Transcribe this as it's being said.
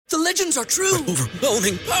The legends are true.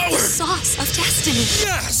 Overwhelming power! Sauce of destiny.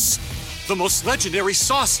 Yes! The most legendary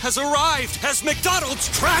sauce has arrived as McDonald's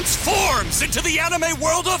transforms into the anime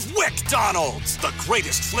world of WickDonald's. The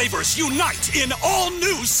greatest flavors unite in all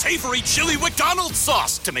new savory chili McDonald's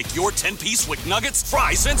sauce to make your 10-piece Wick Nuggets,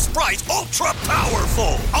 fries, and Sprite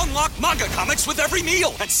ultra-powerful. Unlock manga comics with every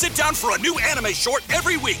meal and sit down for a new anime short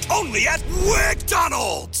every week only at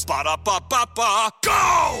WickDonald's. Ba-da-ba-ba-ba,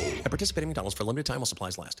 go! At participating McDonald's for a limited time while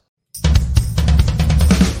supplies last.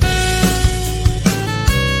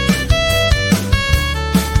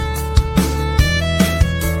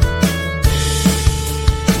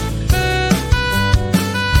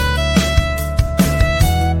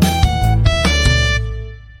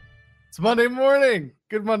 It's Monday morning.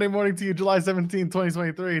 Good Monday morning to you, July 17,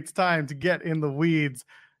 2023. It's time to get in the weeds.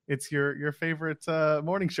 It's your favorite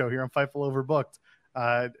morning show here on Fightful Overbooked.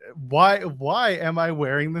 Why am I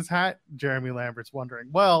wearing this hat? Jeremy Lambert's wondering.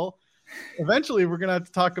 Well, eventually we're going to have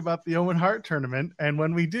to talk about the Owen Hart tournament. And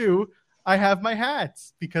when we do, I have my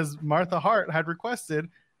hats because Martha Hart had requested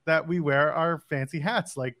that we wear our fancy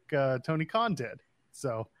hats like Tony Khan did.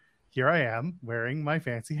 So here I am wearing my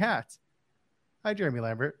fancy hat. Hi, Jeremy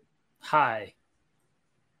Lambert. Hi.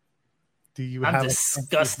 I'm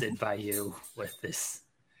disgusted by you with this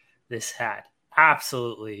hat.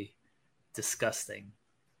 Absolutely disgusting.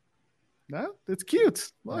 No, it's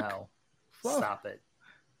cute. Look. No. Fluff. Stop it.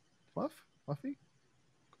 Fluffy?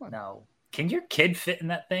 Come on. No. Can your kid fit in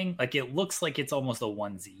that thing? Like, it looks like it's almost a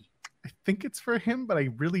onesie. I think it's for him, but I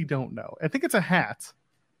really don't know. I think it's a hat.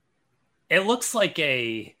 It looks like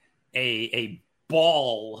a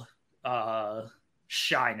ball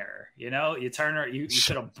shiner, you know, you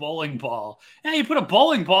put a bowling ball. Yeah, you put a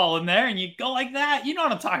bowling ball in there and you go like that. You know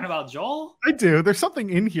what I'm talking about, Joel? I do. There's something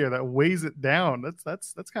in here that weighs it down.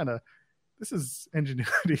 That's kind of, this is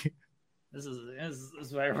ingenuity. This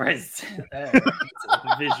is where everybody's it's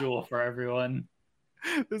a visual for everyone.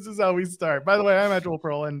 This is how we start. By the way, I'm Joel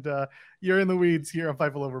Pearl, and you're in the weeds here on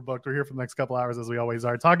Fightful Overbooked. We're here for the next couple hours, as we always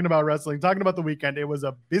are, talking about wrestling, talking about the weekend. It was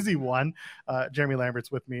a busy one. Jeremy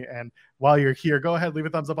Lambert's with me, and while you're here, go ahead, leave a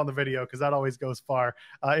thumbs up on the video, because that always goes far.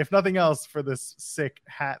 If nothing else, for this sick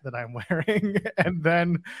hat that I'm wearing. And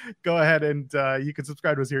then go ahead and you can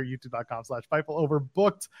subscribe to us here at youtube.com/Fightful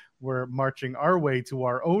Overbooked. We're marching our way to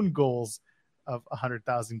our own goals of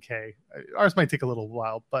 100,000K. Ours might take a little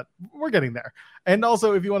while, but we're getting there. And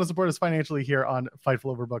also, if you want to support us financially here on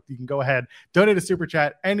Fightful Overbooked, you can go ahead, donate a super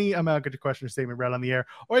chat, any amount, get your question or statement read on the air,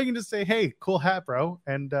 or you can just say, hey, cool hat, bro.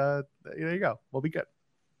 And there you go. We'll be good.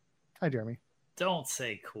 Hi, Jeremy. Don't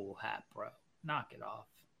say cool hat, bro. Knock it off.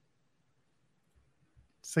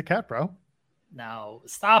 Sick hat, bro. No,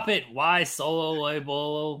 stop it. Why solo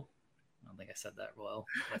label? I don't think I said that well.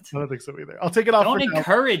 I don't think so either. I'll take it off. Don't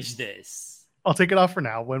encourage this. I'll take it off for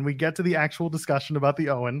now. When we get to the actual discussion about the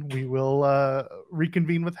Owen, we will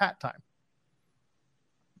reconvene with hat time.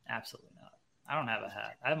 Absolutely not. I don't have a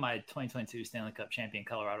hat. I have my 2022 Stanley Cup champion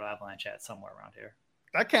Colorado Avalanche hat somewhere around here.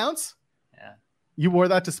 That counts. Yeah. You wore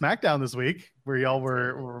that to SmackDown this week, where y'all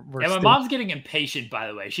were yeah, my mom's getting impatient, by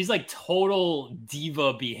the way. She's like total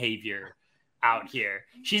diva behavior out here.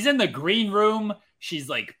 She's in the green room. She's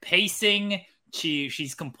like pacing.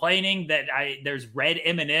 She's complaining that there's red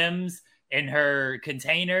M&Ms in her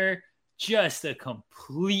container. Just a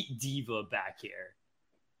complete diva back here.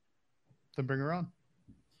 Then bring her on.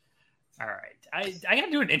 All right. I got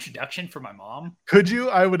to do an introduction for my mom. Could you?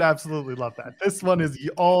 I would absolutely love that. This one is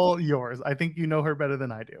all yours. I think you know her better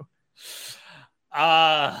than I do.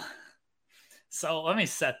 So let me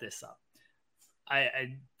set this up.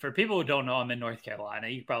 I for people who don't know, I'm in North Carolina.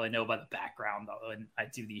 You probably know by the background when I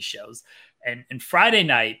do these shows. And Friday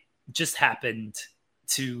night just happened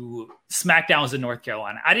to SmackDown was in North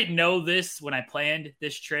Carolina. I didn't know this when I planned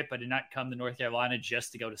this trip. I did not come to North Carolina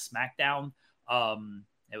just to go to SmackDown.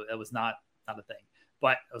 It was not a thing.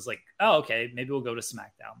 But I was like, oh, okay, maybe we'll go to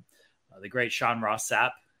SmackDown. The great Sean Ross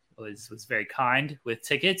Sapp was very kind with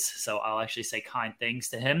tickets, so I'll actually say kind things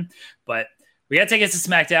to him. But we got tickets to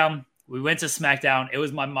SmackDown. We went to SmackDown. It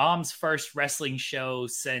was my mom's first wrestling show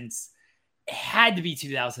since it had to be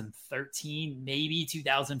 2013, maybe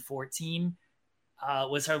 2014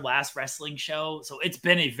 was her last wrestling show. So it's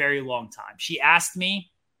been a very long time. She asked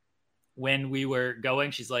me when we were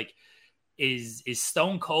going, she's like, is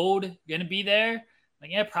Stone Cold going to be there? I'm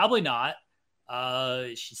like, yeah, probably not.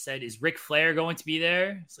 She said, is Ric Flair going to be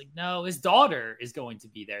there? It's like, no, his daughter is going to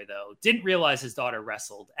be there, though. Didn't realize his daughter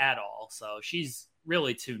wrestled at all. So she's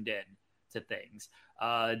really tuned in to things.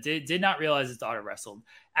 Did not realize his daughter wrestled.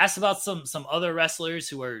 Asked about some other wrestlers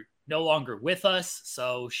who are no longer with us.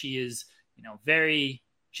 So she is, very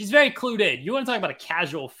She's very clued in. You want to talk about a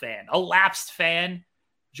casual fan, a lapsed fan,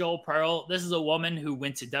 Joel Pearl. This is a woman who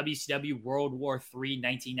went to WCW World War III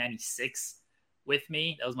 1996 with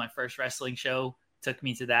me. That was my first wrestling show. Took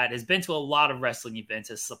me to that. Has been to a lot of wrestling events.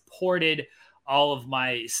 Has supported all of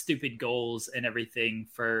my stupid goals and everything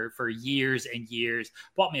for years and years.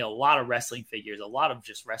 Bought me a lot of wrestling figures, a lot of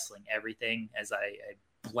just wrestling everything as I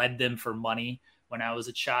bled them for money when I was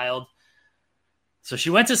a child. So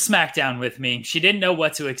she went to SmackDown with me. She didn't know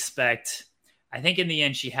what to expect. I think in the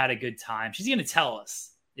end, she had a good time. She's going to tell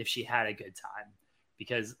us if she had a good time.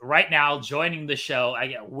 Because right now, joining the show, I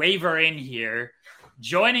get wave her in here.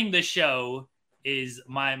 Joining the show is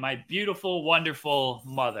my beautiful, wonderful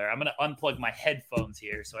mother. I'm going to unplug my headphones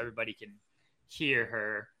here so everybody can hear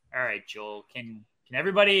her. All right, Joel, can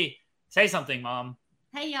everybody say something, Mom?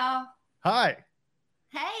 Hey, y'all. Hi.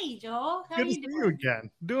 Hey, Joel. How Good are to you see doing? you again.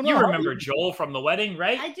 Doing You well. remember Joel from the wedding,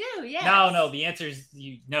 right? I do, yes. No, the answer is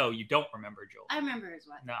you don't remember Joel. I remember his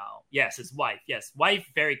wife. No. Yes, his wife. Yes. Wife,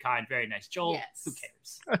 very kind, very nice. Joel, Yes. who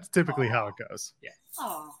cares? That's typically how it goes. Yeah.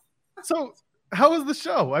 Oh, So, how was the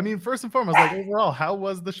show? I mean, first and foremost, like overall, how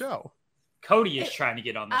was the show? Cody is trying to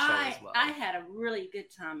get on the show as well. I had a really good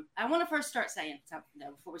time. I want to first start saying something,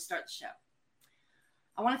 though, before we start the show.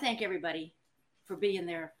 I want to thank everybody for being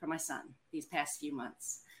there for my son these past few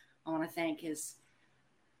months. I want to thank his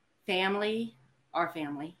family, our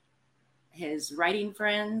family, his writing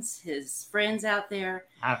friends, his friends out there.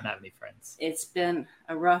 I don't have any friends. It's been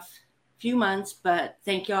a rough few months, but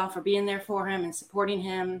thank y'all for being there for him and supporting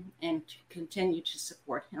him and to continue to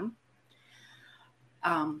support him.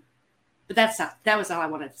 But that was all I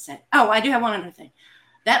wanted to say. Oh, I do have one other thing.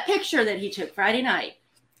 That picture that he took Friday night.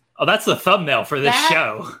 Oh, that's the thumbnail for this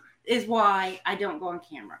show. Is why I don't go on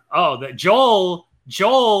camera. Oh, that Joel,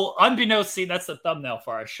 unbeknownst, see, that's the thumbnail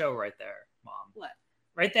for our show right there, Mom. What?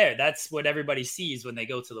 Right there. That's what everybody sees when they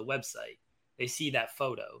go to the website. They see that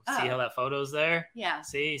photo. See how that photo's there? Yeah.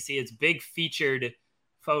 See, it's big featured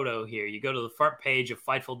photo here. You go to the front page of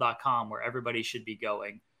Fightful.com where everybody should be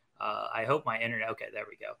going. I hope my internet. Okay, there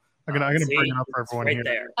we go. I'm gonna bring it up for everyone right here.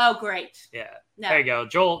 there. Oh, great. Yeah. No. There you go.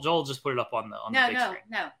 Joel just put it up on the big screen.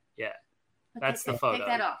 No. Yeah. Okay, That's the photo. Take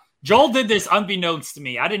that off. Joel did this unbeknownst to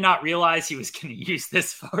me. I did not realize he was going to use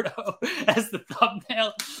this photo as the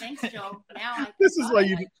thumbnail. Thanks, Joel. Now I This is why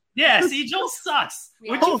you. Yeah, see, Joel sucks.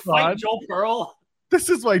 Yeah. Would you Hold fight on. Joel Pearl? This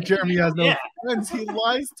is why Jeremy has no Yeah. friends. He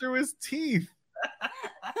lies through his teeth.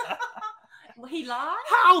 He lied?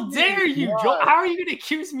 How dare you, Why? Joel? How are you going to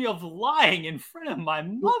accuse me of lying in front of my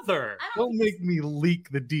mother? Don't make me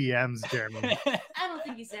leak the DMs, Jeremy. I don't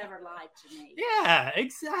think he's ever lied to me. Yeah,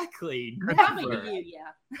 exactly. Probably Never. to you,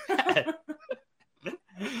 yeah.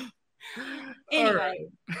 Anyway,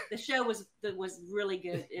 right. the show was really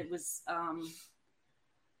good. It was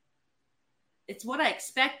it's what I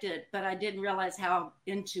expected, but I didn't realize how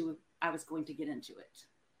into I was going to get into it.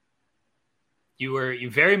 You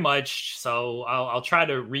very much. So I'll try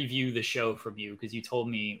to review the show from you because you told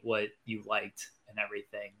me what you liked and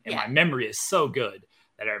everything, and my memory is so good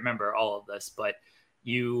that I remember all of this. But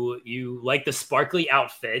you like the sparkly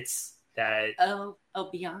outfits that. Oh,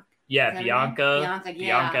 Bianca. Yeah, Bianca. Bianca, yeah.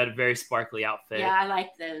 Bianca had a very sparkly outfit. Yeah, I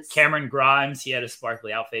like those. Cameron Grimes, he had a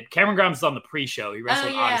sparkly outfit. Cameron Grimes is on the pre-show. He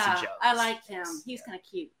wrestled Odyssey Jones. I liked him. He's kind of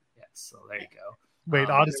cute. Yes, so there you go. Wait,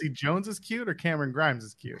 Odyssey Jones is cute or Cameron Grimes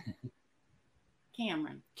is cute?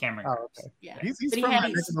 Cameron. Cameron Oh, Grimes. okay. Yeah. He's But he from had that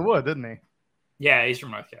neck his- of the wood, isn't he? Yeah, he's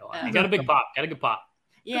from North Carolina. He got a big pop. Got a good pop.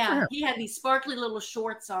 Yeah, he had these sparkly little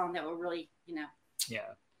shorts on that were really, Yeah.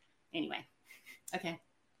 Anyway. Okay.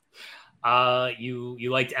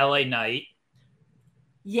 You liked LA Knight.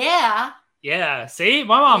 Yeah. Yeah. See,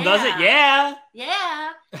 my mom does it. Yeah.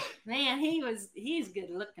 Yeah. Man, he's good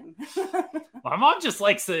looking. My mom just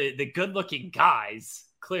likes the good looking guys,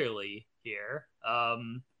 clearly, here.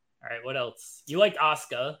 All right, what else? You liked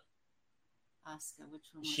Asuka. Asuka, which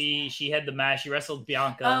one was She had the match. She wrestled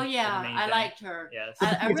Bianca. that? Oh in the yeah, main I thing. liked her. Yes.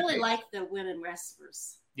 I really like the women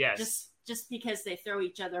wrestlers. Yes. Just because they throw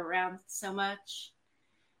each other around so much.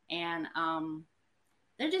 And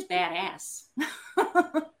they're just badass.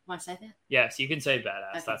 Want to say that? Yes, you can say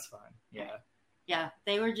badass. Okay. That's fine. Yeah. Yeah,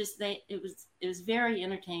 they were just it was very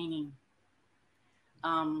entertaining.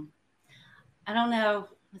 I don't know.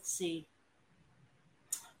 Let's see.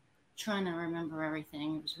 Trying to remember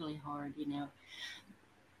everything. It was really hard,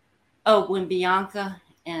 Oh, when Bianca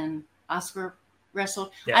and Oscar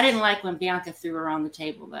wrestled. Yes. I didn't like when Bianca threw her on the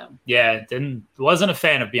table though. Yeah, wasn't a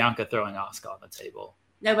fan of Bianca throwing Asuka on the table.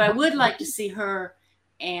 No, but I would like to see her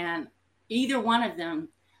and either one of them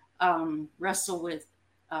wrestle with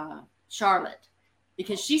Charlotte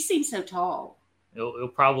because she seems so tall.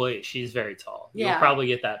 She's very tall. Yeah. You'll probably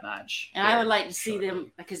get that match. And I would like to see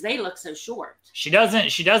them because they look so short. She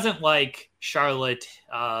doesn't like Charlotte.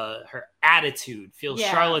 Her attitude feels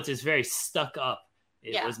Charlotte is very stuck up.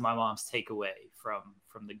 It was my mom's takeaway from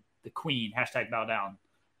the queen. #bow down.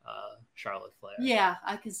 Charlotte Flair. Yeah,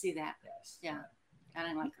 I can see that. Yes. Yeah. I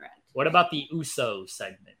didn't like her attitude. What about the Uso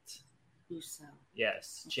segment? Uso.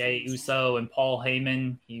 Yes. Jay Uso and Paul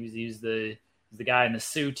Heyman. He was the guy in the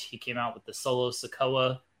suit. He came out with the Solo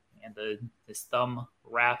Sikoa and his thumb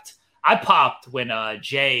wrapped. I popped when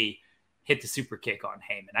Jay hit the super kick on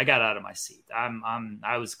Heyman. I got out of my seat.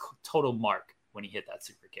 I was total mark when he hit that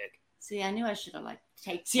super kick. See, I knew I should have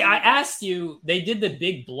taped. See, I asked you. They did the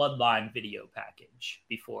big Bloodline video package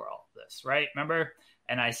before all of this, right? Remember?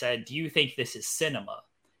 And I said, "Do you think this is cinema?"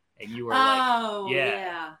 And you were like,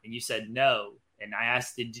 "Yeah." And you said no. And I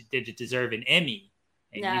asked, "Did it deserve an Emmy?"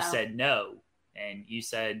 And you said no. And you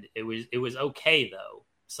said it was okay though.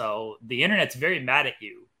 So the internet's very mad at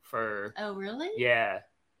you for. Oh really? Yeah.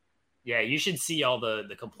 You should see all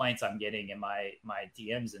the complaints I'm getting in my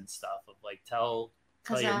DMs and stuff of tell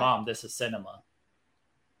your mom this is cinema.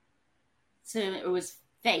 So it was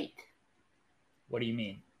fake. What do you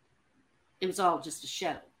mean? It was all just a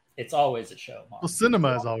show. It's always a show, Mom. Well,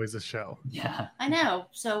 cinema is always a show. Yeah. I know.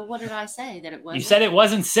 So what did I say? That it wasn't? You said it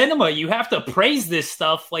wasn't cinema. You have to praise this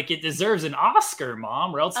stuff like it deserves an Oscar,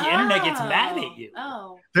 Mom, or else the internet gets mad at you.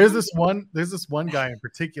 Oh. There's this one guy in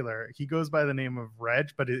particular. He goes by the name of Reg,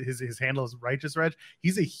 but his handle is Righteous Reg.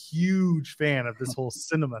 He's a huge fan of this whole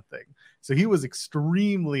cinema thing. So he was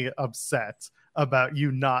extremely upset about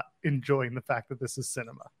you not enjoying the fact that this is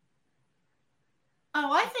cinema.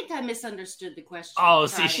 Oh, I think I misunderstood the question. Oh,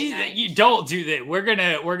 see, you don't do that. We're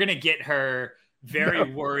gonna get her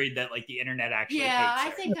very worried that the internet actually hates her. I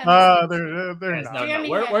think they're not. Jeremy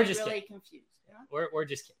we're just really kidding. confused. Yeah? We're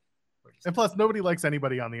just kidding. And plus, nobody likes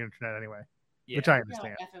anybody on the internet anyway, which I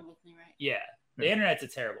understand. You're with me, right? Yeah, the internet's a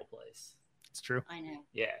terrible place. It's true. I know.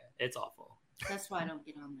 Yeah, it's awful. That's why I don't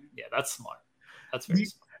get on there. Yeah, that's smart. That's very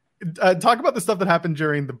smart. Talk about the stuff that happened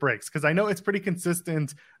during the breaks, because I know it's pretty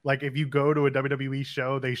consistent. If you go to a WWE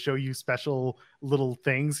show, they show you special little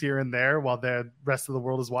things here and there while the rest of the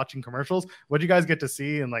world is watching commercials. What did you guys get to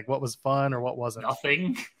see, and what was fun or what wasn't?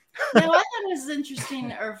 Nothing. No, I thought it was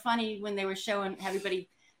interesting or funny when they were showing everybody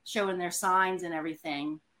showing their signs and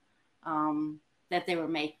everything that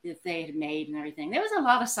they had made and everything. There was a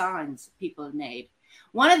lot of signs people had made.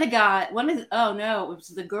 It was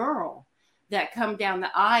the girl that come down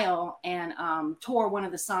the aisle and tore one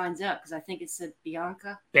of the signs up because I think it said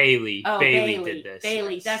Bianca. Bailey. Oh, Bailey did this.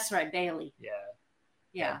 Bailey, yes. That's right, Bailey.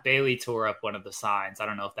 Yeah. Bailey tore up one of the signs. I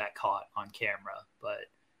don't know if that caught on camera, but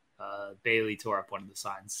Bailey tore up one of the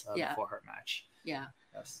signs before her match. Yeah.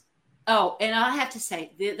 Yes. Oh, and I have to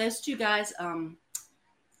say, those two guys,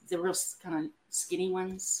 the real kind of skinny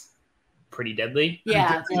ones. Pretty deadly?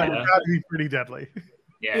 Yeah. It's gotta be pretty deadly.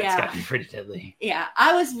 Yeah, it's got to be pretty deadly. Yeah,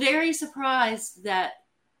 I was very surprised that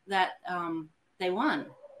they won.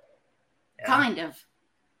 Yeah. Kind of.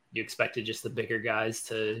 You expected just the bigger guys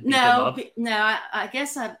to beat them No, up? I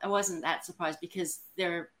guess I wasn't that surprised because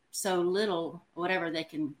they're so little, whatever, they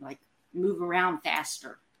can move around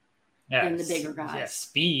faster than the bigger guys. Yeah,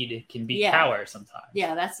 speed can beat power sometimes.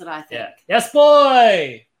 Yeah, that's what I think. Yeah. Yes,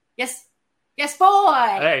 boy! Yes,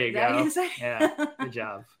 boy! There you go. You yeah, good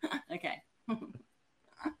job. Okay.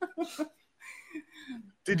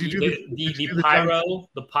 Did you do the pyro?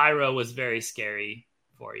 The pyro was very scary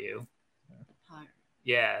for you.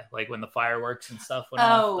 Yeah, when the fireworks and stuff went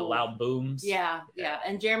off, the loud booms. Yeah.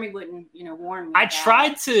 And Jeremy wouldn't, warn me.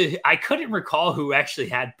 I couldn't recall who actually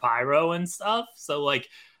had pyro and stuff. So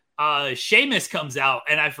Sheamus comes out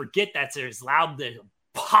and I forget that there's loud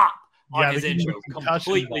pop on his intro.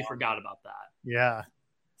 Completely forgot about that. Yeah.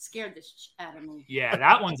 Scared the shit out of me. Yeah,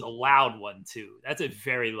 that one's a loud one too. That's a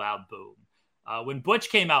very loud boom. When Butch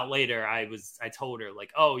came out later, I told her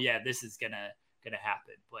oh yeah, this is gonna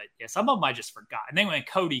happen. But yeah, some of them I just forgot. And then when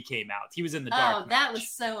Cody came out, he was in the dark. Oh, that was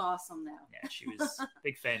so awesome though. Yeah, she was a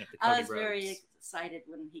big fan of the Cody I was Rhodes. Very excited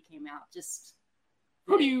when he came out. Just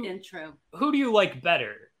intro. Who do you like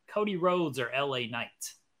better, Cody Rhodes or LA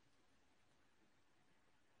Knight?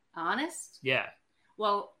 Honest? Yeah.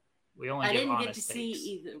 Well, I didn't get to see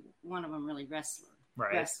either one of them really wrestle.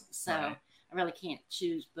 So I really can't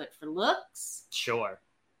choose. But for looks, sure,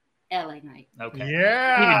 LA Knight. Okay.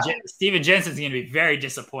 Yeah. Steven Jensen's going to be very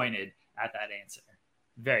disappointed at that answer.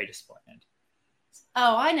 Very disappointed.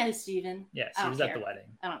 Oh, I know Steven. Yes, he was at the wedding.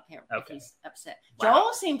 I don't care if he's upset. Wow.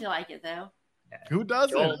 Joel seemed to like it though. Yeah. Who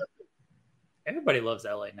doesn't? Everybody loves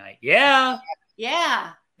LA Knight. Yeah.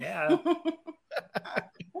 Yeah. Yeah.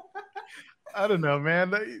 I don't know,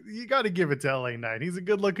 man. You got to give it to LA Knight. He's a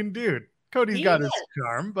good-looking dude. Cody's got his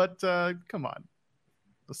charm, but come on.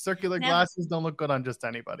 The circular glasses don't look good on just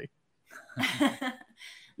anybody.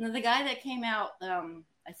 Now, the guy that came out,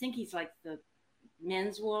 I think he's like the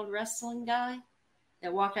men's World Wrestling guy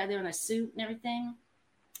that walked out there in a suit and everything.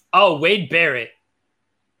 Oh, Wade Barrett.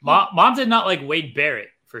 Mom did not like Wade Barrett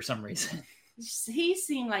for some reason. He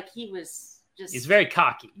seemed like he was just... He's very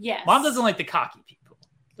cocky. Yes. Mom doesn't like the cocky people.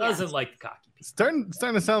 Doesn't like the cocky people. Starting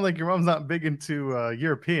to sound like your mom's not big into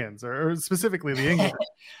Europeans or specifically the English.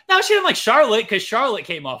 No, she didn't like Charlotte because Charlotte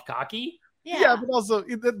came off cocky. Yeah, but also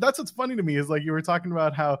that's what's funny to me is like you were talking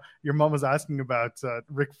about how your mom was asking about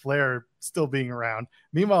Ric Flair still being around.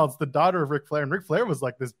 Meanwhile, it's the daughter of Ric Flair, and Ric Flair was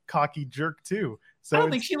like this cocky jerk too. So I don't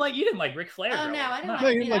think you didn't like Ric Flair. Oh, no, I didn't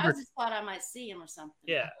like him. I just thought I might see him or something.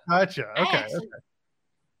 Yeah. Gotcha. Okay. I actually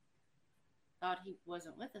thought he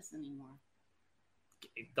wasn't with us anymore.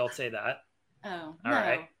 Don't say that. Oh, all no.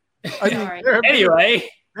 right. Sorry. Anyway.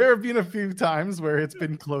 There have been a few times where it's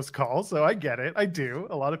been close calls, so I get it. I do.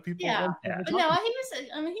 A lot of people. Yeah. No, he was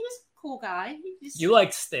a cool guy. You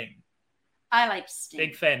like Sting. I like Sting.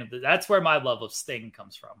 Big fan of that's where my love of Sting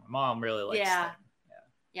comes from. My mom really likes Sting.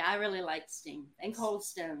 Yeah, I really like Sting and Cold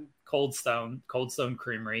Stone. Cold Stone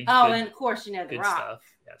Creamery. Oh, good, and of course, The good Rock. Stuff.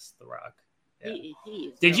 Yes, The Rock. Yeah.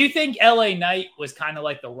 He Did you think LA Knight was kind of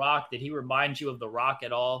like The Rock? Did he remind you of The Rock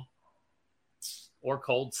at all? Or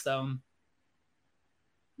Cold Stone?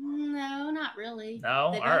 No, not really.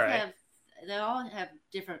 No? All right. They all have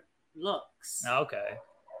different looks. Okay.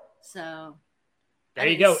 So. There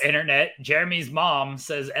you go, Internet. Jeremy's mom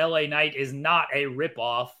says LA Knight is not a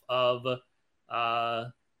ripoff of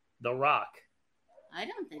The Rock. I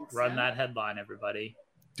don't think so. Run that headline, everybody.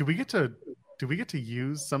 Do we get to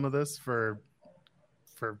use some of this for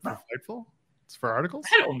Fightful? It's for articles?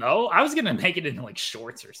 I don't know. I was gonna make it into like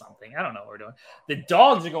shorts or something. I don't know what we're doing. The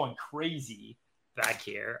dogs are going crazy back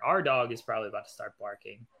here. Our dog is probably about to start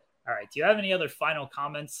barking. All right. Do you have any other final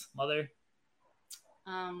comments, Mother?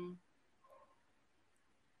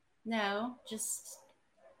 No, just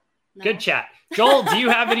no. Good chat. Joel, do you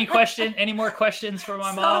have any more questions for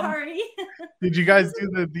my mom? Sorry. Did you guys do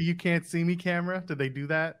the You Can't See Me camera? Did they do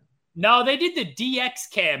that? No, they did the DX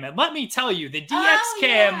cam. And let me tell you, the DX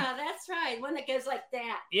cam. Yeah, that's right. One that goes like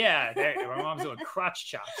that. Yeah, my mom's doing crotch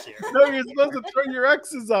chops here. No, you're supposed to throw your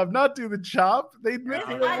X's up, not do the chop. They admit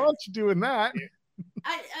they don't want you doing that.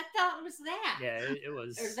 I thought it was that. Yeah, it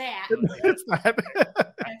was. Or that. It's that.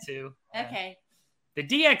 That too. Okay. The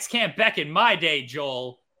DX cam back in my day,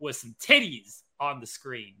 Joel, was some titties on the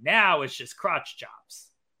screen. Now it's just crotch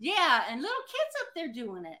chops. Yeah, and little kids up there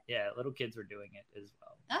doing it. Yeah, little kids were doing it as well.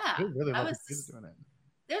 Really doing it.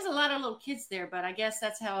 There's a lot of little kids there, but I guess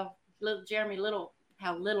that's how little Jeremy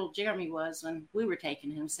was when we were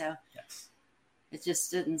taking him. So yes. It just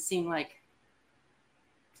didn't seem like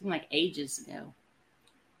ages ago.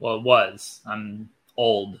 Well, it was. I'm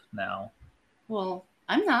old now. Well,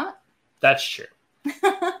 I'm not. That's true.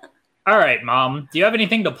 All right, Mom. Do you have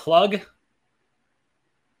anything to plug?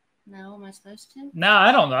 No, am I supposed to? No,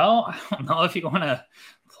 I don't know. I don't know if you want to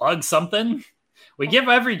plug something. We give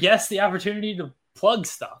every guest the opportunity to plug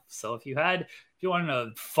stuff. So if you want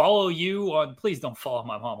to follow you on, please don't follow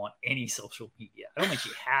my mom on any social media. I don't think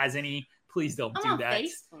she has any. Please don't do that.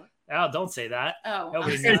 Facebook. Oh, don't say that. Oh,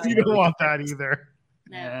 you don't want that either.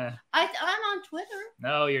 No, yeah. I'm on Twitter.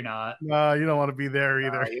 No, you're not. No, you don't want to be there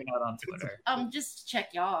either. No, you're not on Twitter. Just check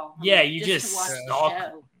y'all. Yeah, you just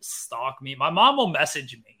stalk me. My mom will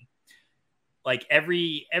message me like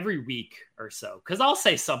every week or so because I'll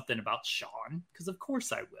say something about Sean because of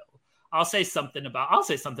course I will. I'll say something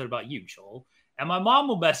about you, Joel, and my mom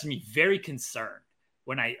will message me very concerned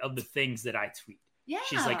of the things that I tweet. Yeah,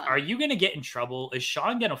 she's like, "Are you gonna get in trouble? Is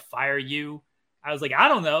Sean gonna fire you?" I was like, "I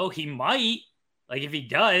don't know. He might." Like, if he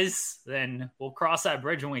does, then we'll cross that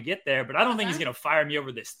bridge when we get there. But I don't think he's going to fire me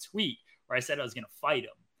over this tweet where I said I was going to fight him.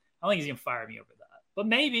 I don't think he's going to fire me over that. But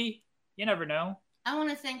maybe. You never know. I want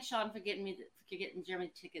to thank Sean for getting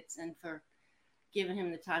Jeremy tickets and for giving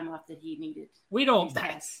him the time off that he needed. He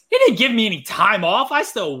didn't give me any time off. I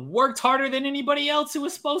still worked harder than anybody else who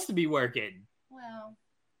was supposed to be working. Well.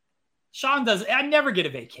 Sean does. I never get a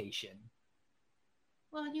vacation.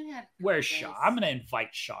 Well, you have. Where's Sean? I'm going to invite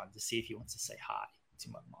Sean to see if he wants to say hi to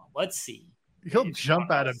my mom. Let's see. He'll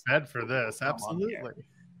jump out of bed for this. Absolutely.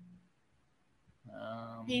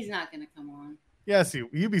 He's not going to come on. Yes,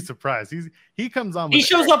 you'd be surprised. He comes on. He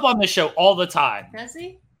shows up on the show all the time. Does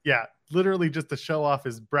he? Yeah, literally just to show off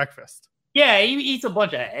his breakfast. Yeah, he eats a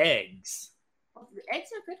bunch of eggs. Well, eggs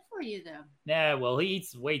are good for you, though. Yeah, well, he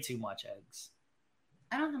eats way too much eggs.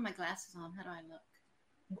 I don't have my glasses on. How do I look?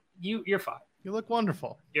 You're fine. You look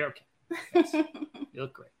wonderful. You're okay. Yes. You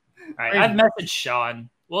look great. All right, I've messaged Sean.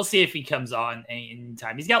 We'll see if he comes on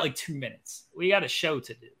anytime. He's got like 2 minutes. We got a show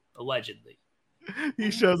to do, allegedly.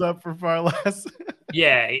 He shows up for far less.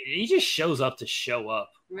 Yeah, he just shows up to show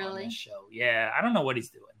up. Really? On the show. Yeah, I don't know what he's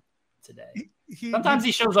doing today. Sometimes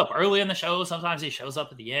he shows up early in the show. Sometimes he shows up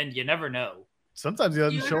at the end. You never know. Sometimes he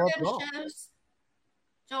doesn't show up at all. Shows,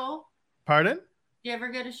 Joel? Pardon? Do you ever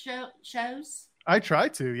go to shows? I try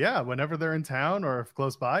to, yeah. Whenever they're in town or if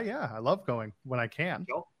close by, yeah. I love going when I can.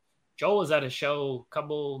 Joel was at a show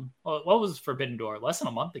what was Forbidden Door? Less than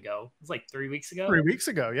a month ago. It was like 3 weeks ago. 3 weeks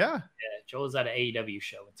ago, yeah. Yeah, Joel was at an AEW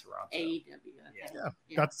show in Toronto. AEW, okay.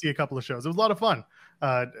 Yeah, got to see a couple of shows. It was a lot of fun.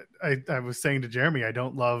 I was saying to Jeremy, I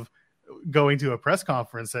don't love going to a press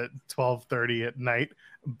conference at 12:30 at night,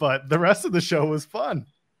 but the rest of the show was fun.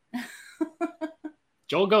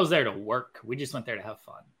 Joel goes there to work. We just went there to have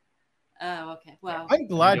fun. Oh, okay. Well, I'm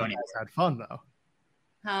glad you guys had fun, though.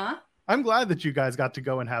 Huh? I'm glad that you guys got to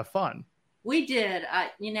go and have fun. We did. I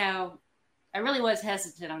really was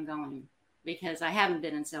hesitant on going because I haven't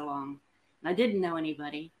been in so long. And I didn't know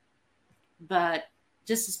anybody. But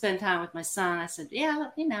just to spend time with my son, I said, yeah,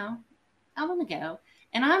 I want to go.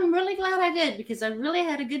 And I'm really glad I did because I really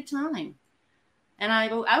had a good time. And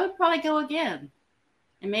I would probably go again.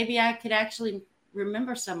 And maybe I could actually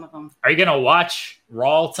remember some of them. Are you going to watch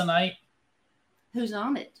Raw tonight? Who's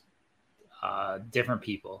on it? Different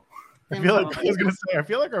people. I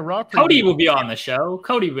feel like a Raw. Cody will be on the show.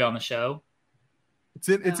 It's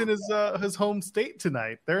in his home state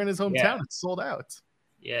tonight. They're in his hometown. Yeah. It's sold out.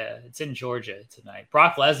 Yeah, it's in Georgia tonight.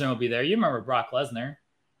 Brock Lesnar will be there. You remember Brock Lesnar?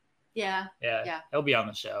 Yeah. He'll be on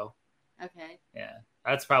the show. Okay. Yeah,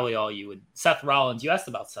 that's probably all you would. Seth Rollins. You asked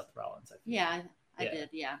about Seth Rollins. I did.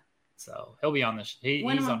 Yeah. So he'll be on the. He's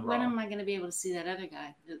on Raw. When am I going to be able to see that other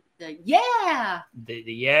guy? The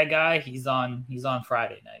guy. He's on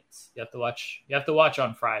Friday nights. You have to watch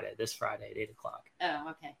on Friday. This Friday at 8:00. Oh,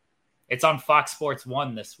 okay. It's on Fox Sports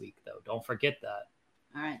 1 this week, though. Don't forget that.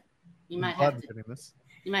 All right. You might have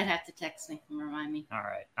to text me and remind me. All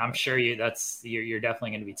right. I'm sure you're definitely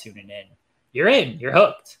going to be tuning in. You're in. You're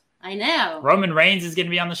hooked. I know. Roman Reigns is going to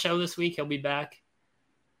be on the show this week. He'll be back.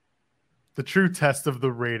 The true test of the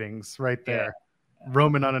ratings right there. Yeah.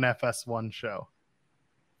 Roman on an FS1 show.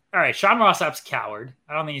 All right. Sean Ross Sapp's coward.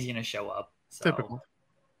 I don't think he's going to show up. So typical.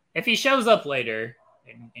 If he shows up later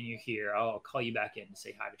and you're here, I'll call you back in and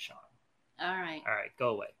say hi to Sean. All right. All right. Go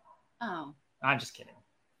away. Oh. I'm just kidding.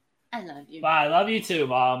 I love you. Bye. I love you too,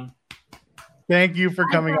 Mom. Thank you for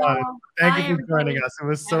coming on. Thank you for joining us. It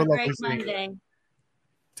was so lovely seeing you.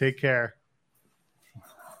 Take care.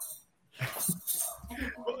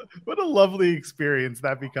 What a lovely experience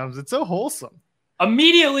that becomes. It's so wholesome.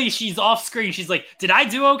 Immediately she's off screen. She's like, did I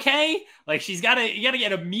do okay? Like you gotta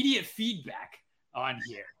get immediate feedback on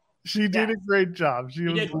here. She did a great job. She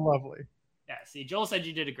was lovely. Yeah, see, Joel said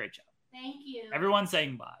you did a great job. Thank you. Everyone's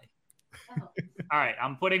saying bye. Oh. All right,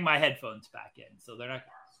 I'm putting my headphones back in, so they're not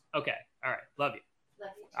okay. All right, love you.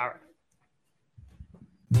 All right.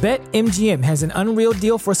 BetMGM has an unreal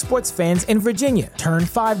deal for sports fans in Virginia. Turn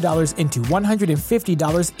 $5 into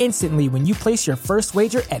 $150 instantly when you place your first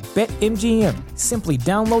wager at BetMGM. Simply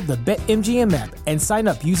download the BetMGM app and sign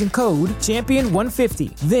up using code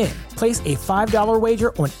Champion150. Then, place a $5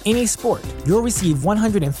 wager on any sport. You'll receive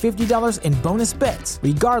 $150 in bonus bets,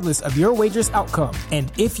 regardless of your wager's outcome. And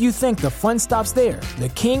if you think the fun stops there, the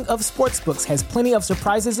king of sportsbooks has plenty of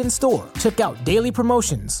surprises in store. Check out daily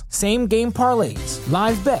promotions, same-game parlays,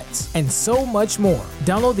 live bets, and so much more.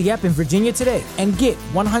 Download the app in Virginia today and get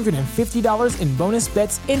 $150 in bonus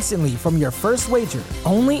bets instantly from your first wager.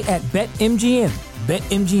 Only at BetMGM.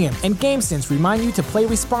 BetMGM and GameSense remind you to play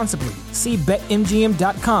responsibly. See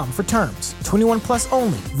BetMGM.com for terms. 21 plus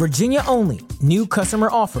only. Virginia only. New customer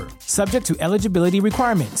offer. Subject to eligibility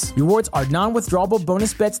requirements. Rewards are non-withdrawable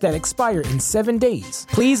bonus bets that expire in 7 days.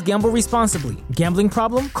 Please gamble responsibly. Gambling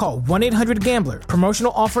problem? Call 1-800-GAMBLER.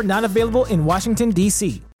 Promotional offer not available in Washington,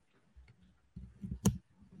 D.C.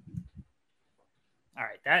 All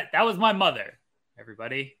right, that was my mother,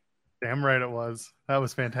 everybody. Damn right it was. That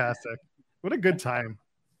was fantastic. What a good time.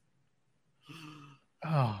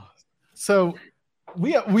 Oh, so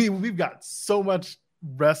we've got so much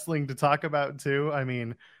wrestling to talk about too. I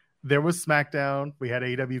mean, there was SmackDown. We had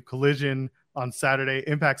AEW Collision on Saturday.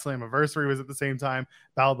 Impact Slammiversary was at the same time.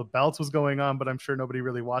 Battle of the Belts was going on, but I'm sure nobody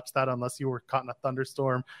really watched that unless you were caught in a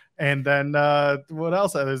thunderstorm. And then what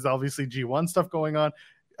else? There's obviously G1 stuff going on.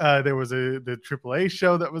 There was the AAA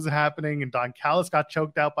show that was happening, and Don Callis got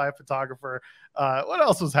choked out by a photographer. What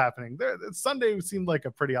else was happening? Sunday seemed like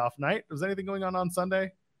a pretty off night. Was anything going on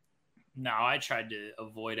Sunday? No, I tried to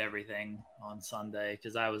avoid everything on Sunday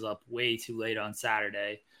because I was up way too late on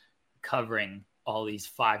Saturday covering all these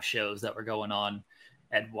 5 shows that were going on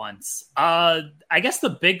at once. I guess the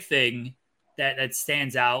big thing that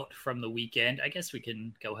stands out from the weekend, I guess we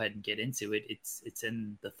can go ahead and get into it. It's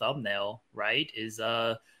in the thumbnail, right? Is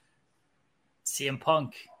CM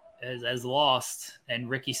Punk as lost, and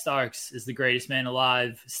Ricky Starks is the greatest man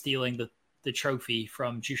alive, stealing the trophy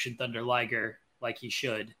from Jushin Thunder Liger like he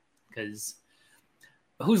should. Because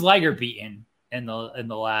who's Liger beaten in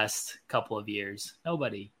the last couple of years?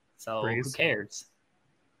 Nobody. So Breeze. Who cares?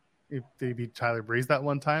 If they beat Tyler Breeze that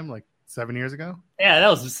one time, like 7 years ago. Yeah, that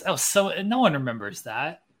was so. No one remembers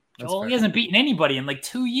that. Joel, he hasn't beaten anybody in like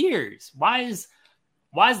 2 years. Why is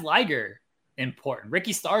Liger important?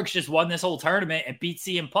 Ricky Starks just won this whole tournament and beat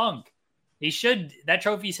CM Punk. He should. That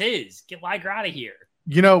trophy's his. Get Liger out of here.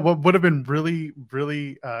 You know what would have been really,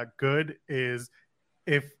 really good is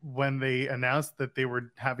if when they announced that they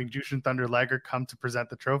were having Jushin Thunder Liger come to present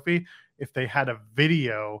the trophy, if they had a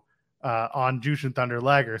video on Jushin Thunder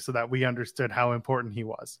Liger so that we understood how important he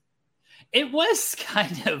was. It was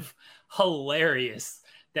kind of hilarious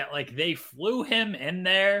that like they flew him in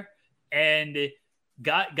there and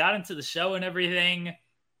got into the show and everything.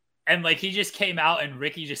 And like he just came out and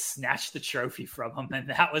Ricky just snatched the trophy from him. And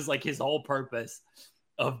that was like his whole purpose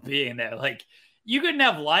of being there. Like you couldn't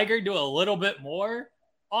have Liger do a little bit more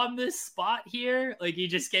on this spot here. Like he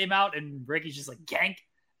just came out and Ricky's just like gank.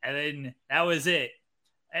 And then that was it.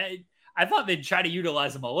 And I thought they'd try to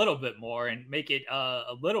utilize him a little bit more and make it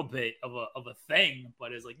a little bit of a thing.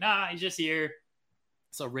 But it's like, nah, he's just here.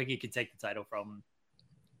 So Ricky could take the title from him.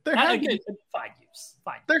 There had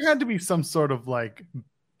to be some sort of like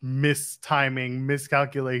mistiming,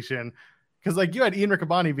 miscalculation. Because like you had Ian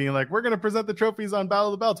Riccaboni being like, we're going to present the trophies on Battle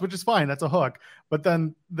of the Belts, which is fine. That's a hook. But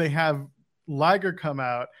then they have Liger come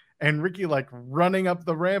out and Ricky like running up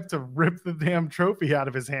the ramp to rip the damn trophy out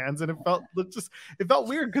of his hands. And it felt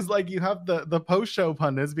weird because like you have the post-show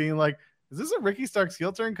pundits being like, is this a Ricky Starks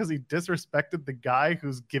heel turn because he disrespected the guy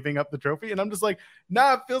who's giving up the trophy? And I'm just like,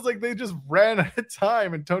 nah, it feels like they just ran out of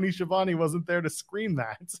time and Tony Schiavone wasn't there to scream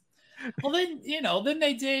that. Well, then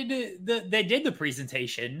they did the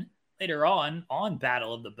presentation later on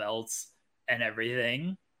Battle of the Belts and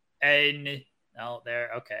everything. And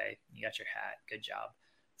okay, you got your hat. Good job.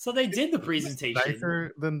 So they did the presentation.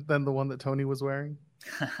 Nicer than the one that Tony was wearing.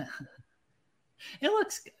 It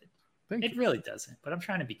looks good. Thank it you. really doesn't, but I'm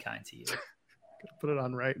trying to be kind to you. Gotta put it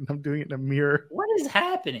on right, and I'm doing it in a mirror. What is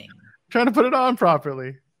happening? I'm trying to put it on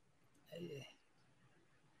properly.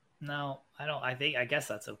 No, I don't. I guess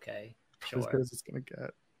that's okay. Sure. As good as it's gonna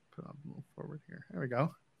get. Put on a little forward here. There we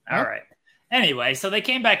go. All right. Anyway, so they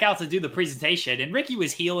came back out to do the presentation, and Ricky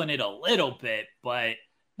was healing it a little bit, but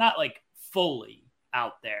not like fully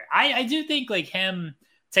out there. I do think like him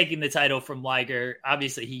taking the title from Liger,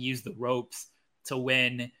 obviously he used the ropes to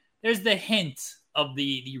win. There's the hint of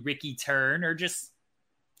the Ricky turn or just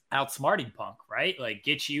outsmarting Punk, right? Like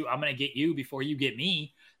I'm going to get you before you get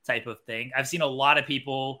me type of thing. I've seen a lot of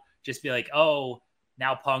people just be like, oh,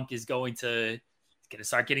 now Punk is going to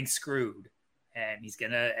start getting screwed. And he's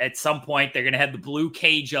going to, at some point, they're going to have the blue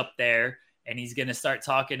cage up there and he's going to start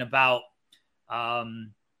talking about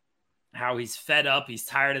how he's fed up. He's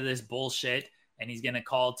tired of this bullshit and he's going to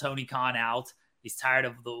call Tony Khan out. He's tired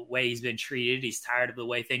of the way he's been treated. He's tired of the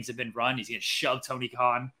way things have been run. He's going to shove Tony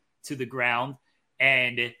Khan to the ground.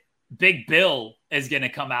 And Big Bill is going to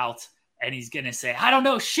come out and he's going to say, I don't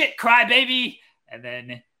know shit, crybaby. And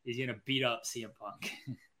then he's going to beat up CM Punk.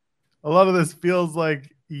 A lot of this feels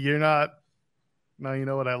like you're not. No, you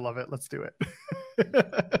know what? I love it. Let's do it.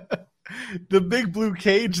 The big blue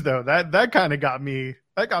cage, though, that kind of got me.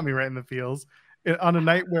 That got me right in the feels. On a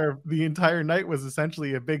night where the entire night was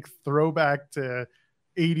essentially a big throwback to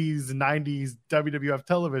 80s, 90s WWF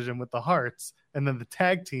television with the Hearts and then the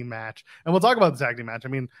tag team match. And we'll talk about the tag team match. I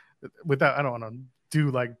mean, without, I don't want to do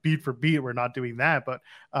like beat for beat. We're not doing that. But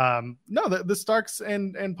no, the Starks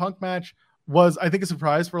and Punk match was, I think, a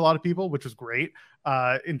surprise for a lot of people, which was great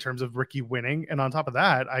in terms of Ricky winning. And on top of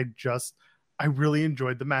that, I really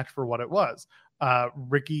enjoyed the match for what it was.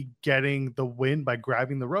 Ricky getting the win by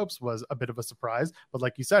grabbing the ropes was a bit of a surprise. But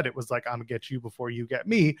like you said, it was like, I'm going to get you before you get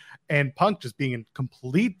me. And Punk just being in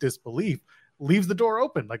complete disbelief leaves the door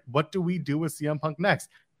open. Like, what do we do with CM Punk next?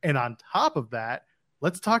 And on top of that,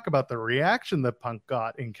 let's talk about the reaction that Punk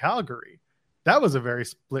got in Calgary. That was a very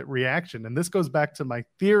split reaction. And this goes back to my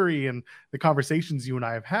theory and the conversations you and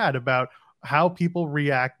I have had about how people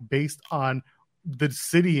react based on the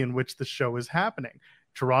city in which the show is happening.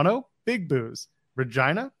 Toronto, big boos.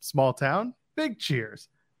 Regina, small town, big cheers.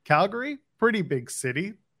 Calgary, pretty big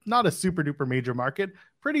city, not a super duper major market,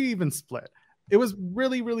 pretty even split. It was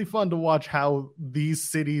really, really fun to watch how these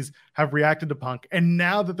cities have reacted to Punk. And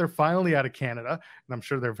now that they're finally out of Canada, and I'm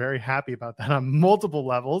sure they're very happy about that on multiple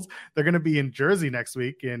levels, they're going to be in Jersey next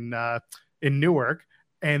week in Newark.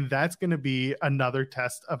 And that's going to be another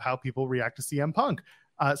test of how people react to CM Punk.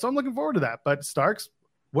 So I'm looking forward to that. But Starks,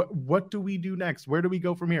 what do we do next? Where do we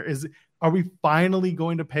go from here? Are we finally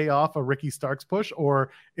going to pay off a Ricky Starks push,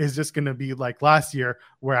 or is this going to be like last year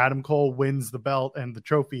where Adam Cole wins the belt and the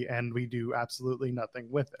trophy and we do absolutely nothing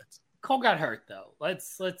with it? Cole got hurt though.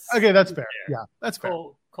 Let's okay, that's fair. Yeah, that's fair.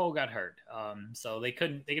 Cole got hurt. So they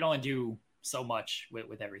could only do so much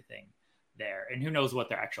with everything there. And who knows what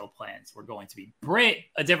their actual plans were going to be. Britt,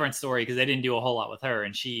 a different story because they didn't do a whole lot with her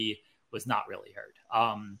and she was not really hurt.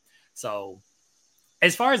 So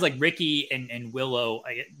as far as like Ricky and Willow,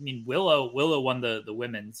 I mean, Willow won the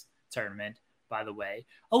women's tournament, by the way.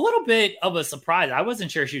 A little bit of a surprise. I wasn't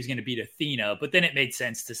sure she was going to beat Athena, but then it made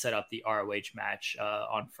sense to set up the ROH match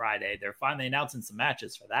on Friday. They're finally announcing some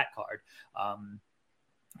matches for that card.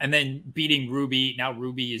 And then beating Ruby. Now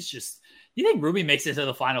Ruby is just, you think Ruby makes it to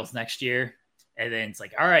the finals next year? And then it's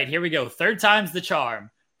like, all right, here we go. Third time's the charm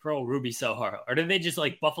for old Ruby Soho. Or do they just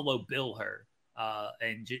like Buffalo Bill her?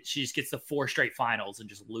 And she just gets the 4 straight finals and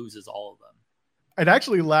just loses all of them. I'd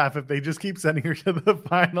actually laugh if they just keep sending her to the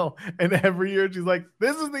final, and every year she's like,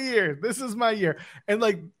 this is the year, this is my year. And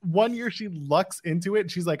like one year she lucks into it.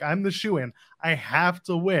 She's like, I'm the shoo-in. I have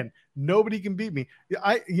to win. Nobody can beat me.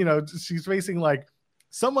 She's facing like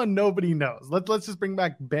someone nobody knows. Let's just bring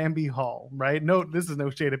back Bambi Hall, right? No, this is no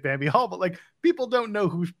shade at Bambi Hall, but like people don't know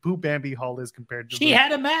who Bambi Hall is compared to. She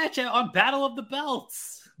had a match on Battle of the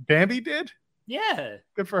Belts. Bambi did? Yeah.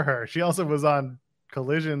 Good for her. She also was on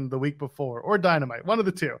Collision the week before, or Dynamite, one of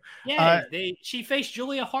the two. Yeah, she faced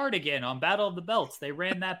Julia Hart again on Battle of the Belts. They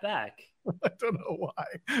ran that back. I don't know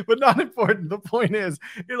why, but not important. The point is,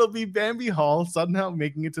 it'll be Bambi Hall somehow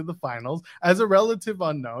making it to the finals as a relative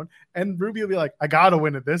unknown, and Ruby will be like, I gotta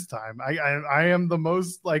win it this time. I am the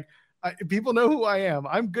most like, people know who I am.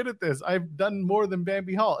 I'm good at this. I've done more than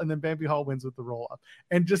Bambi Hall. And then Bambi Hall wins with the roll up.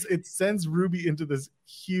 And just it sends Ruby into this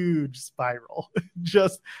huge spiral.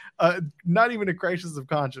 Just not even a crisis of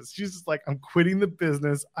conscience. She's just like, I'm quitting the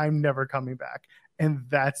business. I'm never coming back. And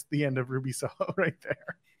that's the end of Ruby Soho right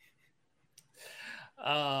there.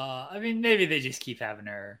 I mean, maybe they just keep having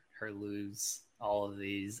her lose all of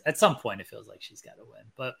these. At some point, it feels like she's got to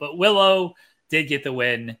win. But Willow did get the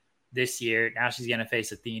win this year. Now she's going to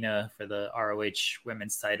face Athena for the ROH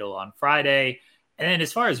women's title on Friday. And then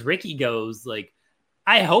as far as Ricky goes, like,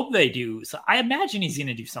 I hope they do. So I imagine he's going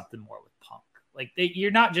to do something more with Punk. Like, you're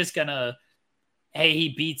not just going to, hey,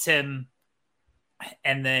 he beats him.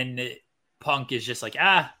 And then Punk is just like,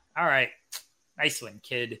 all right, nice win,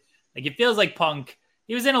 kid. Like, it feels like Punk,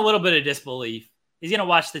 he was in a little bit of disbelief. He's going to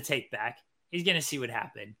watch the take back. He's going to see what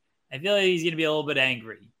happened. I feel like he's going to be a little bit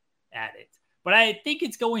angry at it. But I think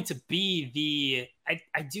it's going to be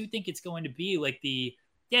I do think it's going to be like you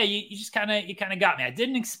just kind of got me. I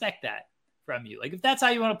didn't expect that from you. Like, if that's how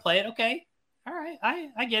you want to play it, okay. All right.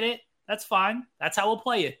 I get it. That's fine. That's how we'll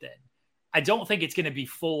play it then. I don't think it's going to be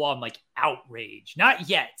full on like outrage. Not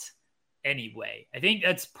yet. Anyway, I think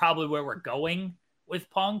that's probably where we're going with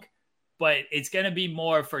Punk, but it's going to be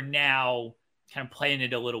more for now, kind of playing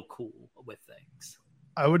it a little cool with things.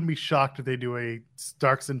 I wouldn't be shocked if they do a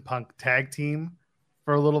Starks and Punk tag team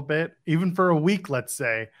for a little bit, even for a week, let's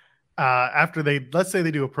say, after let's say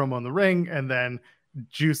they do a promo in the ring and then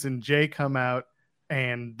Juice and Jay come out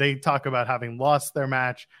and they talk about having lost their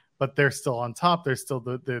match, but they're still on top. They're still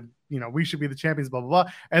the we should be the champions, blah, blah,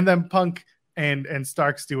 blah. And then Punk and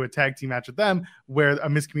Starks do a tag team match with them where a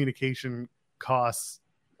miscommunication costs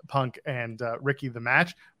Punk and Ricky the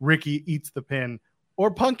match. Ricky eats the pin, or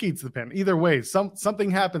Punk eats the pin. Either way, something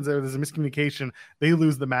happens there. There's a miscommunication. They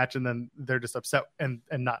lose the match, and then they're just upset and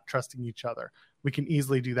not trusting each other. We can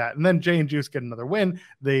easily do that. And then Jay and Juice get another win.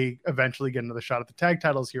 They eventually get another shot at the tag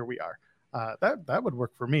titles. Here we are. That would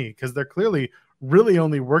work for me because they're clearly really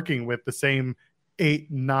only working with the same 8,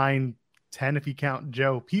 9, 10, if you count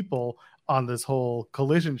Joe, people on this whole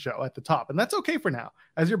Collision show at the top. And that's okay for now.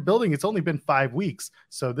 As you're building, it's only been 5 weeks.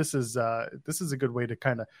 So this is a good way to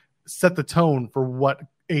kind of set the tone for what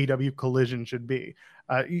AEW Collision should be.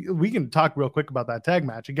 We can talk real quick about that tag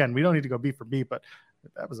match. Again, we don't need to go beat for beat, but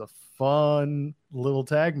that was a fun little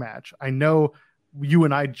tag match. I know you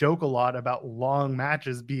and I joke a lot about long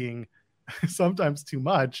matches being sometimes too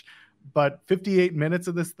much, but 58 minutes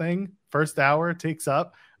of this thing, first hour takes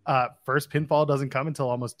up. First pinfall doesn't come until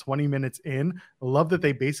almost 20 minutes in. I love that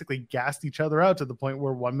they basically gassed each other out to the point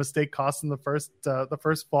where one mistake cost them the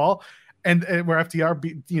first fall. and where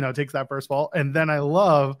FTR takes that first fall. And then I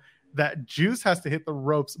love that Juice has to hit the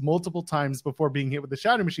ropes multiple times before being hit with the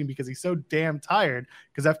Shatter Machine because he's so damn tired,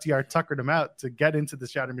 because FTR tuckered him out to get into the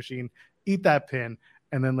Shatter Machine, eat that pin,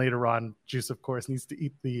 and then later on, Juice, of course, needs to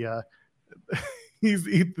eat the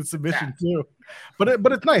eat the submission too. But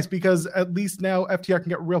it's nice because at least now FTR can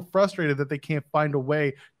get real frustrated that they can't find a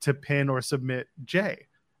way to pin or submit Jay.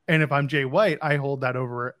 And if I'm Jay White, I hold that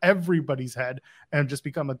over everybody's head and just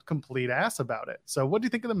become a complete ass about it. So what do you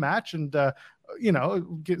think of the match? And,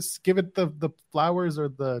 give it the flowers or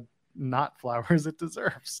the not flowers it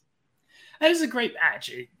deserves. That is a great match.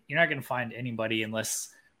 You're not going to find anybody unless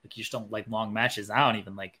like you just don't like long matches. I don't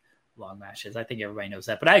even like long matches. I think everybody knows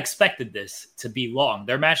that. But I expected this to be long.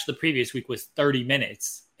 Their match the previous week was 30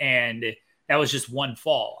 minutes, and that was just one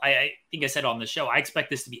fall. I think I said on the show, I expect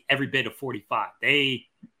this to be every bit of 45. They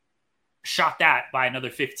shot that by another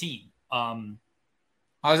 15. I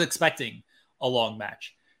was expecting a long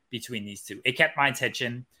match between these two. It kept my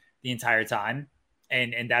attention the entire time,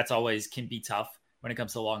 and that's always can be tough when it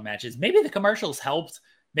comes to long matches. Maybe the commercials helped.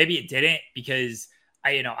 Maybe it didn't, because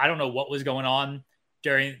I don't know what was going on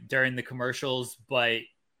during the commercials, but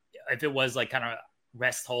if it was like kind of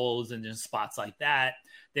rest holds and just spots like that,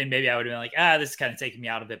 then maybe I would have been like, this is kind of taking me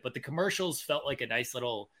out of it. But the commercials felt like a nice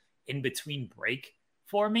little in-between break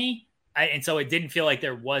for me. And so it didn't feel like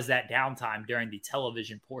there was that downtime during the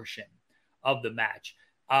television portion of the match.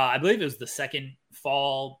 I believe it was the second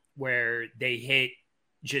fall where they hit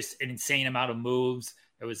just an insane amount of moves.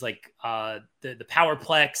 It was like the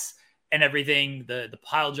powerplex and everything, the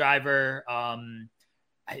pile driver.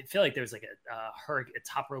 I feel like there was like a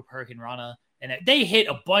top rope Hurricane Rana, and they hit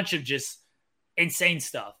a bunch of just insane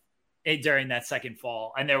stuff during that second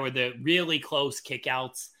fall. And there were the really close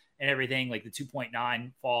kickouts and everything, like the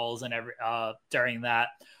 2.9 falls and during that.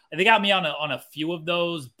 And they got me on a few of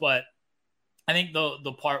those, but I think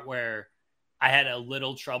the part where I had a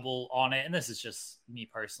little trouble on it, and this is just me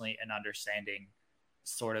personally and understanding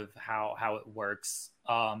sort of how it works.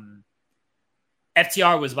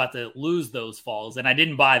 FTR was about to lose those falls, and I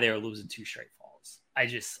didn't buy they were losing 2 straight falls.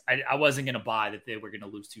 I wasn't going to buy that they were going to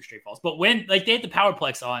lose 2 straight falls. But when like they had the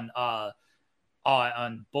powerplex on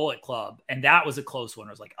Bullet Club, and that was a close one.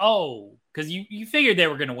 I was like, because you figured they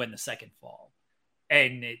were going to win the second fall.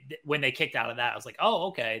 And when they kicked out of that, I was like,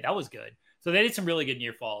 okay, that was good. So they did some really good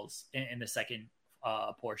near falls in the second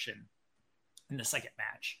portion, in the second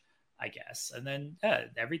match, I guess. And then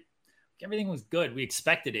everything was good. We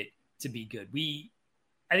expected it to be good.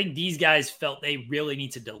 I think these guys felt they really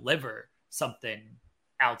need to deliver something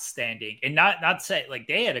outstanding, and not say like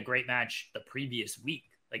they had a great match the previous week.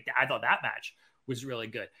 Like I thought that match was really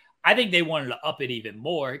good. I think they wanted to up it even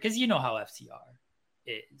more because you know how FTR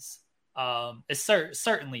is. It's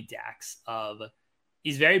certainly Dax.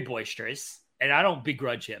 He's very boisterous, and I don't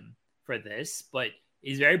begrudge him for this, but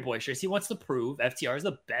he's very boisterous. He wants to prove FTR is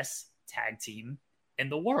the best tag team in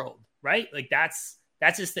the world, right? Like that's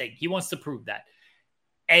his thing. He wants to prove that.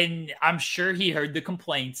 And I'm sure he heard the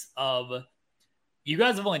complaints of, you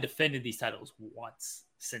guys have only defended these titles once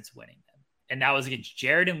since winning them. And that was against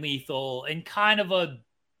Jared and Lethal, and kind of a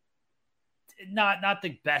not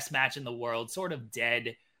the best match in the world, sort of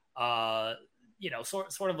dead, sort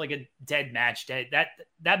of like a dead match.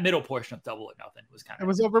 That middle portion of Double or Nothing was kind of, it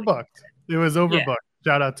was overbooked. It was overbooked. Yeah.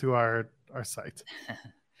 Shout out to our site.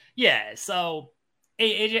 Yeah. So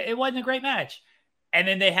it wasn't a great match. And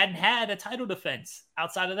then they hadn't had a title defense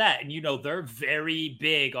outside of that. And, they're very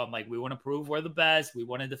big on like, we want to prove we're the best. We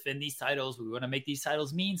want to defend these titles. We want to make these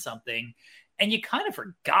titles mean something. And you kind of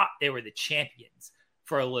forgot they were the champions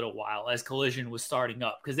for a little while as Collision was starting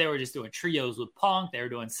up, because they were just doing trios with Punk. They were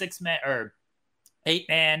doing 6-man or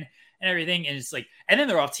 8-man and everything. And it's like, and then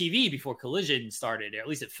they're off TV before Collision started, or at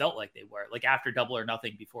least it felt like they were, like after Double or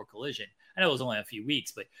Nothing before Collision. I know it was only a few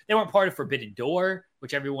weeks, but they weren't part of Forbidden Door,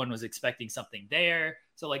 which everyone was expecting something there.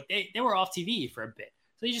 So like they were off TV for a bit.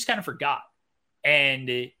 So you just kind of forgot. And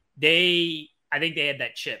I think they had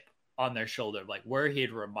that chip on their shoulder. Like, we're here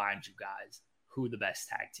to remind you guys who the best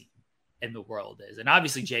tag team in the world is. And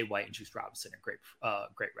obviously Jay White and Juice Robinson are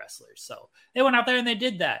great wrestlers. So they went out there and they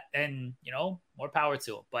did that, and more power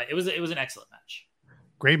to them. But it was an excellent match.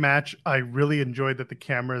 Great match. I really enjoyed that the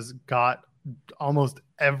cameras got almost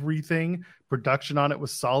everything. Production on it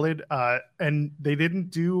was solid. And they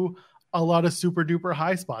didn't do a lot of super duper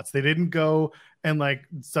high spots. They didn't go and like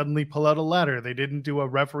suddenly pull out a ladder. They didn't do a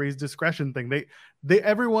referee's discretion thing. They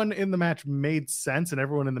everyone in the match made sense, and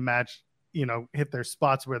everyone in the match, hit their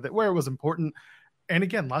spots where it was important. And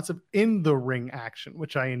again, lots of in the ring action,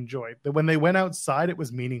 which I enjoyed. When they went outside, it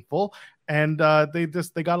was meaningful, and they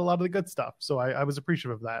got a lot of the good stuff. So I was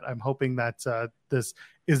appreciative of that. I'm hoping that this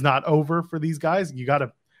is not over for these guys. You got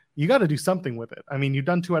to do something with it. I mean, you've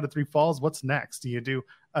done 2 out of 3 falls. What's next? Do you do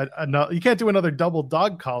another? You can't do another double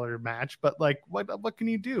dog collar match, but like, what can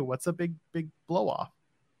you do? What's a big blow off?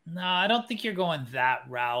 No, I don't think you're going that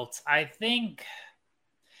route. I think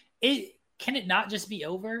can it not just be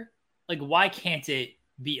over? Like, why can't it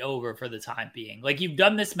be over for the time being? Like, you've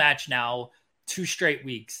done this match now 2 straight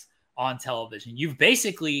weeks on television. You've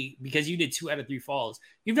basically, because you did 2 out of 3 falls,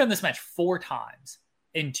 you've done this match 4 times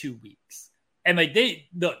in 2 weeks. And like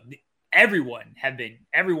every one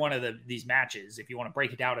of these matches, if you want to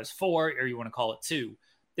break it down as 4 or you want to call it 2,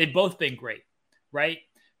 they've both been great, right?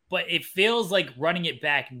 But it feels like running it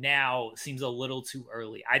back now seems a little too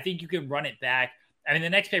early. I think you can run it back. I mean,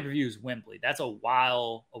 the next pay-per-view is Wembley. That's a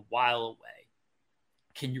while away.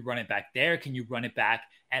 Can you run it back there? Can you run it back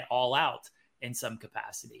at All Out in some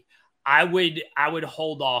capacity? I would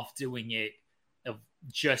hold off doing it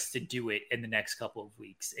just to do it in the next couple of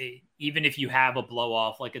weeks. Even if you have a blow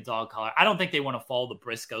off like a dog collar, I don't think they want to follow the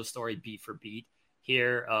Briscoe story beat for beat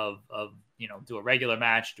here of do a regular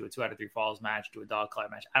match, do a 2 out of 3 falls match, do a dog collar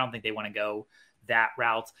match. I don't think they want to go that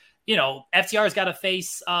route. FTR's got to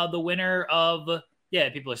face the winner of,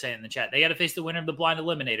 people are saying in the chat, they got to face the winner of the Blind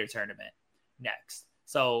Eliminator tournament next.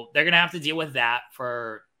 So they're going to have to deal with that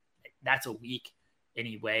that's a week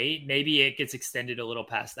anyway. Maybe it gets extended a little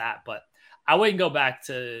past that, but I wouldn't go back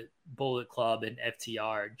to Bullet Club and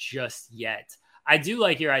FTR just yet. I do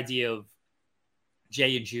like your idea of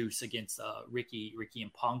Jay and Juice against Ricky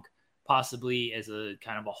and Punk, possibly as a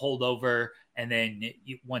kind of a holdover. And then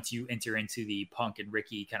once you enter into the Punk and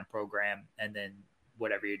Ricky kind of program, and then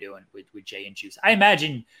whatever you're doing with Jay and Juice. I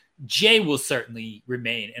imagine Jay will certainly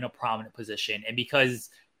remain in a prominent position. And because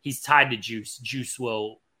he's tied to Juice, Juice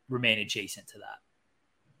will remain adjacent to that.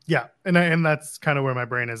 Yeah, and that's kind of where my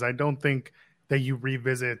brain is. I don't think that you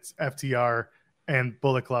revisit FTR and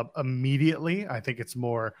Bullet Club immediately. I think it's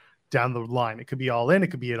more down the line. It could be All In, it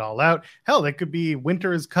could be it All Out. Hell, it could be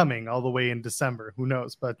Winter is Coming all the way in December. Who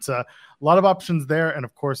knows? But a lot of options there, and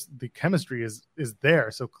of course the chemistry is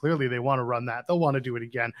there. So clearly they want to run that. They'll want to do it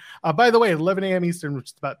again. By the way, at 11 a.m. Eastern,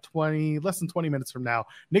 which is about less than 20 minutes from now,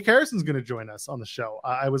 Nick Harrison's going to join us on the show.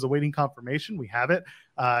 I was awaiting confirmation. We have it.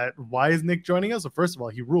 Why is Nick joining us? Well, first of all,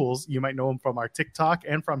 he rules. You might know him from our TikTok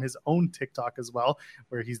and from his own TikTok as well,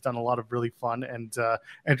 where he's done a lot of really fun and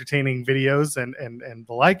entertaining videos and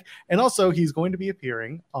the like. And also, he's going to be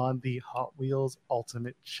appearing on the Hot Wheels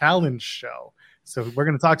Ultimate Challenge show. So we're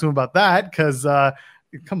going to talk to him about that because,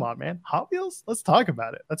 come on, man, Hot Wheels? Let's talk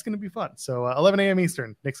about it. That's going to be fun. So 11 a.m.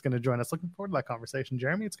 Eastern, Nick's going to join us. Looking forward to that conversation,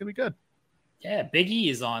 Jeremy. It's going to be good. Yeah, Big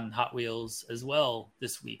E is on Hot Wheels as well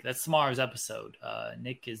this week. That's tomorrow's episode.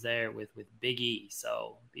 Nick is there with Big E,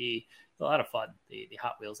 so be a lot of fun, the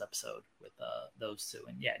Hot Wheels episode with those two.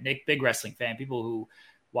 And yeah, Nick, big wrestling fan. People who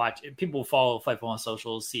follow Fightful on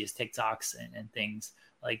socials, see his TikToks and things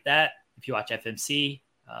like that. If you watch FMC,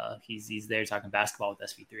 he's there talking basketball with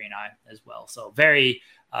SV3 and I as well. So very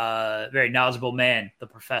knowledgeable man, the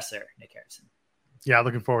professor, Nick Harrison. Yeah,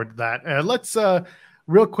 looking forward to that. Let's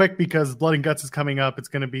real quick, because Blood and Guts is coming up. It's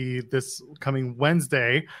going to be this coming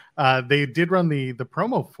Wednesday. They did run the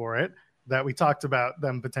promo for it that we talked about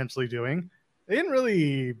them potentially doing. They didn't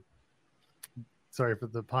really, sorry for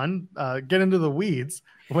the pun, get into the weeds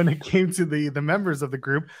when it came to the members of the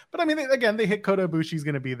group. But I mean, they hit Kota Ibushi's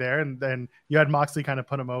going to be there. And then you had Moxley kind of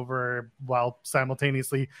put him over while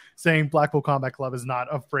simultaneously saying Blackpool Combat Club is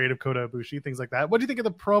not afraid of Kota Ibushi, things like that. What do you think of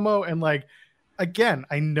the promo? And like, again,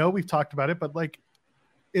 I know we've talked about it, but like,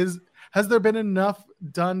 has there been enough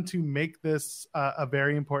done to make this a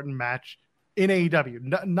very important match in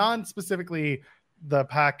AEW? Non-specifically the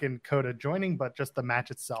Pac and Kota joining, but just the match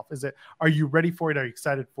itself. Are you ready for it? Are you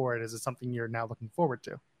excited for it? Is it something you're now looking forward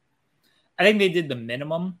to? I think they did the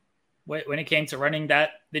minimum when it came to running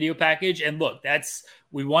that video package. And look,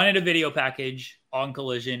 we wanted a video package on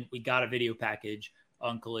Collision. We got a video package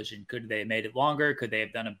on Collision. Could they have made it longer? Could they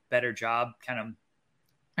have done a better job?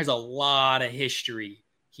 There's a lot of history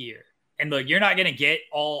here. And look, you're not going to get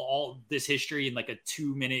all this history in like a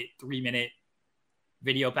 2-minute, 3-minute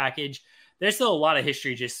video package. There's still a lot of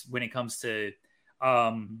history just when it comes to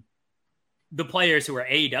the players who are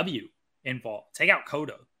AEW involved. Take out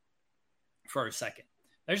Kota for a second.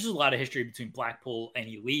 There's just a lot of history between Blackpool and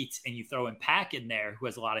Elite, and you throw in Pac in there, who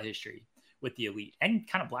has a lot of history with the Elite and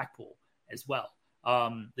kind of Blackpool as well.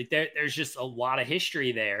 There's just a lot of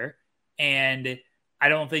history there, and I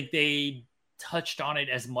don't think they touched on it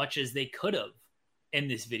as much as they could have in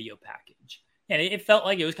this video package. And it felt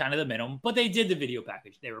like it was kind of the minimum, but they did the video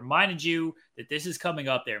package. They reminded you that this is coming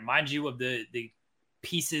up. They reminded you of the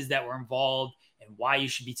pieces that were involved and why you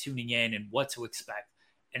should be tuning in and what to expect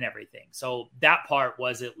and everything. So that part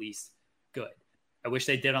was at least good. I wish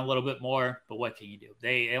they did a little bit more, but what can you do?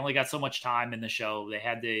 They only got so much time in the show. They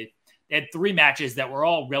had 3 matches that were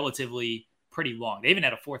all relatively pretty long. They even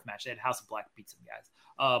had a 4th match. They had House of Black beat some guys,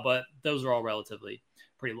 but those were all relatively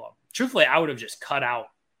pretty long. Truthfully, I would have just cut out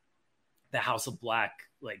the House of Black,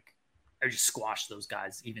 or just squashed those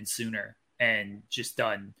guys even sooner and just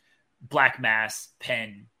done Black Mass,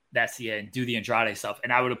 Penn, that's the end, do the Andrade stuff.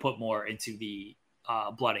 And I would have put more into the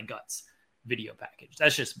Blood and Guts video package.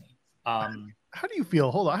 That's just me. How do you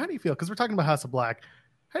feel? Hold on. How do you feel? Because we're talking about House of Black.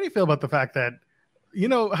 How do you feel about the fact that, you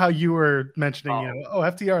know, how you were mentioning,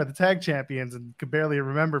 FTR are the tag champions and could barely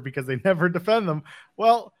remember because they never defend them.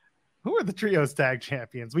 Well, who are the trios tag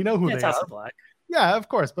champions? We know who they House are. Of Black. Yeah, of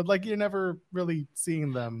course. But you're never really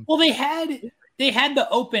seeing them. Well, they had the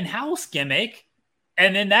open house gimmick,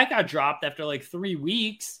 and then that got dropped after 3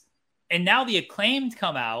 weeks. And now the Acclaimed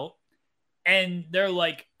come out and they're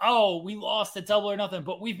like, oh, we lost at Double or Nothing,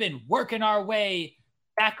 but we've been working our way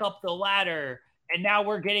back up the ladder. And now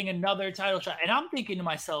we're getting another title shot. And I'm thinking to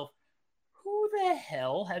myself, who the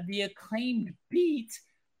hell have the Acclaimed beat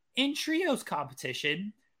in trios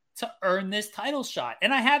competition to earn this title shot?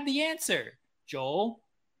 And I have the answer, Joel.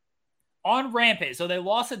 On Rampage. So they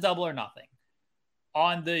lost at Double or Nothing.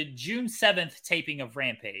 On the June 7th taping of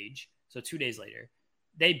Rampage, so 2 days later,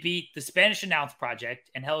 they beat the Spanish Announce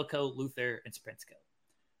Project, Angelico, Luther, and Sprinsko.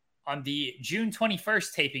 On the June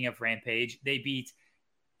 21st taping of Rampage, they beat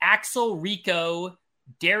Axel Rico,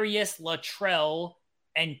 Darius Luttrell,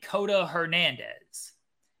 and Coda Hernandez.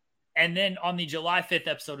 And then on the July 5th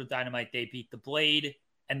episode of Dynamite, they beat the Blade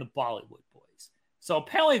and the Bollywood Boys. So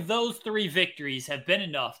apparently those 3 victories have been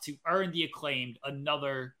enough to earn the Acclaimed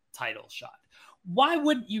another title shot. Why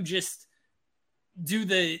wouldn't you just do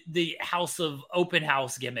the House of Open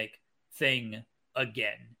House gimmick thing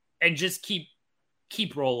again and just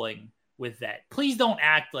keep rolling with that? Please don't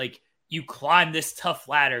act like you climb this tough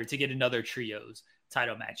ladder to get another trios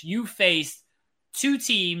title match. You faced 2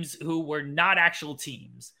 teams who were not actual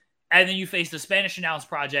teams, and then you faced the Spanish Announce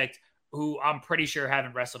Project, who I'm pretty sure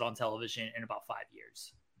haven't wrestled on television in about 5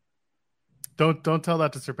 years. Don't tell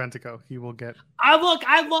that to Serpentico. He will get. I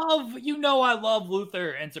love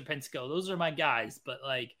Luther and Serpentico. Those are my guys, but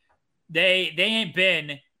they ain't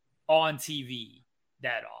been on TV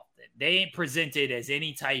that often. They ain't presented as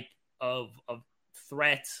any type of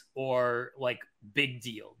threat or big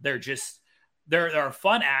deal. They're a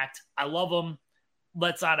fun act. I love them.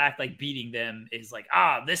 Let's not act like beating them is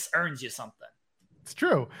this earns you something. It's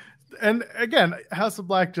true. And again, House of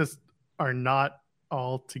Black just are not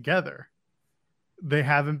all together. They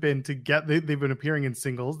haven't been together. They've been appearing in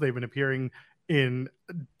singles. They've been appearing in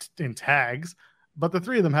tags, but the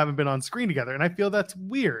 3 of them haven't been on screen together. And I feel that's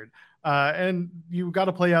weird. And you got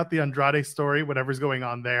to play out the Andrade story, whatever's going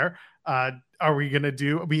on there. Are we going to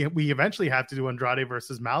do, we eventually have to do Andrade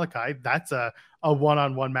versus Malachi. That's a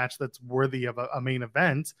one-on-one match that's worthy of a main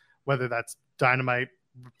event, whether that's Dynamite,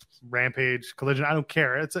 Rampage, Collision. I don't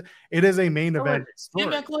care. It is a main event story.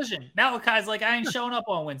 Give me a Collision. Malachi's I ain't showing up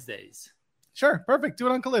on Wednesdays. Sure, perfect. Do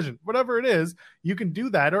it on Collision. Whatever it is, you can do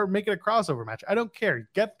that or make it a crossover match. I don't care.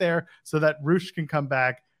 Get there so that Roosh can come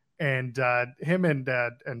back and him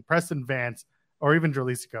and Preston Vance or even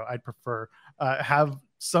Jalisco, I'd prefer, have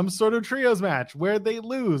some sort of trios match where they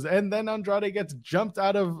lose and then Andrade gets jumped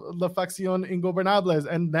out of La Facción Ingobernables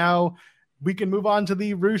and now we can move on to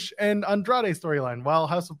the Roosh and Andrade storyline while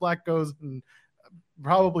House of Black goes and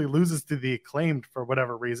probably loses to the Acclaimed for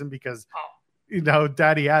whatever reason because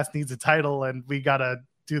Daddy Ass needs a title and we got to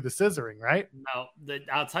do the scissoring, right? No,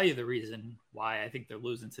 I'll tell you the reason why I think they're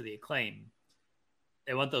losing to the Acclaim.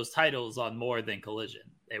 They want those titles on more than Collision.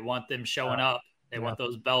 They want them showing up. They want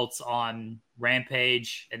those belts on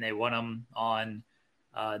Rampage and they want them on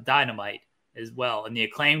Dynamite as well. And the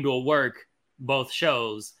Acclaimed will work both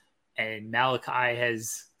shows. And Malachi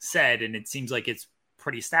has said, and it seems like it's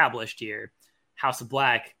pretty established here, House of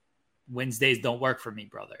Black, Wednesdays don't work for me,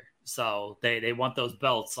 brother. So they want those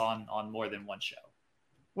belts on more than one show.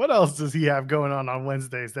 What else does he have going on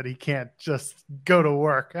Wednesdays that he can't just go to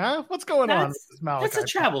work? Huh? What's going on with this Malachi? That's a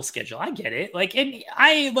travel schedule. I get it. And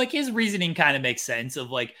I his reasoning kind of makes sense of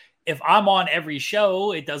if I'm on every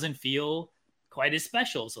show, it doesn't feel quite as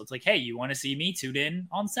special. So it's hey, you want to see me tune in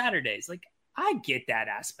on Saturdays? I get that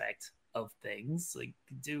aspect of things.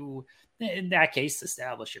 Do in that case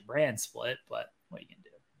establish your brand split, but what are you gonna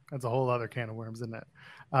do? That's a whole other can of worms, isn't it?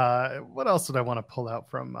 What else did I want to pull out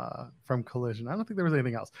from Collision? I don't think there was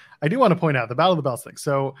anything else. I do want to point out the Battle of the Belts thing.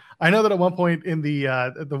 So I know that at one point in the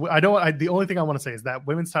only thing I want to say is that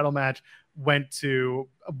women's title match went to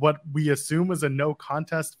what we assume was a no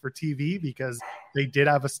contest for TV because they did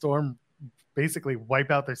have a storm basically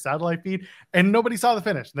wipe out their satellite feed and nobody saw the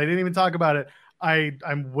finish. They didn't even talk about it.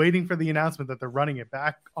 I'm waiting for the announcement that they're running it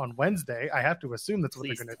back on Wednesday. I have to assume that's what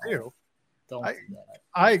they're going to do. Don't do that.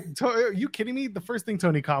 Are you kidding me? The first thing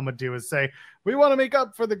Tony Khan would do is say, we want to make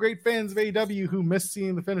up for the great fans of AEW who missed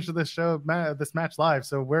seeing the finish of this show, this match live.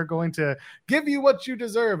 So we're going to give you what you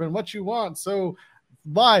deserve and what you want. So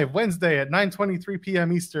live Wednesday at 9:23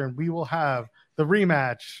 p.m. Eastern, we will have the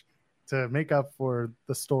rematch to make up for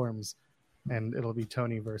the storms. And it'll be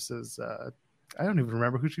Tony versus, I don't even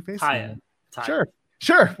remember who she faced. Taya.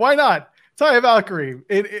 Sure. Why not? Taya Valkyrie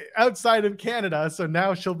outside of Canada. So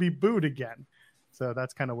now she'll be booed again. So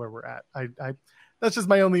that's kind of where we're at. I that's just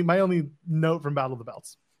my only note from Battle of the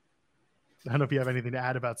Belts. I don't know if you have anything to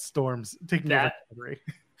add about Storms taking over Calgary.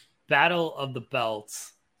 Battle of the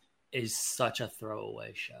Belts is such a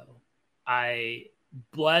throwaway show. I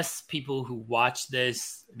bless people who watch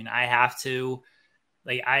this. I mean, I have to.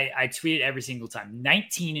 Like I tweet it every single time.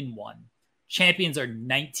 19-1. Champions are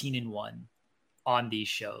 19-1 on these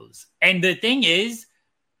shows. And the thing is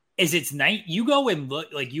it's night. You go and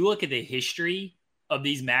you look at the history of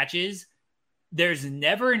these matches. There's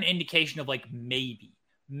never an indication of like maybe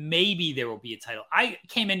there will be a title. I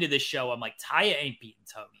came into this show. I'm like, Taya ain't beating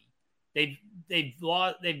Tony. They've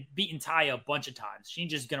beaten Taya a bunch of times. She's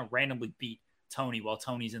just gonna randomly beat Tony while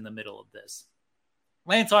Tony's in the middle of this.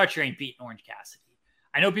 Lance Archer ain't beating Orange Cassidy.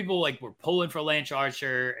 I know people were pulling for Lance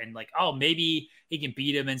Archer and oh, maybe he can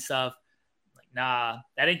beat him and stuff. Nah,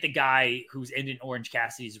 that ain't the guy who's ending Orange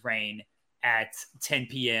Cassidy's reign at 10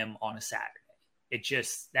 p.m. on a Saturday.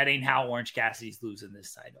 That ain't how Orange Cassidy's losing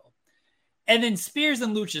this title. And then Spears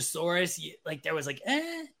and Luchasaurus, there was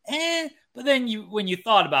but then when you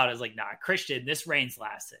thought about it, it's nah, Christian, this reign's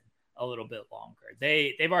lasting a little bit longer.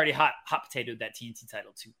 They've already hot potatoed that TNT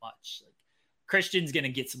title too much. Christian's gonna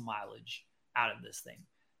get some mileage out of this thing.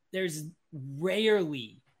 There's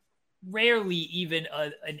rarely even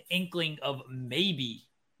an inkling of maybe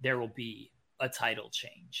there will be a title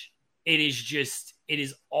change. It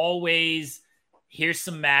is always, here's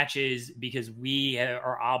some matches because we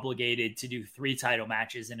are obligated to do 3 title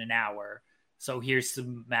matches in an hour. So here's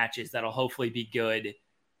some matches that'll hopefully be good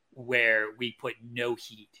where we put no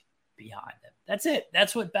heat behind them. That's it.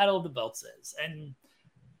 That's what Battle of the Belts is. And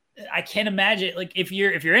I can't imagine if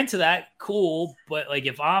you're into that, cool. But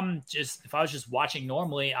if I was just watching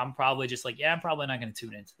normally, I'm probably just I'm probably not going to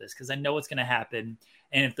tune into this because I know what's going to happen.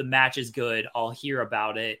 And if the match is good, I'll hear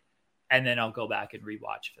about it and then I'll go back and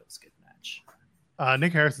rewatch if it was a good match.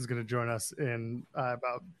 Nick Harris is going to join us in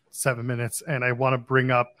about 7 minutes, and I want to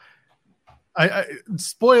bring up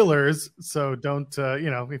spoilers. So don't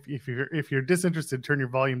if you're disinterested, turn your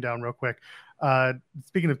volume down real quick.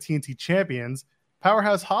 Speaking of TNT champions,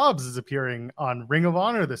 Powerhouse Hobbs is appearing on Ring of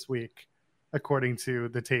Honor this week, according to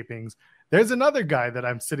the tapings. There's another guy that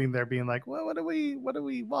I'm sitting there being like, well,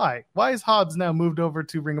 why is Hobbs now moved over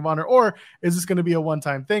to Ring of Honor? Or is this going to be a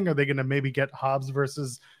one-time thing? Are they going to maybe get Hobbs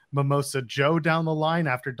versus Mimosa Joe down the line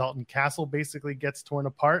after Dalton Castle basically gets torn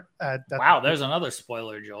apart? Wow, there's another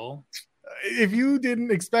spoiler, Joel. If you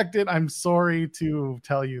didn't expect it, I'm sorry to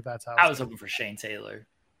tell you that's how I was hoping for Shane Taylor.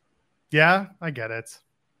 Yeah, I get it.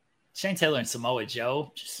 Shane Taylor and Samoa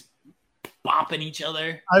Joe just bopping each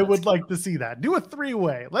other. I would like to see that. Do a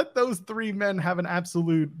 3-way. Let those 3 men have an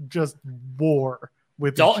absolute just war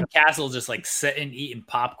with Dalton Castle just sitting eating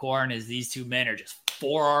popcorn as these 2 men are just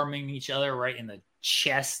forearming each other right in the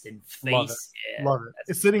chest and face. Love it.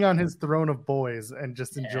 It's sitting on his throne of boys and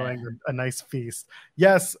just enjoying a nice feast.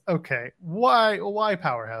 Yes. Okay. Why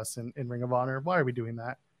Powerhouse in Ring of Honor? Why are we doing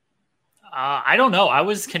that? I don't know. I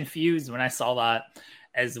was confused when I saw that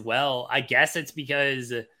as well. I guess it's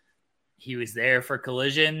because he was there for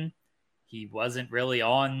Collision. He wasn't really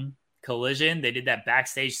on Collision. They did that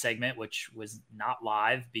backstage segment, which was not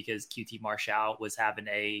live because QT Marshall was having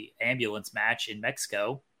a ambulance match in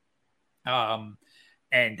Mexico. And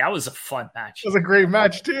that was a fun match. It was a great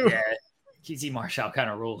match too. Yeah, QT Marshall kind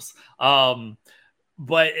of rules.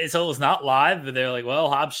 But so it was not live. But they're like, well,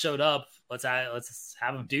 Hobbs showed up. Let's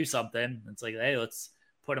have him do something. It's like, hey, let's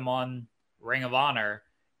put him on Ring of Honor.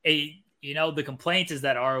 The complaint is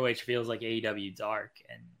that ROH feels like AEW Dark,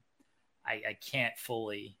 and I can't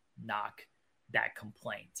fully knock that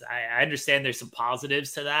complaint. I understand there's some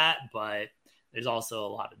positives to that, but there's also a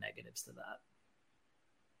lot of negatives to that.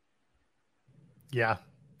 Yeah.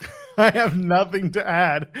 I have nothing to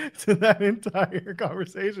add to that entire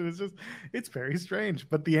conversation. It's very strange.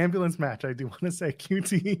 But the ambulance match, I do want to say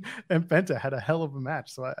QT and Penta had a hell of a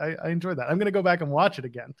match. So I enjoyed that. I'm going to go back and watch it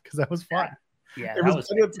again because that was fun. Yeah, that was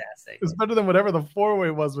fantastic. It was better than whatever the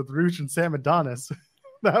 4-way was with Roosh and Sam Adonis.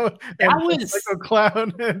 that was Psycho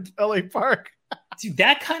Clown and LA Park. Dude,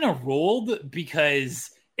 that kind of ruled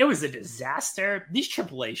because it was a disaster. These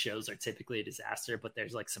AAA shows are typically a disaster, but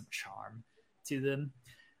there's like some charm to them.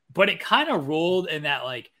 But it kind of ruled in that,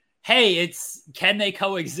 like, hey, can they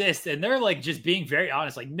coexist? And they're like just being very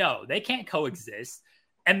honest, like, no, they can't coexist.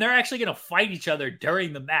 And they're actually going to fight each other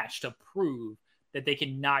during the match to prove that they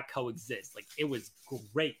cannot coexist. Like, it was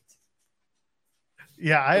great.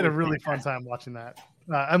 Yeah, I had a really fun time watching that.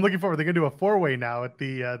 I'm looking forward. They're going to do a 4-way now at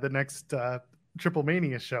the next Triple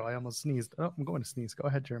Mania show. I almost sneezed. Oh, I'm going to sneeze. Go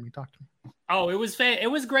ahead, Jeremy. Talk to me. Oh, it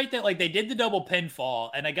was great that like they did the double pinfall,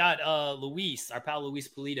 and I got Luis, our pal Luis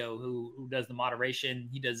Polito, who does the moderation.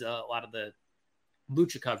 He does a lot of the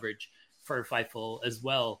lucha coverage for Fightful as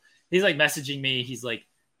well. He's like messaging me. He's like,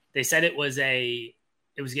 they said it was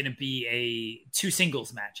going to be 2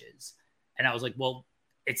 singles matches, and I was like, well,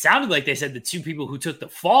 it sounded like they said the 2 people who took the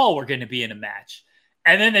fall were going to be in a match.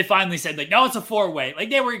 And then they finally said, like, no, it's a 4-way. Like,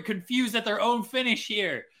 they were confused at their own finish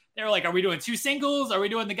here. They were like, are we doing 2 singles? Are we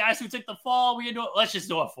doing the guys who took the fall? Let's just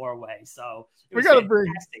do a 4-way. So we got to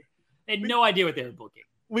bring. They had no idea what they were booking.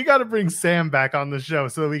 We got to bring Sam back on the show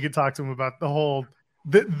so that we can talk to him about the whole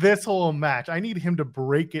this whole match. I need him to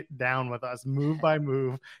break it down with us, move by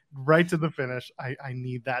move, right to the finish. I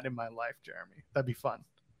need that in my life, Jeremy. That'd be fun.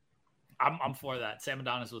 I'm for that. Sam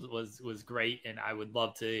Adonis was great, and I would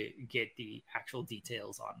love to get the actual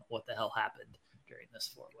details on what the hell happened during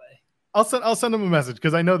this 4-way. I'll send him a message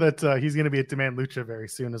because I know that he's going to be at Demand Lucha very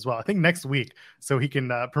soon as well. I think next week, so he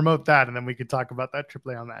can promote that, and then we could talk about that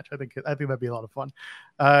AAA match. I think that'd be a lot of fun.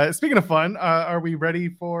 Speaking of fun, are we ready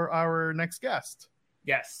for our next guest?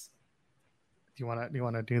 Yes. Do you want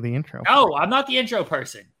to do the intro? No, I'm not the intro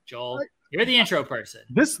person, Joel. You're the intro person.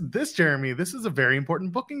 This Jeremy, this is a very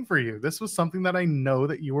important booking for you. This was something that I know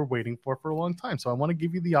that you were waiting for a long time. So I want to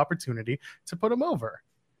give you the opportunity to put him over.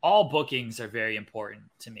 All bookings are very important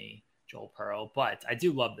to me, Joel Pearl, but I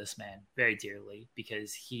do love this man very dearly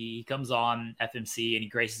because he comes on FMC and he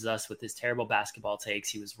graces us with his terrible basketball takes.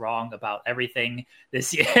 He was wrong about everything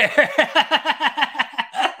this year.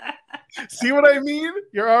 See what I mean?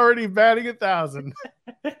 You're already batting 1,000.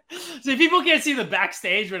 So people can't see the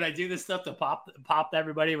backstage when I do this stuff to pop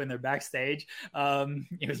everybody when they're backstage.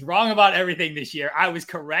 He was wrong about everything this year. I was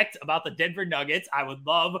correct about the Denver Nuggets. I would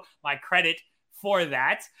love my credit for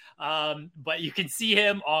that. But you can see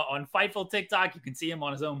him on Fightful TikTok. You can see him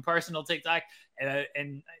on his own personal TikTok.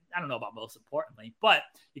 And I don't know about most importantly, but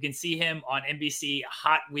you can see him on NBC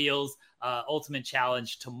Hot Wheels Ultimate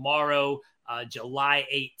Challenge tomorrow, July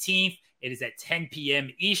 18th. It is at 10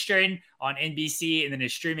 p.m. Eastern on NBC, and then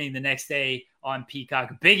is streaming the next day on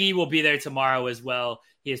Peacock. Biggie will be there tomorrow as well.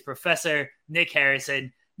 He is Professor Nick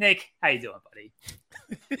Harrison. Nick, how you doing, buddy?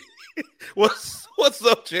 What's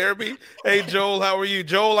up, Jeremy? Hey, Joel, how are you?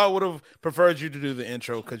 Joel, I would have preferred you to do the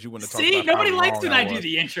intro because you wouldn't have talked about nobody likes when I do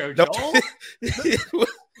the intro, Joel.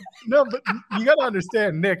 No, but you got to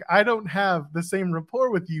understand, Nick, I don't have the same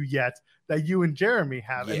rapport with you yet that you and Jeremy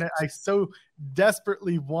have. Yes. And I so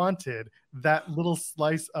desperately wanted that little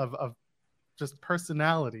slice of just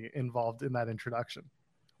personality involved in that introduction.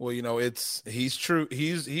 Well, he's true.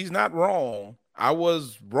 He's not wrong. I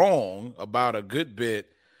was wrong about a good bit.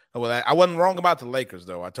 Well, I wasn't wrong about the Lakers,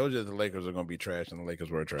 though. I told you that the Lakers are going to be trash, and the Lakers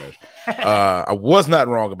were trash. I was not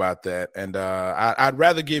wrong about that. And I'd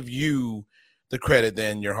rather give you the credit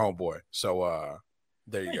than your homeboy. So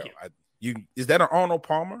there you go. Is that an Arnold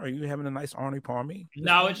Palmer? Are you having a nice Arnie Palmer?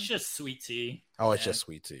 No, it's just sweet tea. Oh, it's just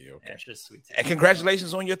sweet tea. Okay. Yeah, it's just sweet tea. And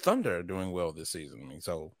congratulations on your Thunder doing well this season. I mean,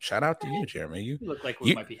 so shout out to you, Jeremy. You look like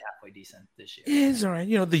we might be halfway decent this year. Yeah, it's all right.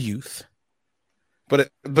 The youth.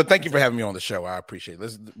 But thank you for having me on the show. I appreciate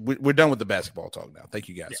it. We're done with the basketball talk now. Thank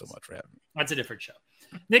you guys so much for having me. That's a different show.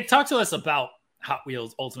 Nick, talk to us about Hot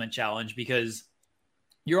Wheels Ultimate Challenge because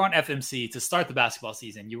you're on FMC to start the basketball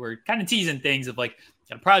season. You were kind of teasing things of like,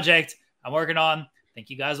 got a project I'm working on.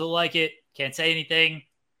 Think you guys will like it. Can't say anything.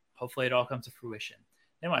 Hopefully it all comes to fruition.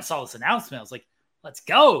 Then when I saw this announcement, I was like, let's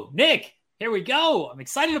go, Nick. Here we go. I'm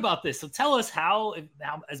excited about this. So tell us how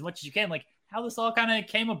as much as you can, like how this all kind of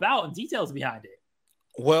came about and details behind it.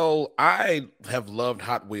 Well, I have loved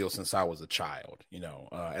Hot Wheels since I was a child.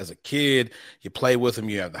 As a kid, you play with them.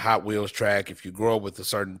 You have the Hot Wheels track. If you grow up with a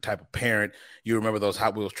certain type of parent, you remember those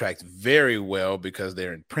Hot Wheels tracks very well because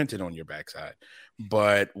they're imprinted on your backside.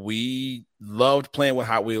 But we loved playing with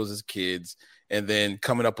Hot Wheels as kids. And then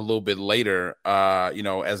coming up a little bit later,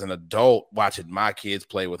 as an adult, watching my kids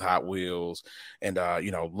play with Hot Wheels and,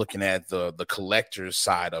 looking at the collector's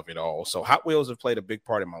side of it all. So Hot Wheels have played a big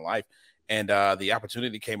part in my life. And the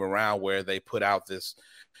opportunity came around where they put out this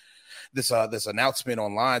announcement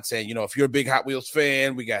online saying, if you're a big Hot Wheels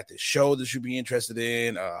fan, we got this show that you'd be interested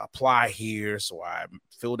in, apply here. So I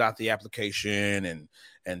filled out the application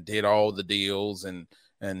and did all the deals.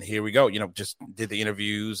 And here we go, just did the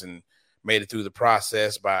interviews and made it through the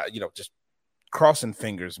process by, just crossing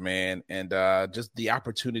fingers, man. And just the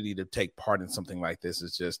opportunity to take part in something like this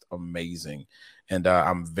is just amazing. And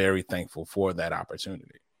I'm very thankful for that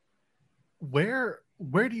opportunity. Where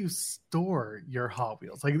do you store your Hot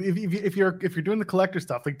Wheels? Like if you're doing the collector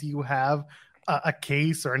stuff, like do you have a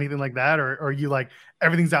case or anything like that, or are you like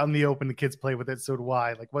everything's out in the open, the kids play with it, so do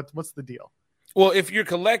I? Like what's the deal? Well, if you're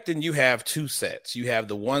collecting, you have two sets. You have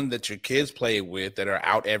the one that your kids play with that are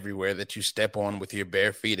out everywhere that you step on with your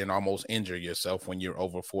bare feet and almost injure yourself when you're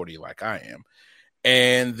over 40 like I am.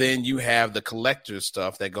 And then you have the collector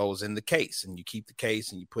stuff that goes in the case, and you keep the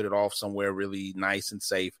case and you put it off somewhere really nice and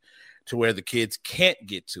safe to where the kids can't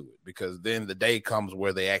get to it, because then the day comes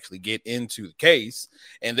where they actually get into the case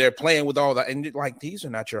and they're playing with all that. And you're like, these are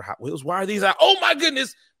not your Hot Wheels. Why are these out? Oh my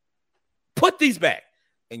goodness. Put these back.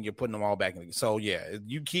 And you're putting them all back in. So yeah,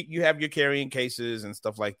 you have your carrying cases and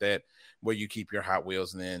stuff like that where you keep your Hot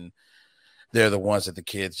Wheels, and then they're the ones that the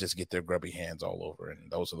kids just get their grubby hands all over. And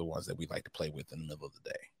those are the ones that we like to play with in the middle of the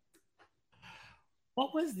day.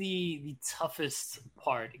 What was the toughest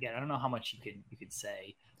part? Again, I don't know how much you could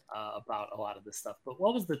say about a lot of this stuff, but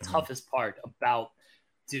what was the toughest part about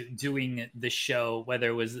doing the show, whether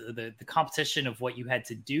it was the competition of what you had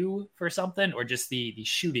to do for something or just the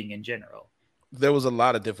shooting in general? There was a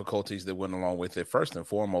lot of difficulties that went along with it. First and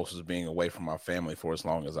foremost was being away from my family for as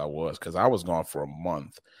long as I was, because I was gone for a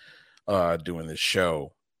month doing this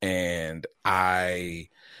show. And I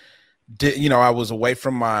was away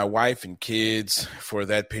from my wife and kids for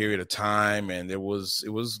that period of time. And it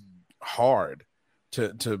was hard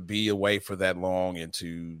to be away for that long and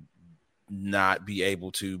to not be able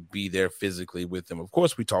to be there physically with them. Of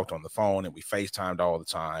course, we talked on the phone and we FaceTimed all the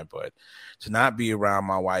time, but to not be around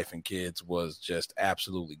my wife and kids was just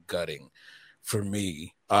absolutely gutting for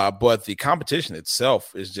me. But the competition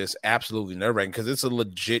itself is just absolutely nerve-wracking because it's a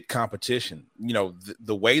legit competition.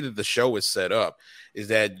 The way that the show is set up is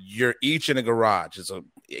that you're each in a garage.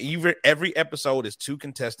 Every episode is two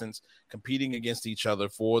contestants competing against each other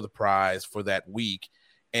for the prize for that week.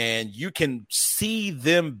 And you can see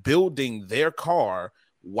them building their car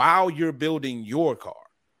while you're building your car.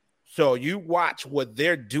 So you watch what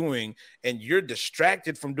they're doing and you're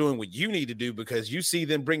distracted from doing what you need to do because you see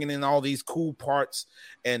them bringing in all these cool parts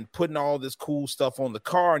and putting all this cool stuff on the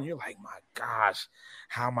car. And you're like, my gosh,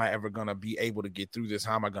 how am I ever going to be able to get through this?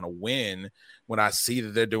 How am I going to win when I see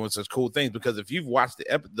that they're doing such cool things? Because if you've watched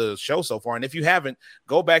the show so far, and if you haven't,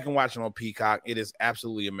 go back and watch it on Peacock. It is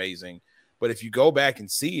absolutely amazing. But if you go back and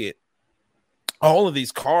see it, all of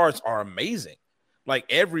these cars are amazing. Like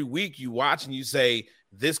every week you watch and you say,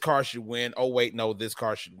 this car should win. Oh, wait, no, this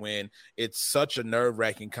car should win. It's such a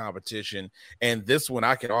nerve-wracking competition. And this one,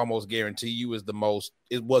 I can almost guarantee you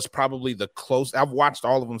it was probably the closest. I've watched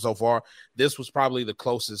all of them so far. This was probably the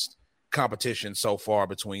closest competition so far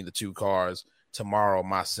between the two cars. Tomorrow,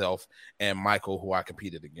 myself and Michael, who I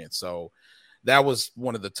competed against. So that was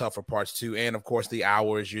one of the tougher parts too. And of course, the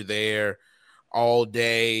hours you're there all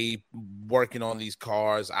day working on these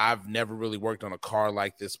cars. I've never really worked on a car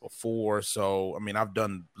like this before. So, I mean, I've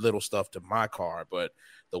done little stuff to my car, but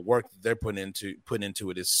the work that they're putting into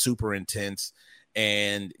it is super intense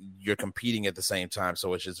and you're competing at the same time.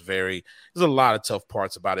 So it's just there's a lot of tough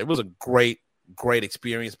parts about it. It was a great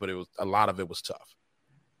experience, but a lot of it was tough.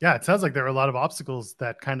 Yeah. It sounds like there are a lot of obstacles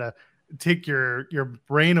that kind of take your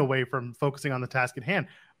brain away from focusing on the task at hand.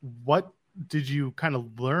 What did you kind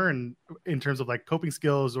of learn in terms of like coping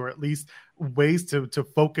skills or at least ways to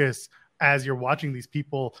focus as you're watching these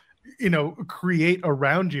people, create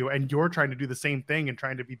around you and you're trying to do the same thing and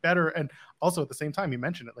trying to be better? And also at the same time, you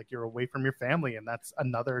mentioned it, like you're away from your family and that's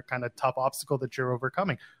another kind of tough obstacle that you're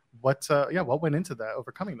overcoming. What went into that,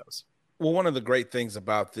 overcoming those? Well, one of the great things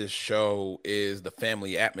about this show is the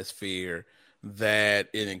family atmosphere that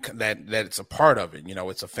it's a part of it.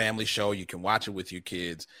 It's a family show. You can watch it with your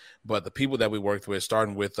kids, but the people that we worked with,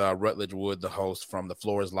 starting with Rutledge Wood, the host from The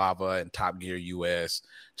Floor is Lava and Top Gear US,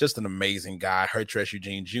 just an amazing guy. Hertresh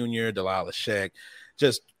Eugene Jr., Delilah Sheck,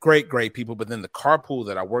 just great people. But then the carpool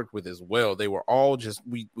that I worked with as well, they were all just,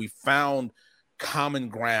 we found common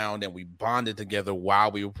ground and we bonded together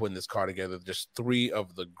while we were putting this car together. Just three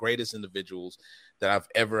of the greatest individuals that I've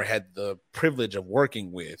ever had the privilege of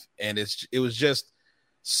working with. And it was just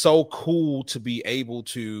so cool to be able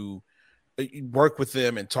to work with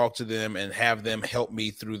them and talk to them and have them help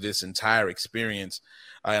me through this entire experience.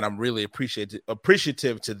 And I'm really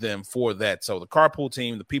appreciative to them for that. So the Carpool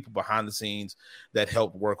team, the people behind the scenes that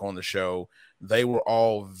helped work on the show, they were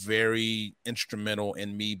all very instrumental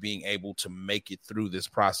in me being able to make it through this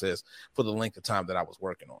process for the length of time that I was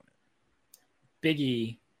working on it. Big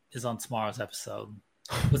E is on tomorrow's episode.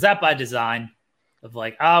 Was that by design? Of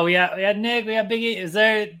like, oh, we had Nick, we had Big E. Is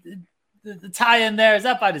there the tie in there? Is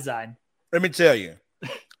that by design? Let me tell you,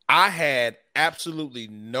 I had absolutely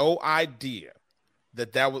no idea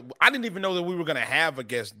that was. I didn't even know that we were going to have a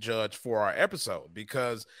guest judge for our episode,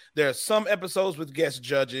 because there are some episodes with guest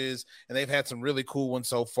judges, and they've had some really cool ones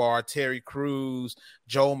so far. Terry Crews,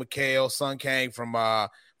 Joel McHale, Sun Kang from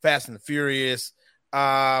Fast and the Furious.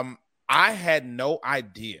 I had no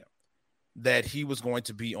idea that he was going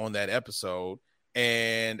to be on that episode.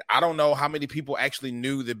 And I don't know how many people actually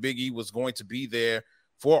knew that Big E was going to be there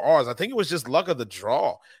for ours. I think it was just luck of the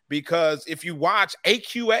draw, because if you watch,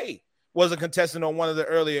 AQA was a contestant on one of the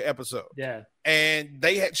earlier episodes. Yeah. And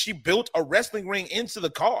she built a wrestling ring into the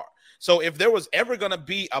car. So if there was ever going to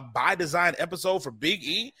be a by design episode for Big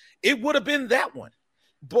E, it would have been that one.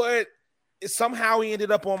 But somehow he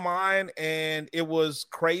ended up on mine, and it was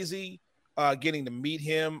crazy getting to meet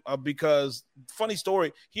him because, funny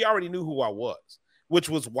story, he already knew who I was, which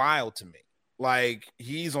was wild to me. Like,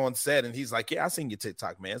 he's on set and he's like, yeah, I seen your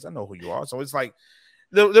TikTok, man. I know who you are. So it's like,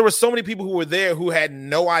 there were so many people who were there who had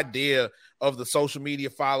no idea of the social media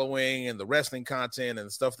following and the wrestling content and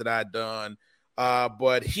the stuff that I'd done.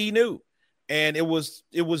 But he knew. And it was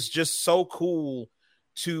just so cool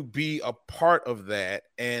to be a part of that.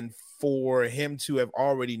 And for him to have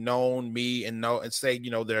already known me and say, a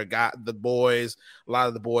lot of the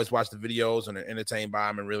boys watch the videos and are entertained by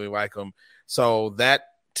him and really like him. So that,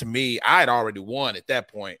 to me, I had already won at that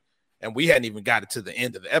point, and we hadn't even got it to the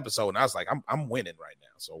end of the episode. And I was like, I'm winning right now,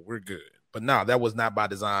 so we're good. But no, that was not by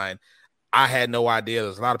design. I had no idea.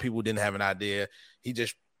 There's a lot of people who didn't have an idea. He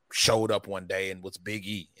just showed up one day and was Big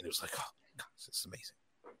E, and it was like, oh, God, this is amazing.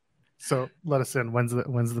 So let us in. When's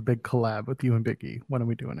the big collab with you and Big E? When are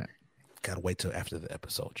we doing it? Gotta wait till after the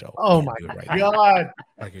episode, Joe. Oh my God!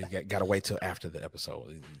 Like, you gotta wait till after the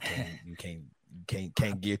episode. You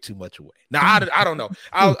can't give too much away. Now I don't know.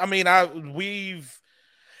 I've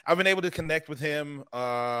been able to connect with him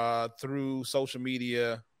through social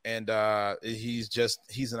media, and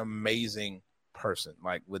he's an amazing person.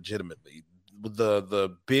 Like, legitimately,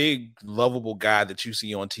 the big lovable guy that you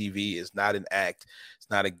see on TV is not an act.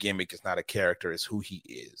 It's not a gimmick. It's not a character. It's who he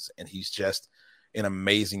is, and he's just an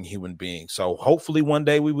amazing human being. So hopefully one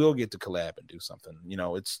day we will get to collab and do something.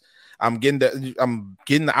 I'm getting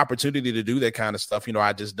the opportunity to do that kind of stuff.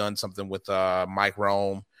 I just done something with Mike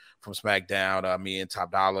Rome from SmackDown. Me and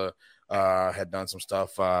Top Dollar had done some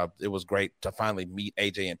stuff. It was great to finally meet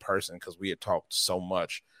AJ in person, because we had talked so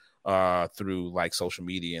much through like social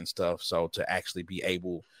media and stuff. So to actually be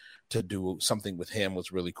able to do something with him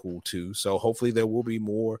was really cool too. So hopefully there will be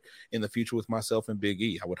more in the future with myself and Big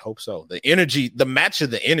E. I would hope so. The energy, the match of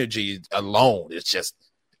the energy alone is just,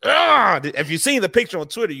 if you've seen the picture on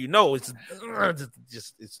Twitter, it's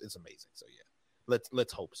it's amazing. So yeah,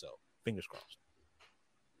 let's hope so. Fingers crossed.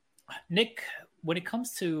 Nick, when it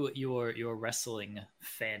comes to your wrestling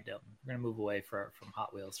fandom, we're gonna move away from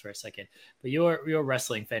Hot Wheels for a second, but your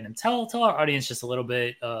wrestling fandom, tell our audience just a little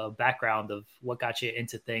bit background of what got you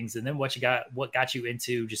into things, and then what got you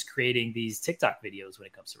into just creating these TikTok videos when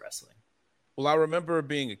it comes to wrestling. Well, I remember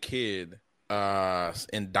being a kid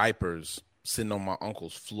in diapers, sitting on my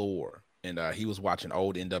uncle's floor, and he was watching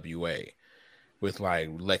old NWA with like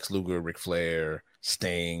Lex Luger, Ric Flair,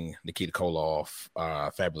 Sting, Nikita Koloff,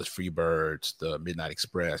 Fabulous Freebirds, the Midnight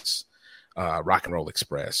Express, Rock and Roll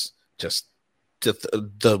Express, just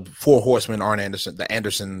the Four Horsemen, Arn Anderson, the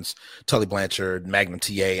Andersons, Tully Blanchard, Magnum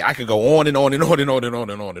TA. I could go on and on and on and on and on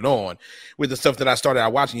and on and on with the stuff that I started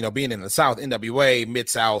out watching. Being in the South, NWA,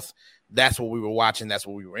 Mid-South, that's what we were watching. That's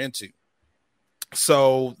what we were into.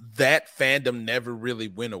 So that fandom never really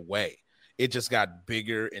went away. It just got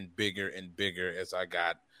bigger and bigger and bigger as I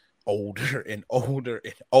got older and older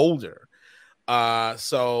and older.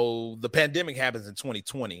 So the pandemic happens in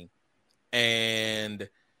 2020, and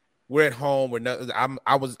we're at home.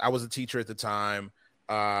 I was a teacher at the time.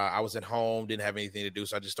 I was at home, didn't have anything to do,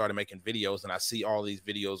 so I just started making videos, and I see all these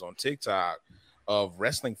videos on TikTok of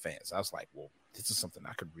wrestling fans. I was like, well, this is something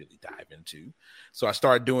I could really dive into. So I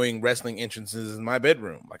started doing wrestling entrances in my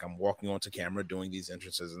bedroom. Like, I'm walking onto camera doing these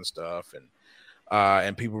entrances and stuff. And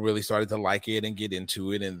And people really started to like it and get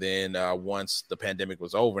into it. And then once the pandemic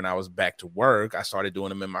was over and I was back to work, I started doing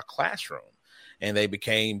them in my classroom. And they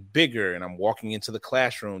became bigger, and I'm walking into the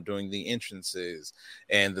classroom doing the entrances,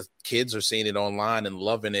 and the kids are seeing it online and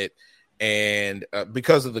loving it. And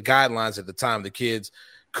because of the guidelines at the time,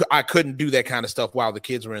 I couldn't do that kind of stuff while the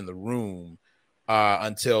kids were in the room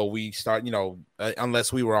until we start,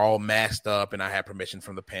 unless we were all masked up and I had permission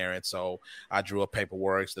from the parents. So I drew up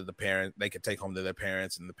paperwork so that they could take home to their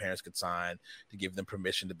parents and the parents could sign to give them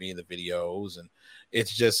permission to be in the videos. And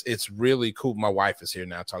it's really cool. My wife is here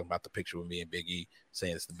now talking about the picture with me and Big E,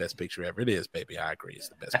 saying it's the best picture ever. It is, baby. I agree. It's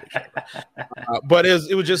the best picture ever. But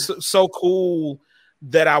it was just so cool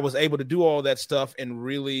that I was able to do all that stuff and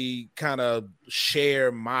really kind of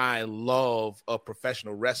share my love of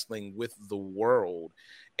professional wrestling with the world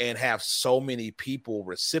and have so many people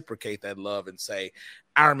reciprocate that love and say,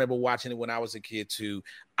 I remember watching it when I was a kid too.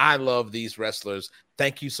 I love these wrestlers.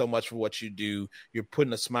 Thank you so much for what you do. You're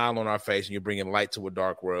putting a smile on our face and you're bringing light to a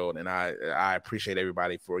dark world. And I appreciate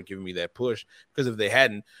everybody for giving me that push, because if they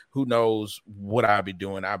hadn't, who knows what I'd be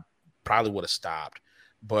doing. I probably would have stopped.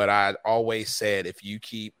 But I always said, if you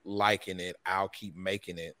keep liking it, I'll keep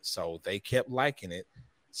making it. So they kept liking it,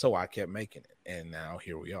 so I kept making it. And now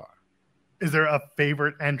here we are. Is there a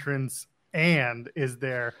favorite entrance, and is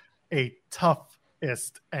there a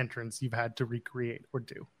toughest entrance you've had to recreate or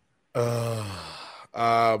do?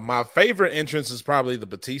 My favorite entrance is probably the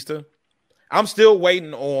Batista. I'm still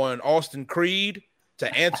waiting on Austin Creed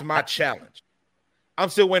to answer my challenge. I'm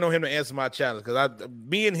still waiting on him to answer my challenge, because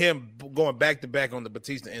me and him going back to back on the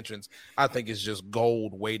Batista entrance, I think is just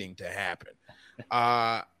gold waiting to happen.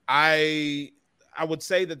 I would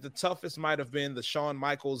say that the toughest might have been the Shawn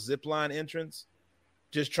Michaels zipline entrance,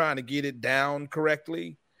 just trying to get it down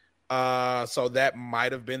correctly. So that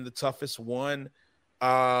might have been the toughest one.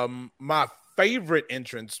 My favorite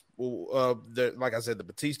entrance, like I said, the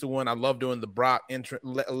Batista one. I love doing the Brock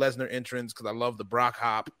Lesnar entrance because I love the Brock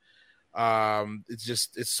hop.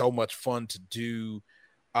 It's so much fun to do.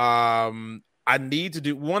 I need to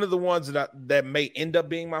do one of the ones that may end up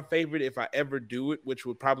being my favorite if I ever do it, which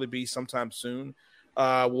would probably be sometime soon,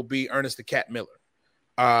 will be Ernest the Cat Miller.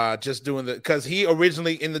 Just doing because he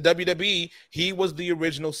originally in the WWE, he was the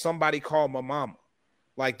original Somebody Call My Mama.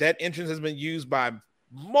 Like, that entrance has been used by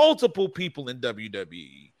multiple people in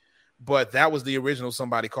WWE, but that was the original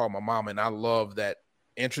Somebody Call My Mama, and I love that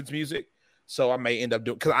entrance music. So I may end up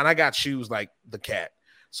doing, and I got shoes like the cat.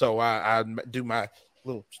 So I do my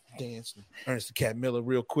little dance, Ernest the Cat Miller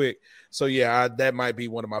real quick. So yeah, that might be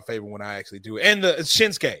one of my favorite when I actually do it. And the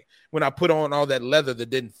Shinsuke, when I put on all that leather that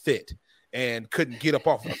didn't fit and couldn't get up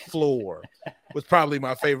off the floor, was probably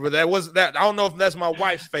my favorite. I don't know if that's my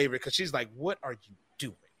wife's favorite, because she's like, what are you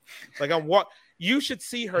doing? Like, you should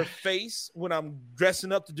see her face when I'm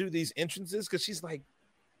dressing up to do these entrances, because she's like,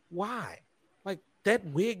 why? Like, that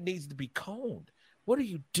wig needs to be combed. What are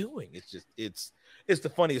you doing? It's the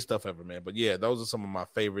funniest stuff ever, man. But yeah, those are some of my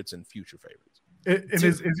favorites and future favorites.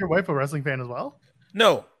 Is your wife a wrestling fan as well?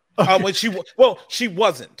 No. When she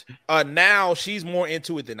wasn't. Now she's more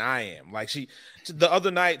into it than I am. Like, the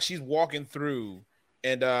other night she's walking through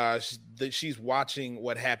and she's watching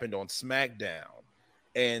what happened on SmackDown,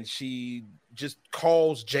 and she just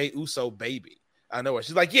calls Jey Uso baby. I know her.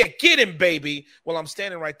 She's like, yeah, get him, baby. Well, I'm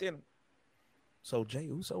standing right there. So Jey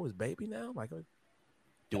Uso is baby now? Like,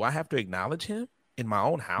 do I have to acknowledge him in my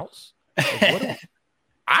own house? Like,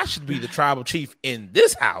 I should be the tribal chief in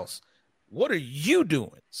this house. What are you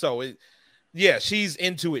doing? So, she's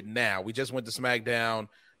into it now. We just went to SmackDown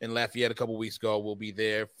in Lafayette a couple weeks ago. We'll be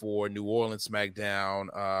there for New Orleans SmackDown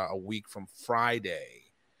a week from Friday.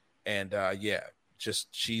 And,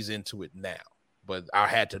 she's into it now. But I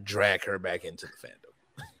had to drag her back into the fandom.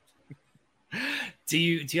 Do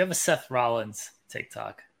you have a Seth Rollins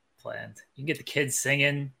TikTok planned? You can get the kids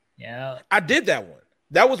singing. Yeah, I did that one.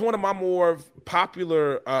 That was one of my more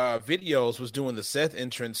popular videos, was doing the Seth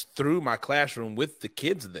entrance through my classroom with the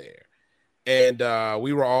kids there. And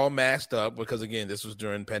we were all masked up because, again, this was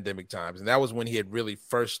during pandemic times. And that was when he had really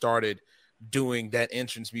first started doing that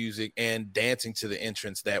entrance music and dancing to the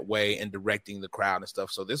entrance that way and directing the crowd and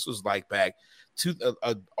stuff. So this was like back to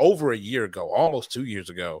over a year ago, almost 2 years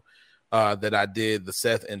ago, that I did the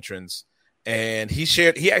Seth entrance. And he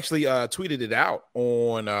actually tweeted it out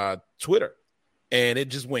on Twitter. And it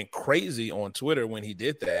just went crazy on Twitter when he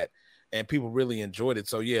did that. And people really enjoyed it.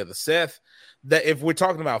 So, yeah, the Seth, that if we're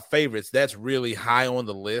talking about favorites, that's really high on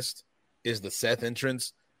the list, is the Seth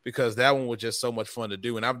entrance, because that one was just so much fun to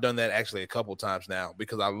do. And I've done that actually a couple times now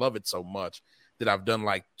because I love it so much that I've done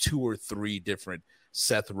like 2 or 3 different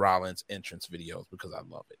Seth Rollins entrance videos because I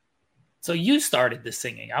love it. So you started the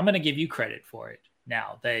singing. I'm going to give you credit for it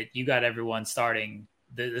now that you got everyone starting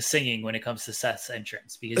the singing when it comes to Seth's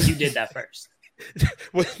entrance, because you did that first.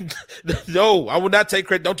 No, I will not take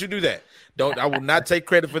credit. Don't you do that. I will not take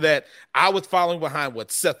credit for that. I was following behind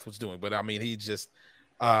what Seth was doing, but I mean, he just,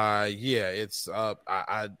 it's,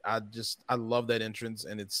 I love that entrance,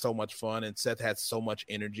 and it's so much fun, and Seth has so much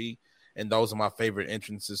energy, and those are my favorite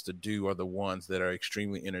entrances to do, are the ones that are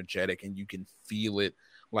extremely energetic, and you can feel it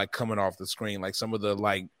like coming off the screen. Like some of the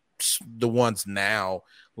ones now,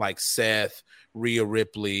 like Seth, Rhea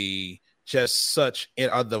Ripley, just such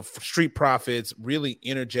the Street Profits, really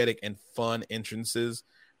energetic and fun entrances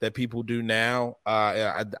that people do now.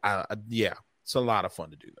 Yeah, it's a lot of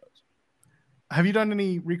fun to do those. Have you done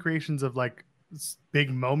any recreations of like big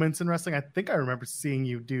moments in wrestling? I think I remember seeing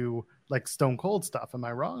you do like Stone Cold stuff. Am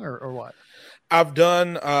I wrong or what? I've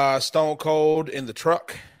done Stone Cold in the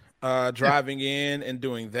truck, driving in and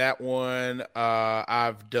doing that one.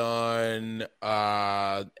 I've done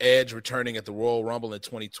Edge returning at the Royal Rumble in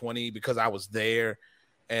 2020 because I was there,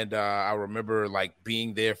 and I remember like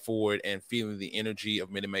being there for it and feeling the energy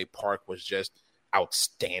of Minute Maid Park was just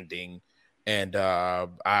outstanding. And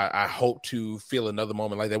I hope to feel another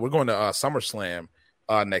moment like that. We're going to SummerSlam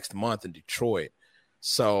next month in Detroit,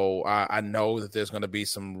 so I know that there's going to be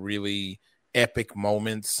some really epic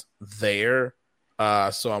moments there.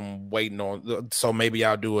 So I'm waiting on. So maybe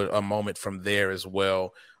I'll do a moment from there as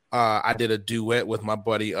well. I did a duet with my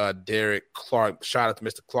buddy Derek Clark. Shout out to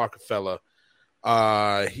Mr. Clarkfella.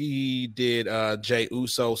 He did Jey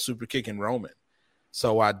Uso super kicking Roman.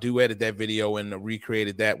 So I duetted that video and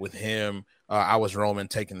recreated that with him. I was Roman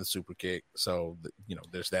taking the super kick. So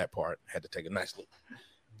there's that part. Had to take a nice little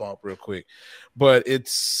bump real quick, but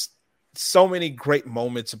it's so many great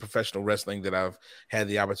moments in professional wrestling that I've had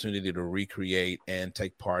the opportunity to recreate and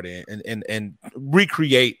take part in and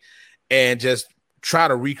recreate and just try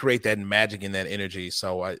to recreate that magic and that energy.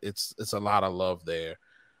 So it's a lot of love there,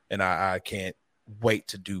 and I can't wait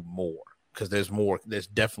to do more because there's more. There's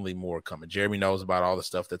definitely more coming. Jeremy knows about all the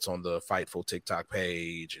stuff that's on the Fightful TikTok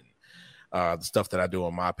page and the stuff that I do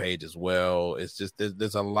on my page as well. It's just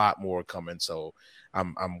there's a lot more coming. So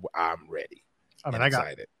I'm ready.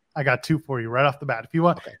 I got two for you right off the bat. If you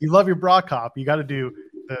want, You love your bra cop, you got to do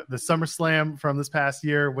the SummerSlam from this past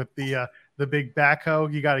year with the big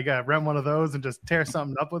backhoe. You got to rent one of those and just tear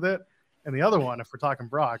something up with it. And the other one, if we're talking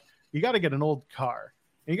Brock, you got to get an old car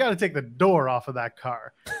and you got to take the door off of that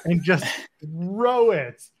car and just throw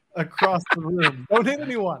it across the room. Don't hit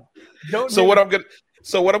anyone. What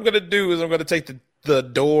I'm gonna do is I'm gonna take the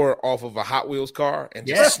door off of a Hot Wheels car and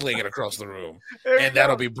just sling it across the room, and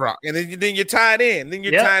that'll be Brock. And then you tie it in. Then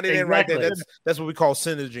you tied it in right there. That's what we call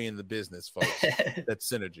synergy in the business, folks.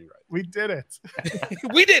 That's synergy, right? We did it.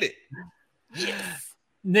 We did it. Yes.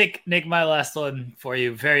 Nick, my last one for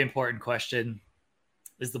you. Very important question: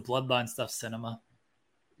 is the Bloodline stuff cinema?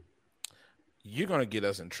 You're gonna get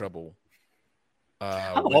us in trouble.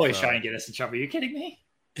 I'm always trying to get us in trouble. Are you kidding me?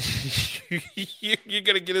 You're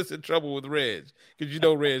gonna get us in trouble with Reg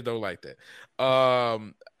because Reg don't like that.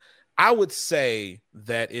 I would say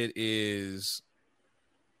that it is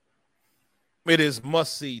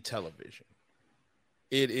must-see television.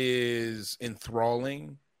 It is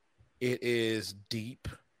enthralling. It is deep,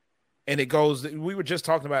 and it goes. We were just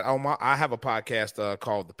talking about. I have a podcast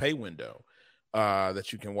called The Pay Window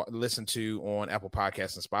that you can listen to on Apple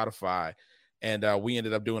Podcasts and Spotify. And we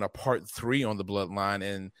ended up doing a part 3 on the Bloodline,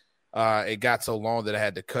 and it got so long that I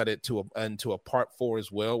had to cut it into a part 4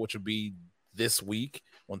 as well, which would be this week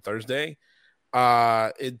on Thursday.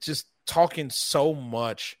 It just talking so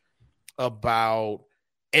much about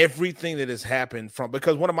everything that has happened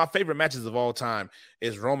because one of my favorite matches of all time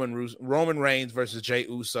is Roman Reigns versus Jey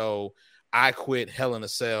Uso. I Quit Hell in a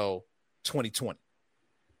Cell 2020.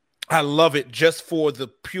 I love it just for the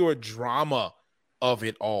pure drama of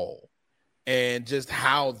it all. And just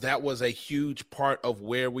how that was a huge part of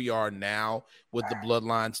where we are now with the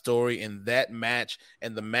Bloodline story, and that match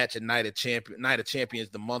and the match at Night of Champions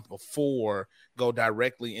the month before go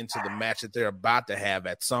directly into the match that they're about to have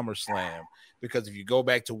at SummerSlam. Because if you go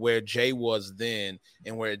back to where Jay was then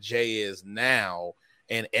and where Jay is now,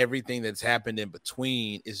 and everything that's happened in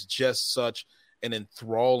between is just such an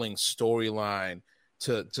enthralling storyline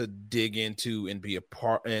to dig into and be a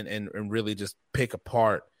part and really just pick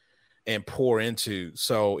apart and pour into.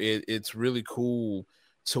 So it's really cool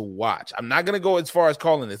to watch. I'm not going to go as far as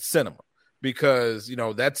calling it cinema because,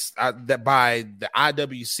 that's that by the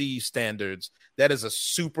IWC standards, that is a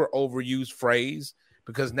super overused phrase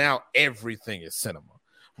because now everything is cinema.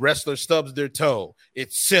 Wrestler stubs their toe.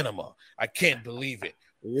 It's cinema. I can't believe it.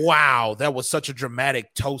 Wow. That was such a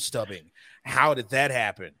dramatic toe stubbing. how did that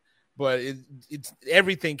happen? But it's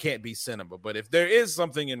everything can't be cinema. But if there is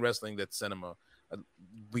something in wrestling that's cinema,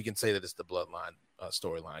 we can say that it's the Bloodline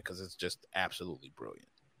storyline because it's just absolutely brilliant.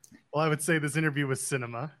 Well, I would say this interview was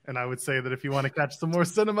cinema, and I would say that if you want to catch some more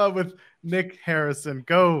cinema with Nick Harrison,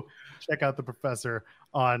 go check out The Professor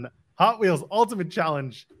on Hot Wheels Ultimate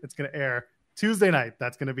Challenge. It's going to air Tuesday night.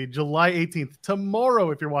 That's going to be July 18th.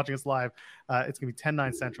 Tomorrow, if you're watching us live, it's going to be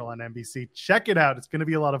 10/9 Central on NBC. Check it out. It's going to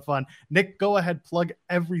be a lot of fun. Nick, go ahead, plug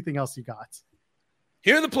everything else you got.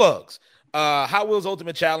 Here are the plugs. Hot Wheels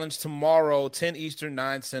Ultimate Challenge tomorrow, 10 Eastern,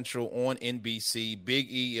 9 Central on NBC. Big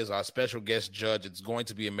E is our special guest judge. It's going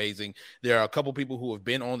to be amazing. There are a couple people who have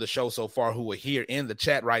been on the show so far who are here in the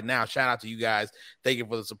chat right now. Shout out to you guys. Thank you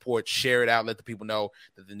for the support. Share it out. Let the people know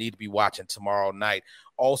that they need to be watching tomorrow night.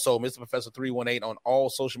 Also, Mr. Professor 318 on all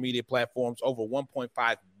social media platforms, over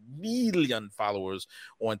 1.5 million followers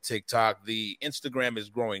on TikTok. The Instagram is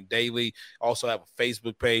growing daily. Also have a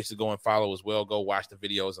Facebook page to go and follow as well. Go watch the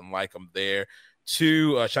videos and like them there.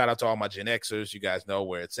 Shout out to all my Gen Xers. You guys know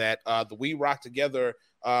where it's at. The We Rock Together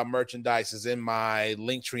merchandise is in my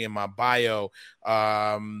link tree in my bio.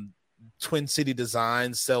 Twin City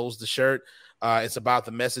Designs sells the shirt. It's about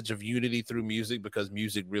the message of unity through music because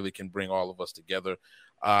music really can bring all of us together.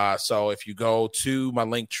 So if you go to my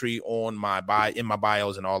link tree in my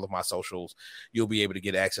bios and all of my socials, you'll be able to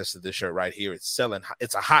get access to this shirt right here. It's selling.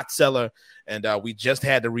 It's a hot seller, and we just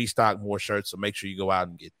had to restock more shirts, so make sure you go out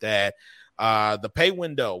and get that. The Pay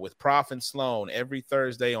Window with Prof and Sloan every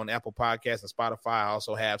Thursday on Apple Podcasts and Spotify. I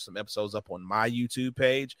also have some episodes up on my YouTube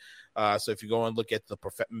page. So if you go and look at the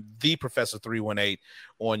Professor 318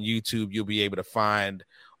 on YouTube, you'll be able to find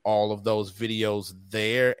all of those videos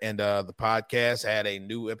there. And the podcast had a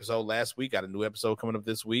new episode last week, got a new episode coming up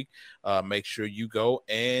this week. Make sure you go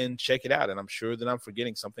and check it out. And I'm sure that I'm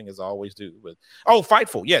forgetting something, as I always do. But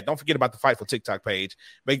Fightful. Yeah, don't forget about the Fightful TikTok page.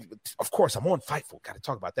 Of course, I'm on Fightful. Got to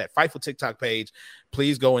talk about that. Fightful TikTok page.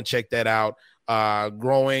 Please go and check that out.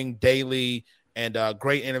 Growing daily and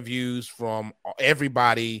great interviews from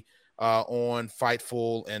everybody on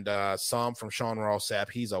Fightful, and some from Sean Ross Sapp.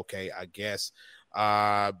 He's okay, I guess.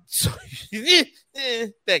 So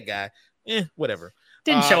that guy, whatever.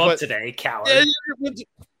 Didn't show up today, coward.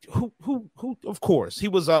 Who of course he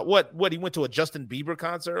was what he went to a Justin Bieber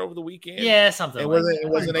concert over the weekend. Yeah, something. And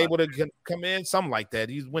wasn't able to come in, something like that.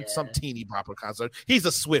 He went to some teeny bopper concert. He's a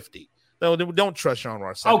Swiftie. No, don't trust Sean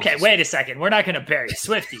Ross. Okay, wait a second. We're not going to bury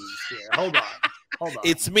Swifties here. Hold on.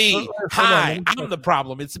 It's me. Hi, I'm the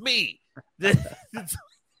problem. It's me.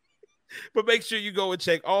 But make sure you go and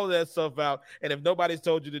check all that stuff out. And if nobody's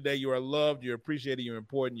told you today, you are loved, you're appreciated, you're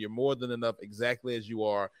important, you're more than enough exactly as you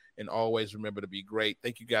are. And always remember to be great.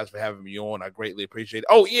 Thank you guys for having me on. I greatly appreciate it.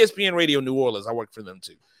 Oh, ESPN Radio New Orleans. I work for them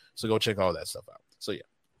too. So go check all that stuff out. So yeah,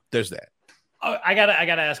 there's that. Oh, I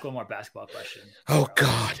gotta ask one more basketball question. Oh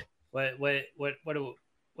God.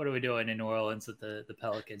 What are we doing in New Orleans with the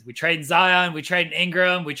Pelicans? We trading Zion, we trading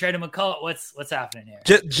Ingram, we trading McCullough. What's happening here?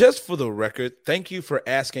 Just for the record, thank you for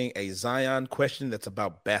asking a Zion question that's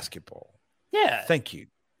about basketball. Yeah. Thank you.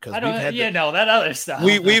 Because that other stuff.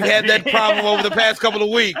 We've had that problem over the past couple of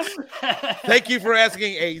weeks. Thank you for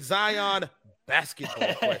asking a Zion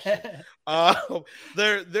basketball question.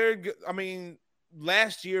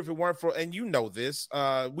 Last year, if it weren't for, and you know this,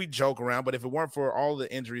 we joke around, but if it weren't for all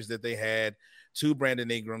the injuries that they had to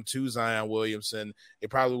Brandon Ingram, to Zion Williamson, it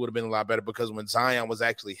probably would have been a lot better, because when Zion was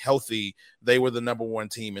actually healthy, they were the number one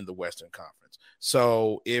team in the Western Conference.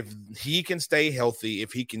 So if he can stay healthy,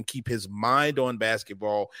 if he can keep his mind on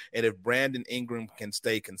basketball, and if Brandon Ingram can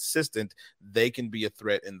stay consistent, they can be a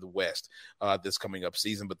threat in the West this coming up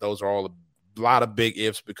season. But those are all a lot of big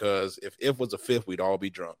ifs, because if was a fifth, we'd all be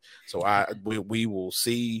drunk. So we will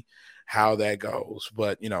see how that goes.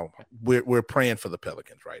 But, we're praying for the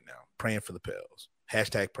Pelicans right now. Praying for the Pels.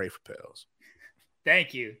 Hashtag pray for Pels.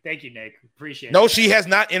 Thank you, Nick. Appreciate it. No, she has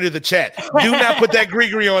not entered the chat. Do not put that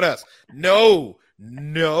Gregory on us. No,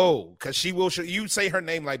 because she will show. You say her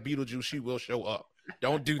name like Beetlejuice, she will show up.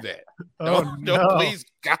 Don't do that. No, please,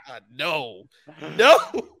 God, no.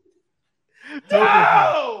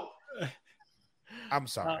 I'm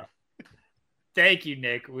sorry. Thank you,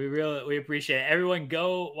 Nick. We appreciate it. Everyone,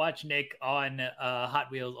 go watch Nick on Hot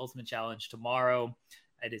Wheels Ultimate Challenge tomorrow.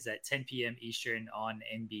 It is at 10 p.m. Eastern on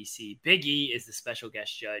NBC. Big E is the special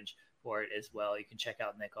guest judge for it as well. You can check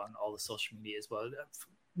out Nick on all the social media as well.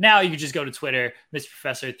 Now you can just go to Twitter, Mr.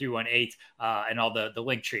 Professor 318, and all the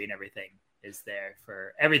link tree and everything is there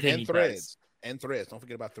for everything he does. And Threads. Don't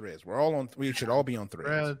forget about Threads. We should all be on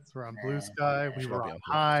Threads. We're on Blue Sky. We were on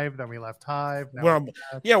Hive. Then we left Hive. Hive.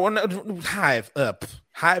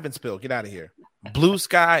 Hive and Spill. Get out of here. Blue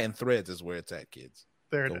Sky and Threads is where it's at, kids.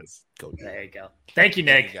 There it is. Go. There you go. Thank you,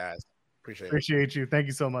 Nick. Thank you, guys. Appreciate you. Thank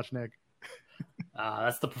you so much, Nick.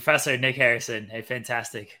 That's the professor, Nick Harrison. A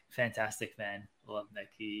fantastic man. Love Nick.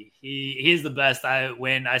 He's the best.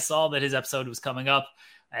 When I saw that his episode was coming up,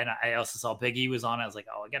 and I also saw Big E was on, I was like,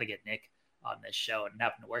 oh, I got to get Nick on this show, and it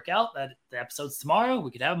happened to work out that the episode's tomorrow. We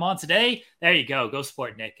could have him on today. There you go. Go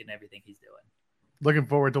support Nick and everything he's doing. Looking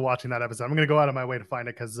forward to watching that episode. I'm going to go out of my way to find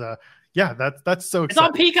it because, that's so exciting. It's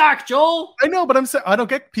on Peacock, Joel. I know, but I don't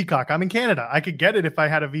get Peacock. I'm in Canada. I could get it if I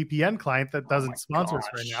had a VPN client that doesn't sponsor us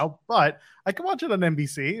right now, but I can watch it on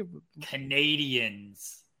NBC.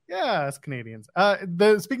 Canadians. Yeah, it's Canadians.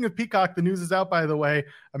 Speaking of Peacock, the news is out, by the way.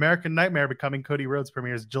 American Nightmare Becoming Cody Rhodes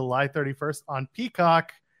premieres July 31st on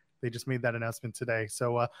Peacock. They just made that announcement today.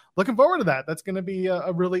 So looking forward to that. That's going to be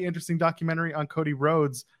a really interesting documentary on Cody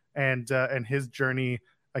Rhodes and his journey,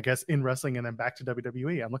 I guess, in wrestling and then back to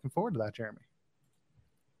WWE. I'm looking forward to that, Jeremy.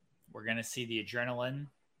 We're going to see the Adrenaline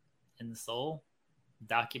in the Soul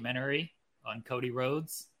documentary on Cody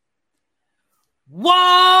Rhodes. Whoa!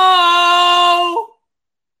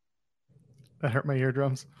 That hurt my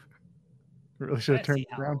eardrums. I really should have turned it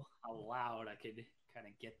down. How loud I could kind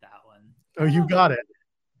of get that one. Oh, you got it.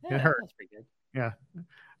 Yeah, it hurt. That's pretty good. Yeah.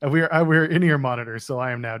 We're in-ear monitors, so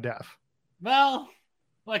I am now deaf. Well,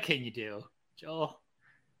 what can you do, Joel?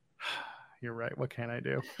 You're right. What can I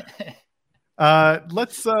do?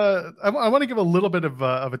 Let's. I want to give a little bit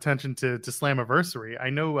of attention to Slammiversary.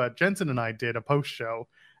 I know Jensen and I did a post show,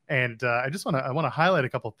 and I want to highlight a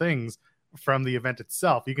couple things from the event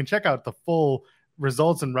itself. You can check out the full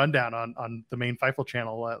results and rundown on the main Fightful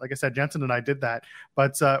channel. Like I said, Jensen and I did that,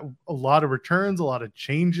 but a lot of returns, a lot of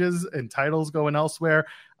changes and titles going elsewhere.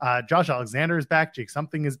 Josh Alexander is back. Jake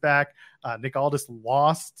Something is back. Nick Aldis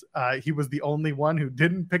lost. He was the only one who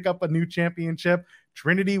didn't pick up a new championship.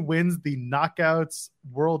 Trinity wins the Knockouts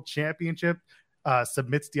World Championship.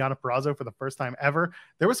 Submits Deonna Purrazzo for the first time ever.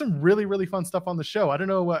 There was some really, really fun stuff on the show. I don't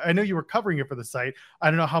know. I know you were covering it for the site. I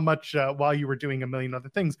don't know how much while you were doing a million other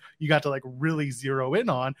things you got to like really zero in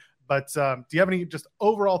on. But do you have any just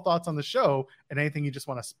overall thoughts on the show and anything you just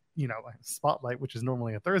want to, spotlight, which is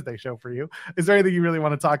normally a Thursday show for you? Is there anything you really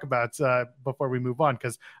want to talk about before we move on?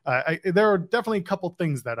 Because there are definitely a couple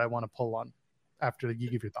things that I want to pull on after you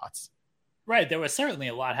give your thoughts. Right. There was certainly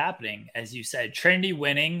a lot happening, as you said. Trinity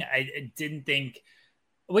winning. I didn't think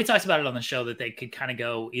we talked about it on the show that they could kind of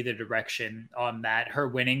go either direction on that. Her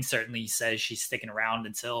winning certainly says she's sticking around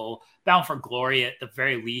until Bound for Glory at the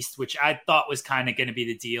very least, which I thought was kind of going to be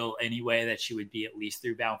the deal anyway, that she would be at least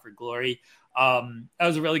through Bound for Glory. That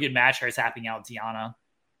was a really good match. Her tapping out Deonna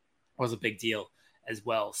was a big deal as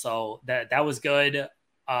well. So that was good.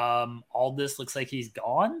 Aldis looks like he's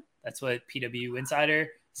gone. That's what PW Insider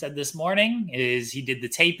said this morning, is he did the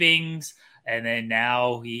tapings and then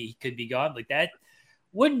now he could be gone. Like, that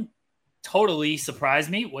wouldn't totally surprise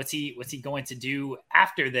me. What's he going to do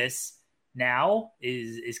after this now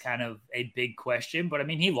is kind of a big question. But I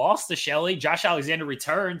mean, he lost to Shelley. Josh Alexander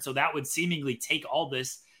returned, so that would seemingly take all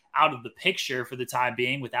this out of the picture for the time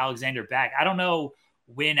being with Alexander back. I don't know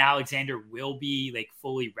when Alexander will be like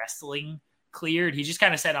fully wrestling cleared. He just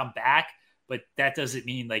kind of said, I'm back. But that doesn't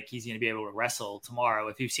mean like he's going to be able to wrestle tomorrow.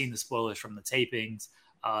 If you've seen the spoilers from the tapings,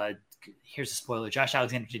 here's a spoiler. Josh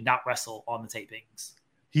Alexander did not wrestle on the tapings.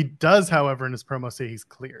 He does, however, in his promo say he's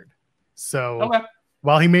cleared. So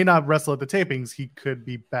while he may not wrestle at the tapings, he could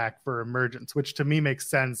be back for Emergence, which to me makes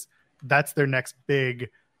sense. That's their next big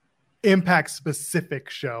Impact-specific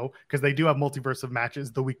show, because they do have multiverse of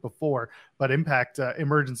matches the week before. But Impact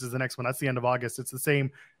Emergence is the next one. That's the end of August. It's the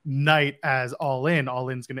same night as All In. All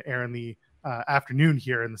In's going to air in the afternoon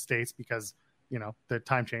here in the States because, the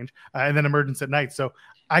time change. And then Emergence at night. So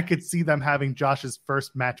I could see them having Josh's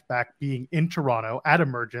first match back being in Toronto at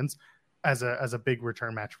Emergence as a big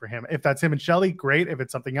return match for him. If that's him and Shelley, great. If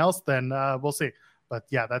it's something else, then we'll see. But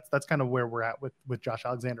yeah, that's kind of where we're at with Josh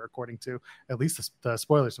Alexander, according to at least the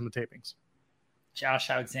spoilers from the tapings. Josh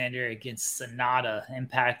Alexander against Sonata,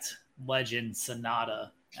 Impact legend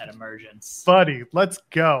Sonata at Emergence. Buddy, let's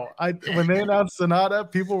go. When they announced Sonata,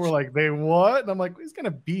 people were like, they what? And I'm like, he's going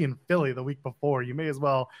to be in Philly the week before. You may as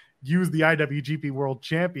well use the IWGP World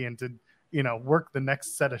Champion to, work the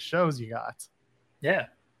next set of shows you got. Yeah.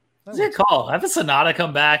 That's a good call. Have a Sonata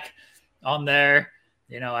come back on there.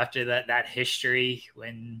 After that history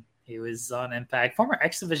when he was on Impact, former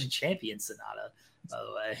X Division champion Sonata, by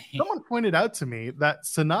the way. Someone pointed out to me that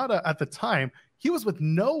Sonata at the time, he was with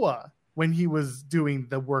Noah when he was doing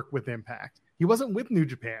the work with Impact. He wasn't with New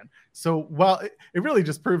Japan. So while it really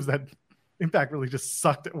just proves that Impact really just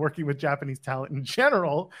sucked at working with Japanese talent in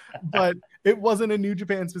general, but it wasn't a New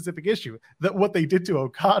Japan specific issue. That what they did to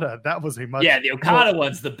Okada, that was a much the Okada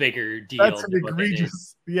one's the bigger deal. That's an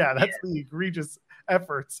egregious, that's the egregious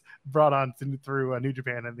efforts brought on through New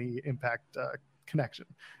Japan and the Impact connection.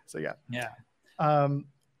 So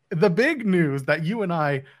the big news that you and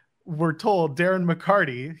I were told, Darren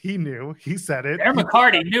McCarty, he knew, he said it. Darren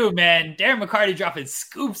McCarty knew, man. Darren McCarty dropping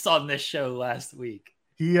scoops on this show last week.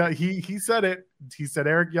 He said it. He said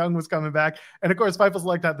Eric Young was coming back. And of course, Fightful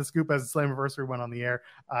Select had the scoop as Slammiversary went on the air.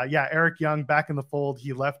 Eric Young back in the fold.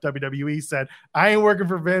 He left WWE, said, I ain't working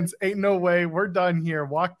for Vince. Ain't no way. We're done here.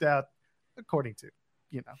 Walked out, according to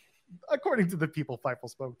the people Fightful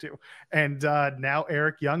spoke to. And now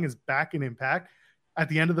Eric Young is back in Impact. At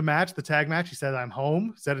the end of the match, the tag match, he said, I'm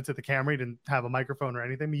home. Said it to the camera. He didn't have a microphone or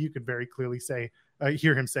anything, but you could very clearly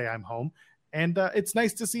hear him say, I'm home. And it's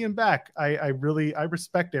nice to see him back. I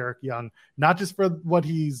respect Eric Young, not just for what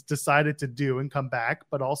he's decided to do and come back,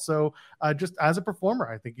 but also just as a performer.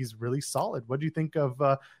 I think he's really solid. What do you think of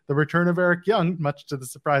the return of Eric Young, much to the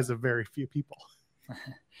surprise of very few people?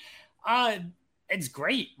 It's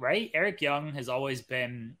great, right? Eric Young has always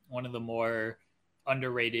been one of the more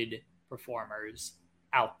underrated performers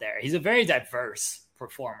out there. He's a very diverse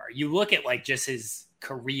performer. You look at like just his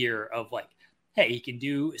career of like, hey, he can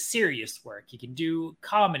do serious work. He can do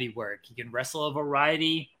comedy work. He can wrestle a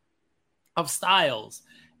variety of styles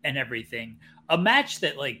and everything. A match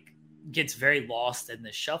that like gets very lost in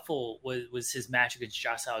the shuffle was his match against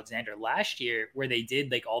Josh Alexander last year, where they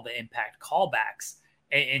did like all the Impact callbacks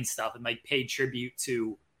and stuff and like paid tribute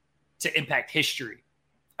to Impact history.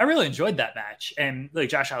 I really enjoyed that match. And like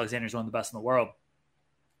Josh Alexander is one of the best in the world.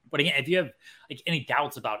 But again, if you have like any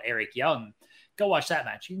doubts about Eric Young, go watch that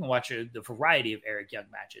match. You can watch the variety of Eric Young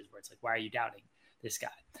matches where it's like, why are you doubting this guy?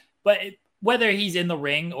 But whether he's in the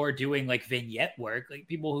ring or doing like vignette work, like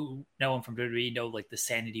people who know him from WWE know like the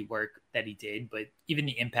sanity work that he did, but even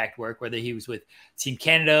the Impact work, whether he was with Team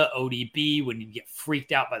Canada, ODB, when he'd get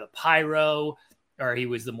freaked out by the pyro, or he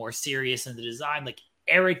was the more serious in the design, like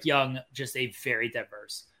Eric Young, just a very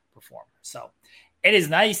diverse performer. So it is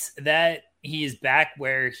nice that he is back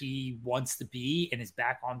where he wants to be and is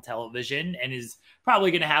back on television and is probably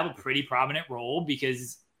going to have a pretty prominent role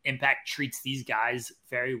because Impact treats these guys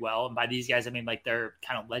very well. And by these guys, I mean like they're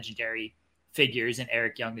kind of legendary figures, and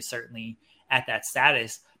Eric Young is certainly at that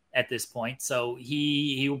status at this point. So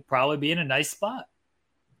he will probably be in a nice spot.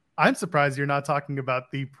 I'm surprised you're not talking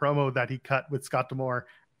about the promo that he cut with Scott D'Amore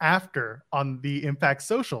after on the Impact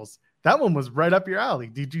socials. That one was right up your alley.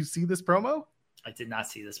 Did you see this promo? I did not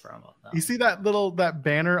see this promo. No. You see that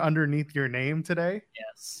banner underneath your name today?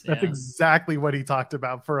 Yes. That's exactly what he talked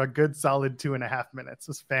about for a good solid 2.5 minutes,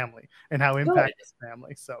 was family and how Impact is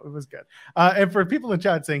family. So it was good. And for people in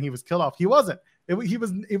chat saying he was killed off, he wasn't.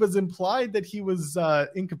 It was implied that he was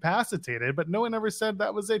incapacitated, but no one ever said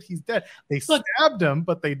that was it. He's dead. They stabbed him,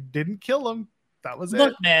 but they didn't kill him. That was it.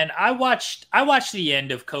 Look, man, I watched the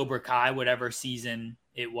end of Cobra Kai, whatever season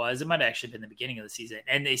it was. It might have actually been the beginning of the season.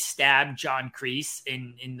 And they stabbed John Kreese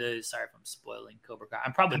in the, sorry if I'm spoiling Cobra Kai.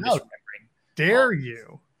 I'm probably misremembering. Dare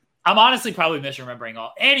you? I'm honestly probably misremembering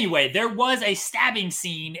all. Anyway, there was a stabbing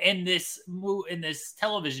scene in this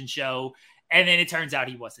television show, and then it turns out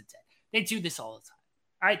he wasn't dead. They do this all the time.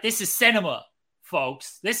 All right, this is cinema,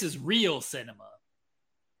 folks. This is real cinema.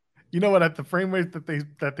 You know what? At the frame rate that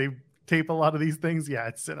they tape a lot of these things, yeah,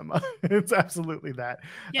 it's cinema. It's absolutely that.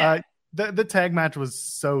 Yeah. The tag match was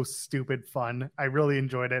so stupid fun. I really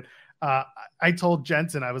enjoyed it. I told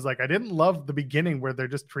Jensen, I was like, I didn't love the beginning where they're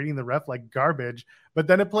just treating the ref like garbage, but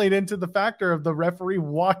then it played into the factor of the referee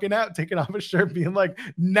walking out, taking off his shirt, being like,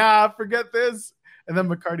 nah, forget this. And then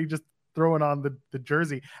McCarty just throwing on the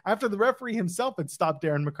jersey after the referee himself had stopped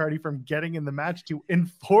Darren McCarty from getting in the match to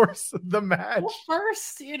enforce the match. Well,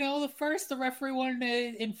 first, the referee wanted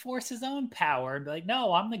to enforce his own power and be like,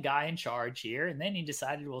 no, I'm the guy in charge here. And then he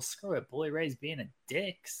decided, well, screw it. Bully Ray's being a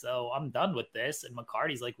dick, so I'm done with this. And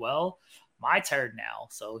McCarty's like, well, my turn now.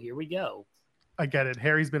 So here we go. I get it.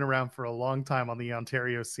 Harry's been around for a long time on the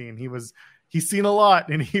Ontario scene. He's seen a lot,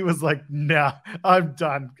 and he was like, nah, I'm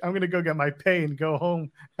done. I'm going to go get my pay and go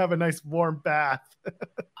home, have a nice warm bath.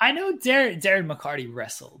 I know Darren McCarty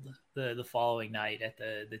wrestled the following night at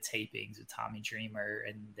the tapings with Tommy Dreamer,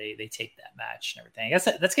 and they taped that match and everything. I guess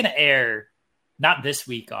that's going to air not this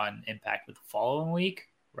week on Impact, but the following week,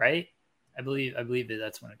 right? I believe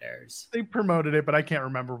that's when it airs. They promoted it, but I can't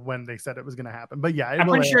remember when they said it was going to happen. But yeah, I'm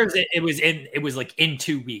pretty sure it was like in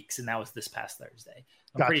 2 weeks, and that was this past Thursday.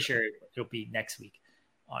 I'm pretty sure it'll be next week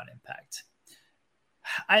on Impact.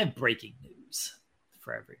 I have breaking news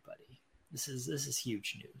for everybody. This is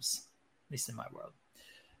huge news. least in my world.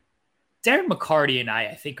 Darren McCarty and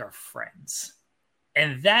I think, are friends.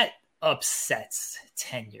 And that upsets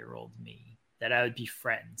 10-year-old me that I would be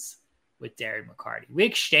friends with Darren McCarty. We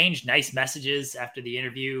exchanged nice messages after the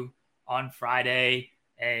interview on Friday,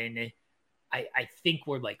 and I think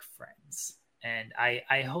we're like friends. And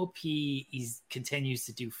I hope he continues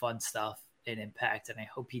to do fun stuff in Impact, and I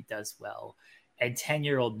hope he does well. And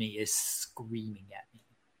 10-year-old me is screaming at me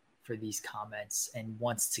for these comments and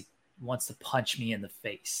wants to punch me in the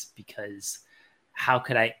face, because how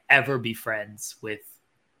could I ever be friends with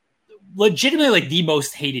legitimately like the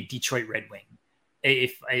most hated Detroit Red Wing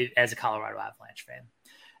as a Colorado Avalanche fan?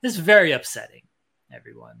 This is very upsetting,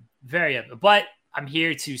 everyone. But I'm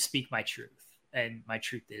here to speak my truth. And my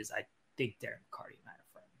truth is, I think Darren McCarty and I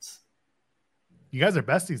are friends. You guys are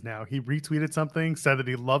besties now. He retweeted something, said that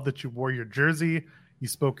he loved that you wore your jersey. You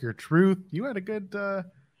spoke your truth. You had a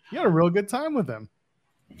real good time with him.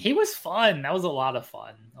 He was fun. That was a lot of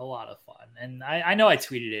fun. And I know I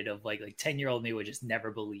tweeted it of like 10-year-old me would just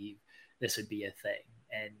never believe this would be a thing.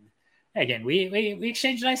 And again, we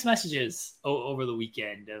exchanged nice messages over the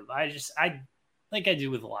weekend. Like I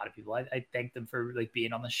do with a lot of people. I thank them for like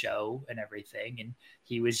being on the show and everything. And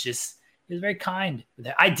he was very kind.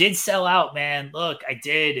 I did sell out, man. Look, I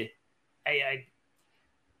did.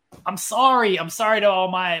 I'm sorry. I'm sorry to all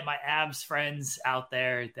my abs friends out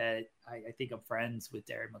there that I think I'm friends with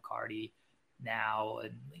Darren McCarty now.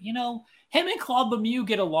 And, him and Claude Lemieux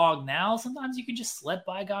get along now. Sometimes you can just let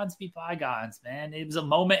bygones be bygones, man. It was a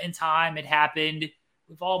moment in time. It happened.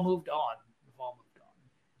 We've all moved on.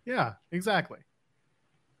 Yeah, exactly.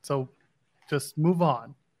 So just move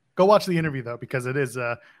on. Go watch the interview though, because it is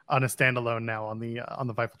on a standalone now on the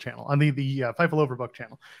Fightful channel, on the Fightful Overbook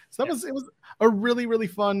channel. So it was a really, really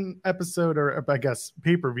fun episode, or I guess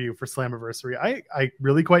pay-per-view for Slammiversary. I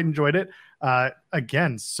really quite enjoyed it.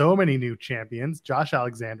 Again, so many new champions. Josh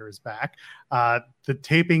Alexander is back. The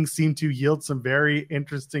tapings seem to yield some very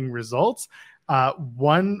interesting results.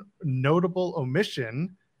 One notable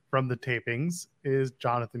omission from the tapings is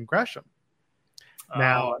Jonathan Gresham.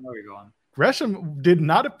 Now, I know where you're going. Gresham did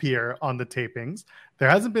not appear on the tapings. There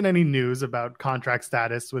hasn't been any news about contract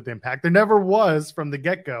status with Impact. There never was from the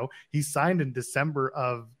get-go. He signed in December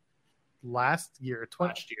of last year.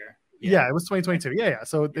 Yeah, it was 2022. Yeah.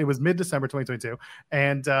 So it was mid-December 2022.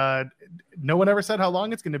 And no one ever said how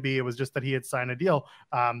long it's going to be. It was just that he had signed a deal.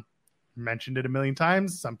 Mentioned it a million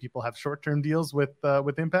times. Some people have short-term deals with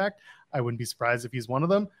Impact. I wouldn't be surprised if he's one of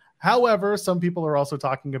them. However, some people are also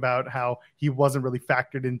talking about how he wasn't really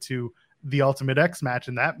factored into the Ultimate X match,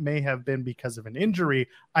 and that may have been because of an injury.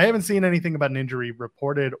 I haven't seen anything about an injury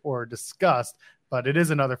reported or discussed, but it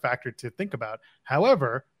is another factor to think about.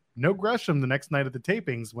 However, no Gresham the next night of the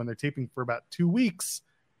tapings, when they're taping for about 2 weeks,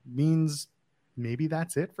 means maybe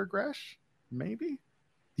that's it for Gresh. Maybe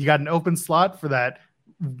you got an open slot for that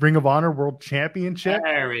Ring of Honor World Championship.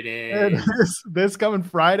 There it is. This coming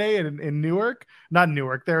Friday in Newark. Not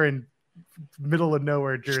Newark. They're in middle of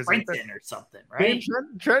nowhere, Jersey. Trenton or something, right?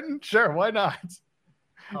 Trenton? Sure, why not?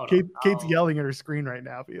 Kate's yelling at her screen right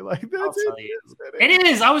now. Be like, that's it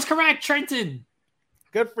is. I was correct, Trenton.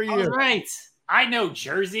 Good for you. All right. I know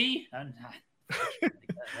Jersey.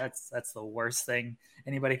 That's the worst thing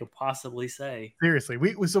anybody could possibly say. Seriously,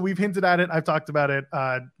 we've hinted at it. I've talked about it.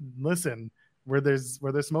 Listen, where there's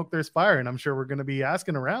smoke, there's fire, and I'm sure we're going to be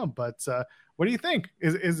asking around. But what do you think?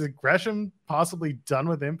 Is Gresham possibly done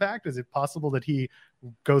with Impact? Is it possible that he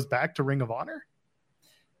goes back to Ring of Honor?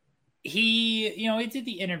 He did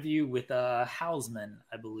the interview with Hausman,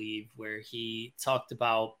 I believe, where he talked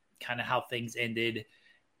about kind of how things ended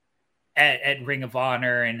at Ring of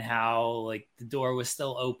Honor and how like the door was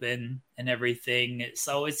still open and everything.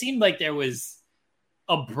 So it seemed like there was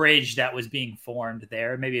a bridge that was being formed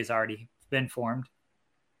there. Maybe it's already been formed,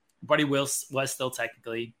 but he was still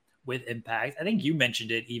technically with Impact. I think you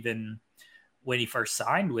mentioned it even when he first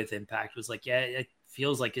signed with Impact, was like, yeah, it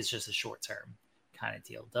feels like it's just a short-term kind of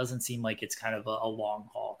deal. Doesn't seem like it's kind of a long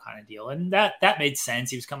haul kind of deal. And that made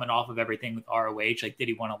sense. He was coming off of everything with ROH. Like, did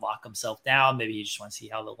he want to lock himself down? Maybe he just want to see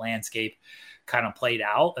how the landscape kind of played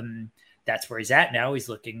out. And that's where he's at now. He's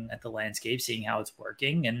looking at the landscape, seeing how it's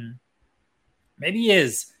working. And maybe he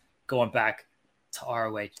is going back to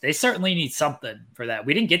ROH. They certainly need something for that.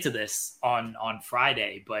 We didn't get to this on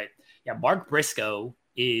Friday, but yeah, Mark Briscoe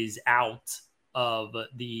is out of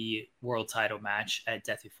the world title match at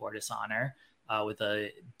Death Before Dishonor with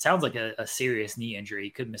sounds like a serious knee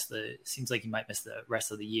injury. Seems like he might miss the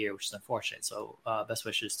rest of the year, which is unfortunate. So best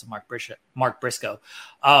wishes to Mark Briscoe.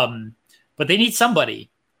 But they need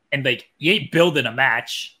somebody, and like, you ain't building a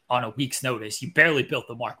match on a week's notice. You barely built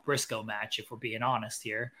the Mark Briscoe match, if we're being honest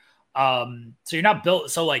here. So you're not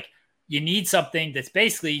built. So like you need something that's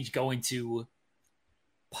basically going to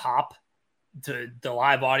pop to the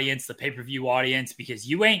live audience, the pay-per-view audience, because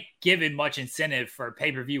you ain't given much incentive for a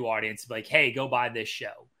pay-per-view audience to be like, hey, go buy this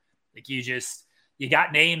show. Like you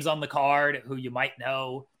got names on the card who you might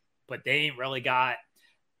know, but they ain't really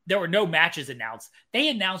there were no matches announced. They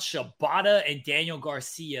announced Shibata and Daniel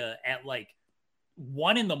Garcia at like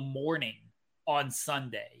 1 a.m. on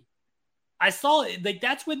Sunday. I saw it, like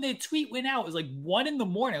that's when the tweet went out. It was like 1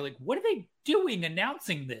 a.m. Like, what are they doing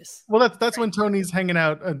announcing this? Well, that's when Tony's hanging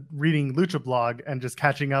out reading Lucha Blog and just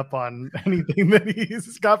catching up on anything that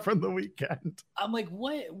he's got from the weekend. I'm like,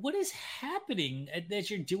 what is happening that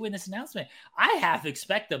you're doing this announcement? I half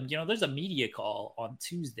expect them. There's a media call on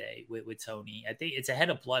Tuesday with Tony. I think it's ahead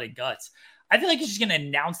of Blood and Guts. I feel like he's just going to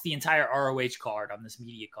announce the entire ROH card on this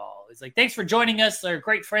media call. It's like, thanks for joining us. They're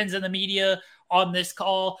great friends in the media on this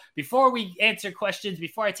call. Before we answer questions,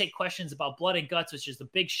 before I take questions about Blood and Guts, which is the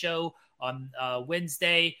big show on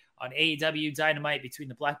Wednesday on AEW Dynamite between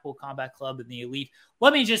the Blackpool Combat Club and the Elite,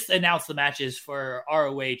 let me just announce the matches for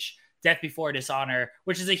ROH Death Before Dishonor,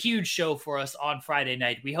 which is a huge show for us on Friday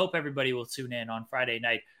night. We hope everybody will tune in on Friday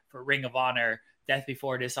night for Ring of Honor Death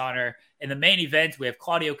Before Dishonor. In the main event, we have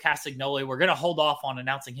Claudio Castagnoli. We're going to hold off on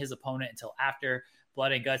announcing his opponent until after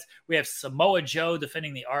Blood and Guts. We have Samoa Joe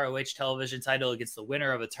defending the ROH television title against the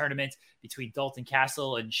winner of a tournament between Dalton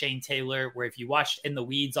Castle and Shane Taylor, where if you watched In the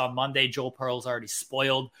Weeds on Monday, Joel Pearl's already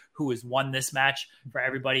spoiled who has won this match for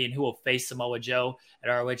everybody and who will face Samoa Joe at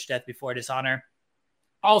ROH Death Before Dishonor.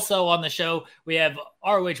 Also on the show, we have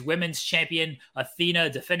ROH Women's Champion Athena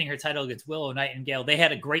defending her title against Willow Nightingale. They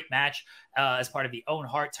had a great match as part of the Own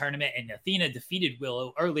Heart tournament, and Athena defeated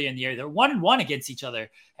Willow early in the year. They're 1-1 against each other,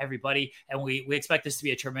 everybody, and we expect this to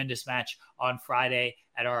be a tremendous match on Friday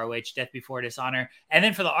at ROH Death Before Dishonor. And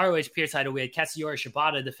then for the ROH Peer title, we had Katsuyori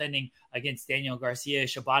Shibata defending against Daniel Garcia.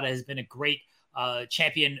 Shibata has been a great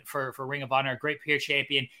champion for Ring of Honor, a great peer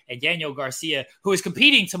champion, and Daniel Garcia, who is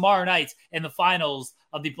competing tomorrow night in the finals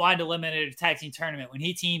of the Blind Eliminator Tag Team Tournament when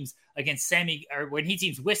he teams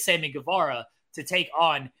with Sammy Guevara to take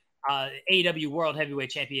on AEW World Heavyweight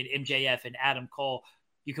Champion MJF and Adam Cole.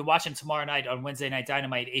 You can watch him tomorrow night on Wednesday Night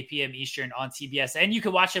Dynamite, 8 p.m. Eastern on TBS, and you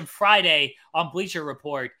can watch him Friday on Bleacher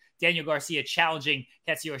Report. Daniel Garcia challenging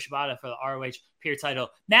Katsuyori Shibata for the ROH Peer title.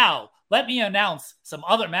 Now, let me announce some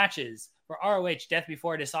other matches for ROH Death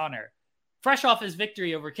Before Dishonor. Fresh off his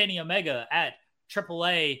victory over Kenny Omega at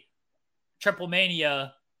AAA Triple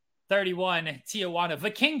Mania 31 Tijuana,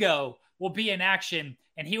 Vikingo will be in action,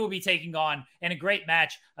 and he will be taking on, in a great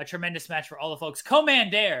match, a tremendous match for all the folks,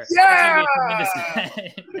 Commander. Yeah!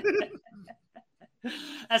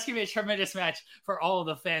 That's going to be a tremendous match for all of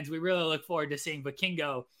the fans. We really look forward to seeing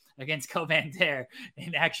Vikingo against Commander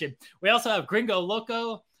in action. We also have Gringo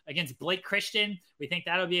Loco against Blake Christian. We think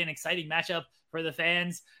that'll be an exciting matchup for the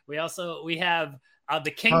fans. We have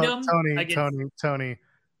the Kingdom. Tony.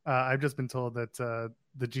 I've just been told that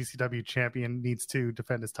the GCW champion needs to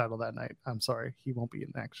defend his title that night. I'm sorry, he won't be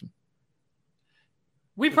in action.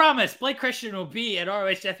 We promise Blake Christian will be at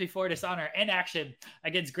ROH Death Before Dishonor in action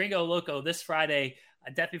against Gringo Loco this Friday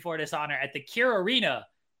at Death Before Dishonor at the Cure Arena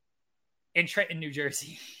in Trenton, New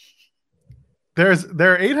Jersey. There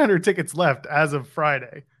are 800 tickets left as of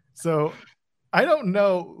Friday. So I don't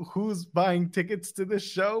know who's buying tickets to this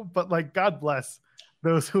show, but like, God bless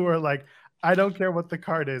those who are like, I don't care what the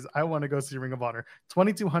card is. I want to go see Ring of Honor.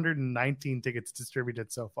 2,219 tickets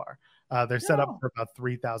distributed so far. They're set up for about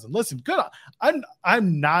 3,000. Listen, good.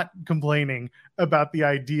 I'm not complaining about the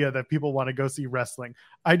idea that people want to go see wrestling.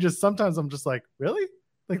 Sometimes I'm just like, really?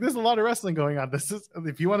 Like, there's a lot of wrestling going on. This is,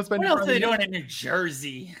 if you want to spend. What else are they doing in New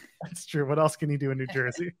Jersey? That's true. What else can you do in New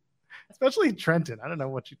Jersey? Especially Trenton. I don't know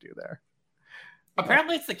what you do there.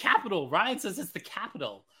 Apparently it's the capital. Ryan says it's the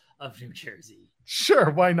capital of New Jersey.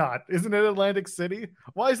 Sure, why not? Isn't it Atlantic City?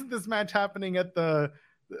 Why isn't this match happening at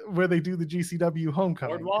where they do the GCW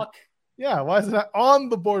homecoming? Boardwalk? Yeah, why isn't that on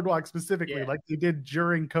the boardwalk specifically, like they did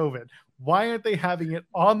during COVID? Why aren't they having it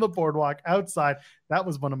on the boardwalk outside? That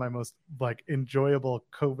was one of my most enjoyable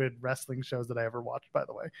COVID wrestling shows that I ever watched, by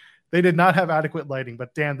the way. They did not have adequate lighting,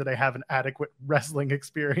 but damn, did I have an adequate wrestling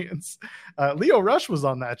experience. Leo Rush was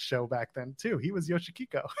on that show back then too. He was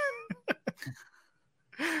Yoshikiko.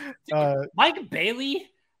 Mike Bailey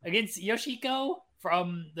against Yoshiko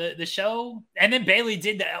from the show, and then Bailey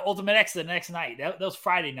did the Ultimate X the next night. That was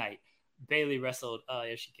Friday night. Bailey wrestled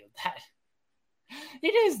Yoshiko. That it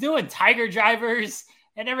is doing Tiger Drivers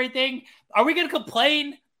and everything. Are we going to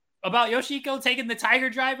complain about Yoshiko taking the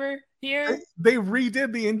Tiger Driver here? They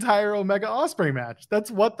redid the entire Omega Ospreay match.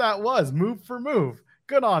 That's what that was, move for move.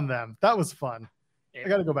 Good on them. That was fun. I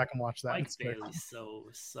got to go back and watch that. Mike Bailey's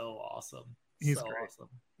so awesome. He's so great. Awesome.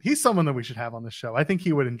 He's someone that we should have on the show. I think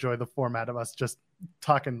he would enjoy the format of us just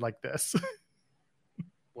talking like this.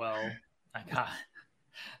 Well,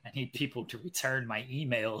 I need people to return my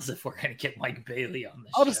emails if we're going to get Mike Bailey on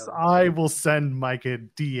the show. I will send Mike a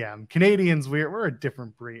DM. Canadians, we're a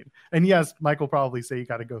different breed. And yes, Mike will probably say you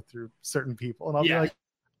got to go through certain people. And I'll be like,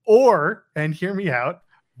 and hear me out,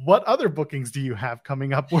 what other bookings do you have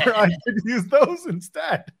coming up where I could use those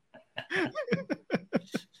instead?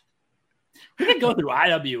 We can go through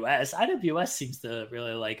IWS. IWS seems to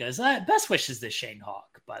really like us. Best wishes to Shane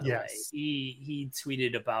Hawk, by the way. He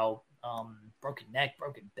tweeted about broken neck,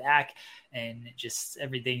 broken back, and just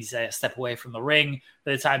everything's a step away from the ring.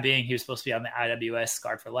 For the time being, he was supposed to be on the IWS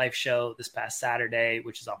Scarred for Life show this past Saturday,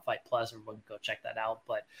 which is on Fight Plus. Everyone can go check that out.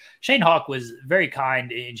 But Shane Hawk was very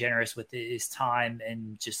kind and generous with his time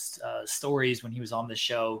and just stories when he was on the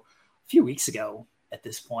show a few weeks ago at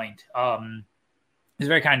this point. He's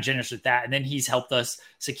very kind and generous with that. And then he's helped us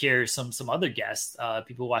secure some other guests.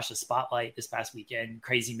 People who watched the Spotlight this past weekend.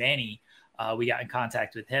 Crazy Manny, we got in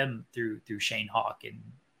contact with him through Shane Hawk, and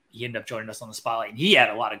he ended up joining us on the Spotlight. And he had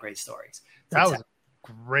a lot of great stories. That was a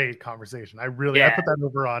great conversation. I put that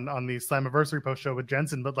over on the Slammiversary post show with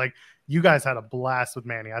Jensen, but like you guys had a blast with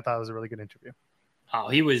Manny. I thought it was a really good interview. Oh,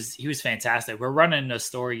 he was fantastic. We're running a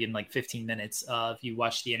story in like 15 minutes if you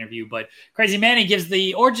watch the interview, but Crazy Manny gives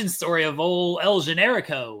the origin story of old El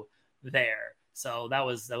Generico there. So that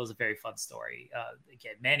was a very fun story.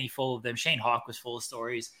 Again, Manny full of them. Shane Hawk was full of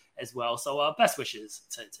stories as well. So best wishes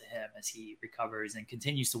to him as he recovers and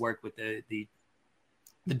continues to work with the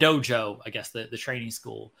dojo, I guess, the training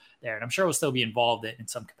school there. And I'm sure we'll still be involved in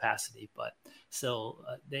some capacity, but still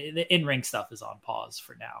the in-ring stuff is on pause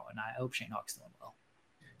for now. And I hope Shane Hawk's doing well.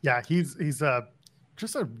 Yeah, he's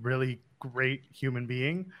just a really great human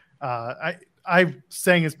being. I've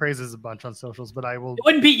sang his praises a bunch on socials, but I will. It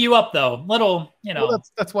wouldn't beat you up though. Little, Well,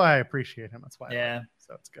 that's why I appreciate him. That's why. Yeah.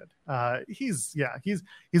 So it's good.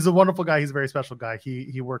 He's a wonderful guy. He's a very special guy.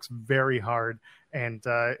 He works very hard. And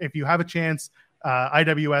if you have a chance,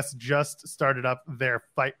 IWS just started up their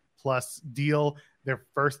Fight Plus deal. Their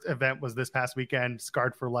first event was this past weekend,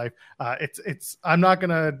 Scarred for Life. I'm not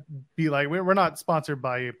gonna be like, we're not sponsored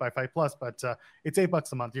by Fight Plus, but it's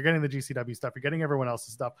 $8 a month. You're getting the GCW stuff. You're getting everyone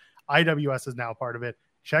else's stuff. IWS is now part of it.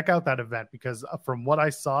 Check out that event because from what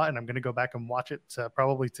I saw, and I'm gonna go back and watch it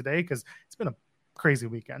probably today because it's been a crazy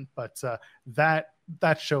weekend. But that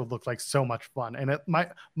show looked like so much fun, and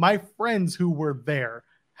my friends who were there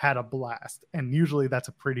had a blast, and usually that's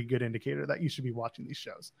a pretty good indicator that you should be watching these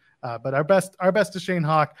shows. But our best to Shane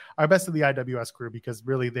Hawk, our best to the IWS crew, because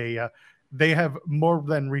really they have more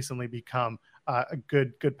than recently become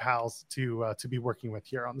good pals to be working with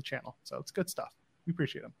here on the channel. So it's good stuff. We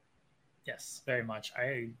appreciate them. Yes, very much.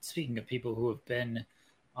 Speaking of people who have been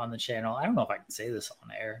on the channel, I don't know if I can say this on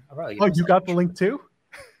air. You got the link too?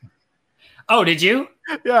 Oh, did you?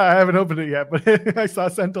 Yeah, I haven't opened it yet, but I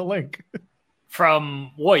sent a link.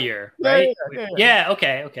 From Warrior, right? Yeah.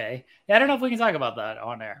 Okay. Yeah, I don't know if we can talk about that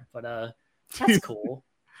on air, but that's cool.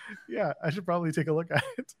 Yeah, I should probably take a look at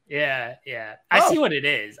it. Yeah. I see what it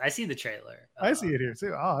is. I see the I see it here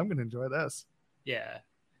too. Oh, I'm gonna enjoy this. Yeah.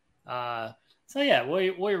 So yeah,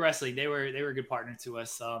 Warrior Wrestling, they were a good partner to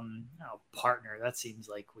us. Partner, that seems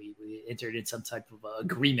like we entered in some type of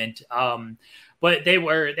agreement. But they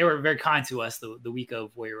were very kind to us the week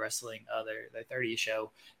of Warrior Wrestling, their 30th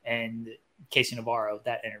show, and Casey Navarro,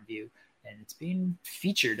 that interview, and it's being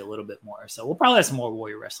featured a little bit more. So we'll probably have some more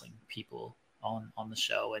Warrior Wrestling people on the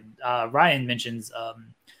show. And Ryan mentions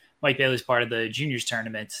Mike Bailey's part of the juniors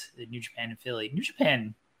tournament in New Japan and Philly. New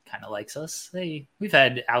Japan kind of likes us. We've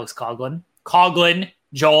had Alex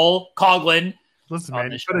Joel Coughlin. Listen,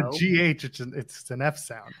 man, you put a GH, it's an F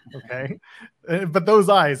sound, okay? But those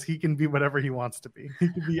eyes, he can be whatever he wants to be. He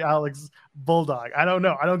could be Alex Bulldog. I don't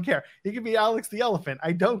know. I don't care. He could be Alex the Elephant.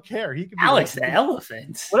 I don't care. He could be Alex the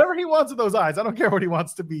Elephant. Whatever he wants with those eyes. I don't care what he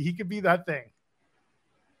wants to be. He could be that thing.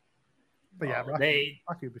 But yeah, Rocky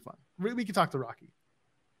would be fun. We can talk to Rocky.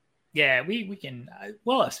 Yeah, we can.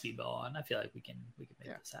 We'll have Speedball on. I feel like we can make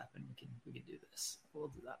this happen. We can do this. We'll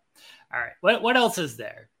do that. All right. What else is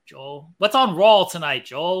there, Joel? What's on Raw tonight,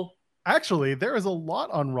 Joel? Actually, there is a lot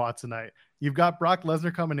on Raw tonight. You've got Brock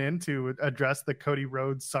Lesnar coming in to address the Cody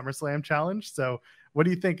Rhodes SummerSlam challenge. So, what do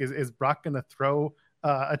you think? Is Brock going to throw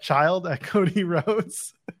a child at Cody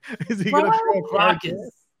Rhodes? Is he going to throw Brock?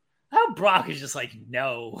 Brock is just like,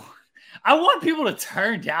 no. I want people to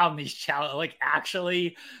turn down these challenges, like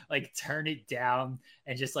actually like turn it down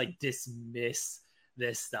and just like dismiss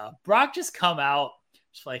this stuff. Brock just come out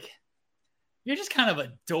just like, you're just kind of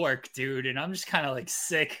a dork, dude. And I'm just kind of like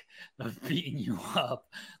sick of beating you up.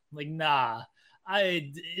 I'm like, nah,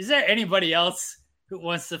 is there anybody else who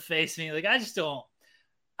wants to face me? Like, I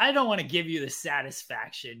don't want to give you the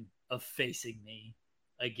satisfaction of facing me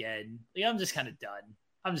again. Like, I'm just kind of done.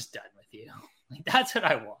 I'm just done with you. Like, that's what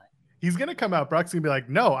I want. He's going to come out. Brock's going to be like,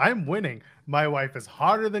 no, I'm winning. My wife is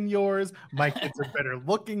hotter than yours. My kids are better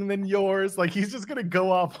looking than yours. Like, he's just going to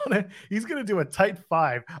go off on it. He's going to do a tight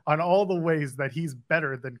 5 on all the ways that he's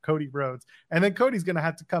better than Cody Rhodes. And then Cody's going to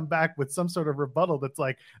have to come back with some sort of rebuttal that's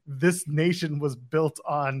like, this nation was built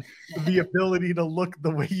on the ability to look the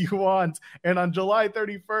way you want. And on July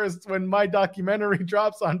 31st, when my documentary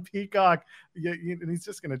drops on Peacock, and he's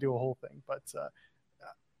just going to do a whole thing. But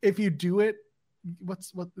if you do it,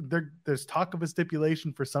 there's talk of a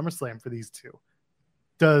stipulation for SummerSlam for these two.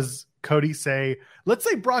 Does Cody say, let's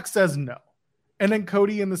say Brock says no, and then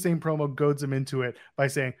Cody in the same promo goads him into it by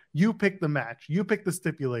saying, you pick the match, you pick the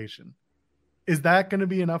stipulation. Is that going to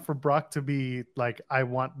be enough for Brock to be like, I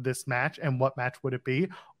want this match, and what match would it be?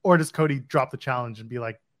 Or does Cody drop the challenge and be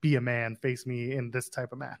like, be a man, face me in this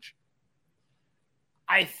type of match?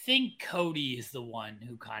 I think Cody is the one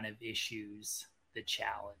who kind of issues the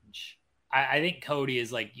challenge. I think Cody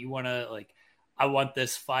is like, you want to, like, I want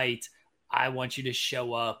this fight. I want you to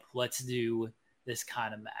show up. Let's do this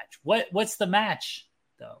kind of match. What's the match,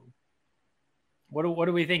 though? What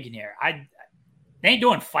are we thinking here? They ain't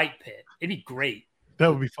doing Fight Pit. It'd be great. That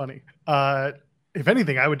would be funny. If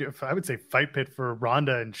anything, I would say Fight Pit for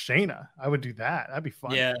Ronda and Shayna. I would do that. That'd be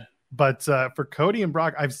fun. Yeah. But for Cody and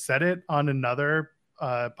Brock, I've said it on another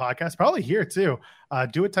podcast, probably here too.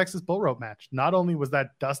 Do a Texas Bull Rope match. Not only was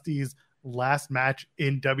that Dusty's last match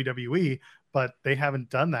in WWE, but they haven't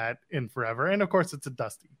done that in forever. And of course, it's a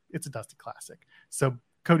Dusty classic. So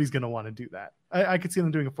Cody's going to want to do that. I could see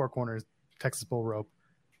them doing a 4 corners, Texas Bull Rope,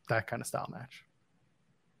 that kind of style match.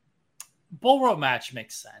 Bull Rope match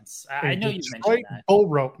makes sense. I know you mentioned that. Bull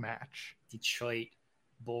Rope match. Detroit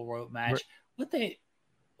Bull Rope match. What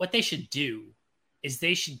they should do is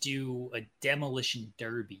they should do a Demolition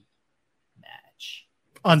Derby match.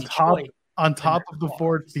 On top of the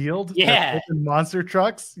Ford Field? Yeah. Monster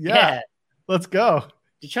trucks? Yeah. Let's go.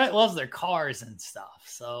 Detroit loves their cars and stuff.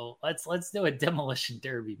 So let's do a Demolition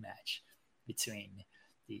Derby match between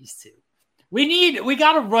these two. We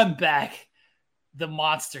got to run back the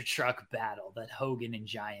monster truck battle that Hogan and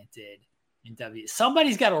Giant did in W.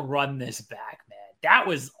 Somebody's got to run this back, man. That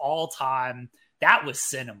was all time. That was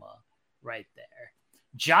cinema right there.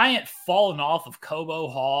 Giant falling off of Cobo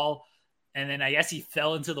Hall. And then I guess he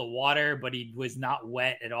fell into the water, but he was not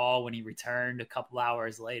wet at all when he returned a couple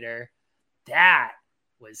hours later. That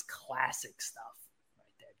was classic stuff right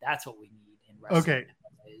there. That's what we need in wrestling. Okay.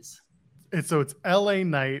 And so it's LA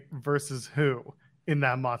Knight versus who in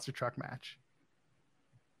that monster truck match?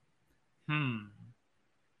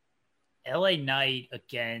 LA Knight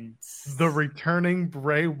against the returning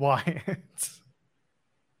Bray Wyatt.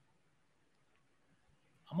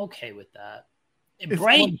 I'm okay with that.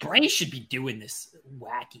 Bray should be doing this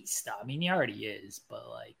wacky stuff. I mean, he already is, but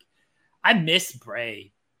like, I miss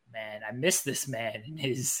Bray, man. I miss this man and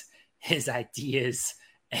his ideas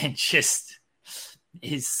and just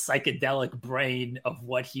his psychedelic brain of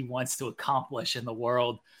what he wants to accomplish in the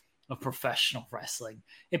world of professional wrestling.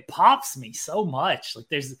 It pops me so much. Like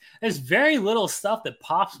there's very little stuff that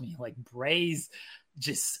pops me. Like Bray's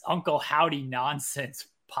just Uncle Howdy nonsense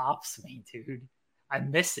pops me, dude. I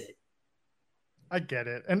miss it. I get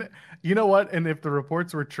it. And you know what? And if the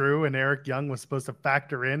reports were true and Eric Young was supposed to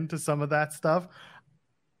factor into some of that stuff,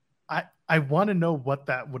 I want to know what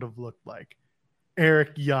that would have looked like.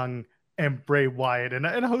 Eric Young and Bray Wyatt and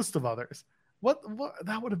a host of others. What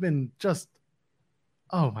that would have been just,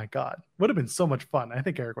 oh my God. Would have been so much fun. I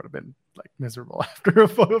think Eric would have been like miserable after a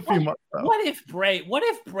few months. Though. What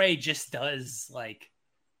if Bray just does like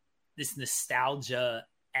this nostalgia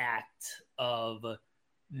act of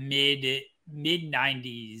mid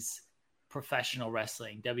 90s professional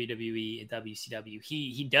wrestling, WWE and WCW.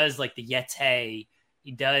 He does like the Yeti.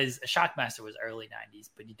 He does a Shockmaster was early 90s,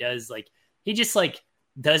 but he just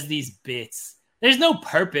does these bits. There's no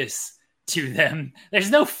purpose to them. There's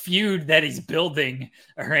no feud that he's building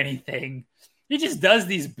or anything. He just does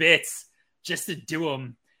these bits just to do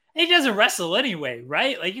them. And he doesn't wrestle anyway,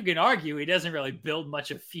 right? Like you can argue he doesn't really build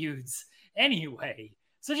much of feuds anyway.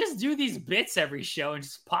 So just do these bits every show and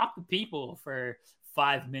just pop the people for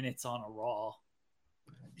 5 minutes on a Raw.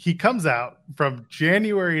 He comes out from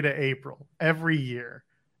January to April every year,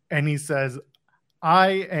 and he says,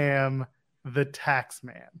 I am the tax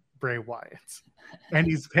man. Bray Wyatt. And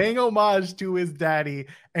he's paying homage to his daddy,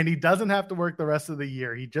 and he doesn't have to work the rest of the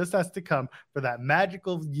year. He just has to come for that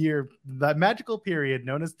magical year, that magical period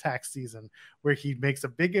known as tax season, where he makes a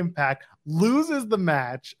big impact, loses the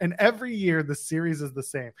match, and every year the series is the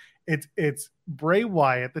same. It's Bray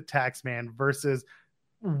Wyatt, the tax man, versus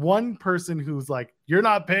one person who's like, you're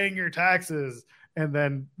not paying your taxes, and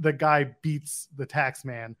then the guy beats the tax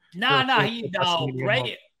man.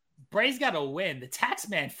 Bray's got to win. The tax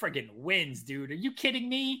man friggin' wins, dude. Are you kidding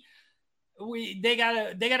me? They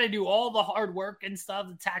gotta do all the hard work and stuff.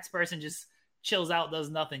 The tax person just chills out, does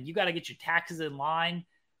nothing. You got to get your taxes in line.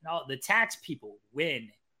 No, the tax people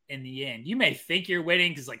win in the end. You may think you're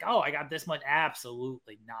winning because like, oh, I got this much.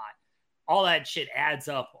 Absolutely not. All that shit adds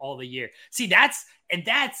up all the year. See, that's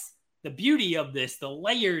the beauty of this, the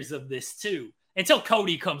layers of this too. Until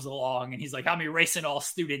Cody comes along and he's like, I'm erasing all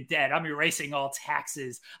student debt. I'm erasing all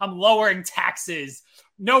taxes. I'm lowering taxes.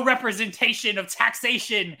 No representation of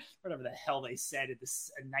taxation. Whatever the hell they said in the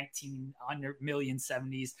 1900 million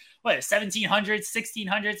 70s. What, 1700s,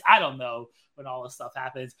 1600s? I don't know when all this stuff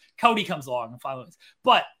happens. Cody comes along and finally wins.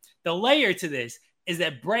 But the layer to this is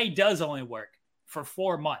that Bray does only work for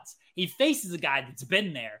 4 months. He faces a guy that's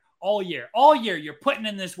been there all year. All year, you're putting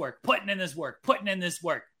in this work.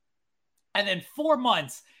 And then 4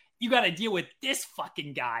 months, you got to deal with this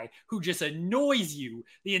fucking guy who just annoys you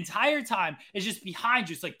the entire time, is just behind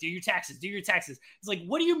you. It's like, do your taxes. It's like,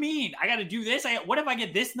 what do you mean? I got to do this? What if I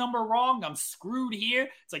get this number wrong? I'm screwed here.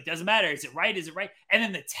 It's like, doesn't matter. Is it right? And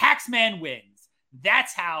then the tax man wins.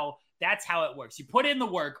 That's how it works. You put in the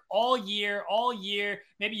work all year.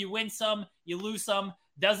 Maybe you win some, you lose some.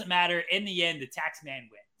 Doesn't matter. In the end, the tax man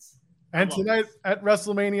wins. And tonight at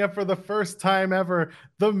WrestleMania, for the first time ever,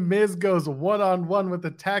 The Miz goes one-on-one with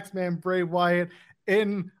the taxman Bray Wyatt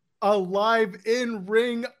in a live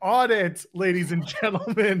in-ring audit, ladies and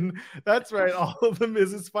gentlemen. That's right. All of The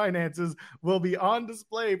Miz's finances will be on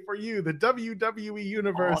display for you, the WWE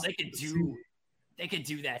Universe. Oh, they could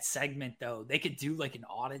do that segment, though. They could do like an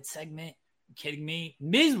audit segment. You kidding me?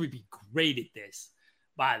 Miz would be great at this.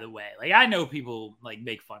 By the way, like I know people like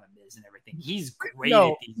make fun of Miz and everything. He's great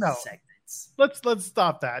at these segments. Let's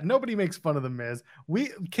stop that. Nobody makes fun of the Miz.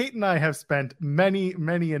 Kate and I have spent many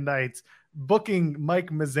a nights booking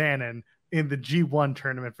Mike Mizanin in the G1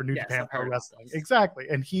 tournament for New Japan Pro Wrestling. Exactly,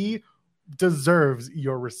 and he deserves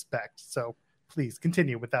your respect. So please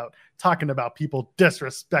continue without talking about people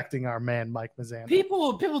disrespecting our man Mike Mizanin.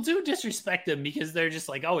 People do disrespect him because they're just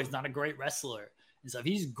like, oh, he's not a great wrestler and stuff.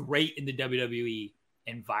 He's great in the WWE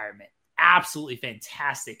environment, absolutely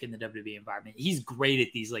fantastic in the WWE environment. He's great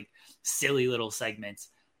at these like silly little segments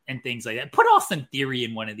and things like that. Put Austin Theory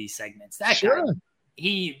in one of these segments. That guy,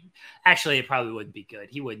 it probably wouldn't be good.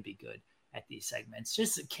 He wouldn't be good at these segments.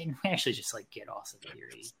 Can we actually just like get Austin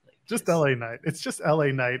Theory? Like, just LA Knight. It's just LA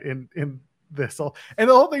Knight in this whole, and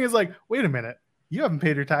the whole thing is like, wait a minute, you haven't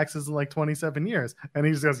paid your taxes in like 27 years. And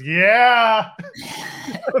he just goes, yeah.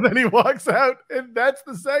 And then he walks out, and that's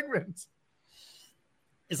the segment.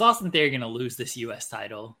 Is Austin Theory going to lose this U.S.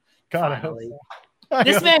 title? God, finally?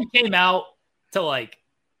 This man came out to like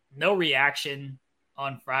no reaction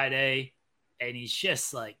on Friday, and he's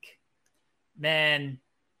just like, man,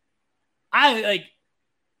 I'm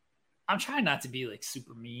trying not to be like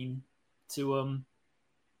super mean to him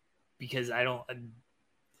because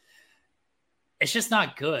it's just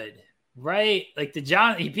not good, right? Like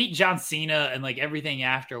he beat John Cena and like everything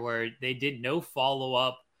afterward. They did no follow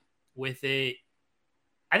up with it.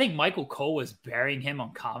 I think Michael Cole was burying him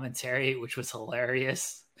on commentary, which was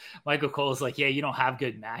hilarious. Michael Cole's like, yeah, you don't have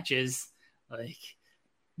good matches. Like,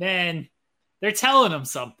 man, they're telling him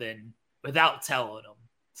something without telling him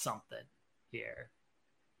something here.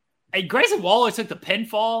 Hey, Grayson Waller took the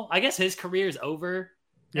pinfall. I guess his career is over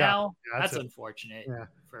now. Yeah, that's unfortunate. Yeah.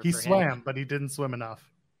 He swam, him. But he didn't swim enough.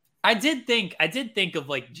 I did think of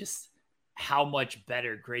like just how much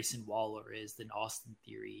better Grayson Waller is than Austin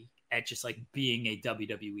Theory at just like being a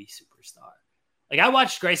WWE superstar. Like I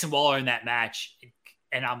watched Grayson Waller in that match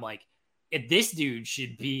and I'm like, if this dude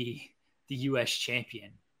should be the US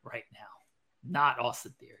champion right now, not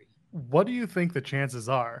Austin Theory. What do you think the chances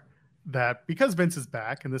are that because Vince is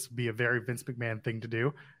back, and this would be a very Vince McMahon thing to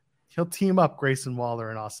do, he'll team up Grayson Waller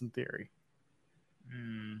and Austin Theory?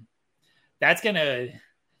 That's gonna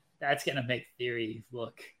make Theory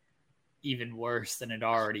look even worse than it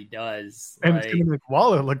already does. And it's going to make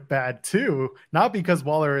Waller look bad too. Not because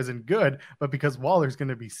Waller isn't good, but because Waller's going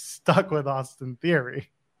to be stuck with Austin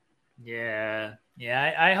Theory. Yeah.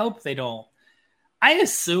 I hope they don't. I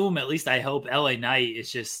assume, at least I hope, LA Knight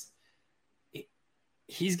is just,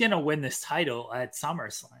 he's going to win this title at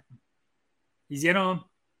SummerSlam. He's going to,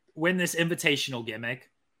 win this invitational gimmick,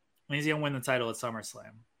 and he's going to win the title at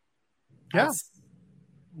SummerSlam. Yeah. That's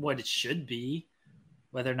what it should be.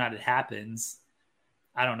 Whether or not it happens,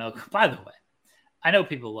 I don't know. By the way, I know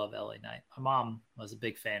people love LA Knight. My mom was a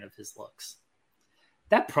big fan of his looks.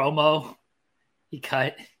 That promo he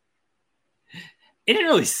cut, it didn't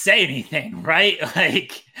really say anything, right?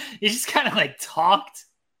 Like, he just kind of like talked,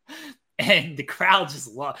 and the crowd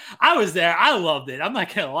just loved. I was there. I loved it. I'm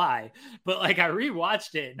not going to lie. But like, I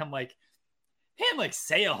rewatched it, and I'm like, he didn't like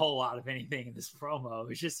say a whole lot of anything in this promo. It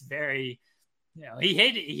was just very, he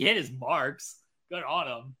hit his marks. Good on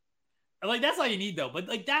him. And like, that's all you need though. But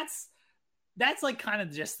like, that's like kind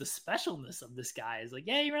of just the specialness of this guy is like,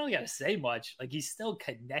 yeah, you really got to say much. Like, he's still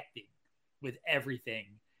connecting with everything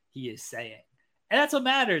he is saying. And that's what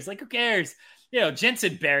matters. Like, who cares?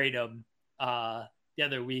 Jensen buried him the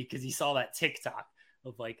other week because he saw that TikTok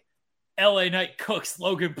of like LA Knight cooks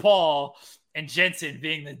Logan Paul, and Jensen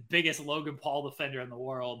being the biggest Logan Paul defender in the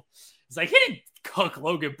world. It's like, he didn't cook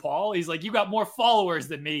Logan Paul. He's like, you got more followers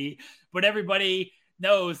than me, but everybody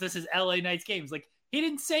knows this is LA Knight's game. He's like, he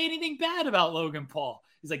didn't say anything bad about Logan Paul.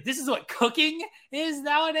 He's like, this is what cooking is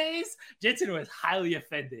nowadays. Jensen was highly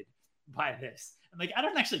offended by this. I'm like, I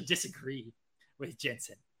don't actually disagree with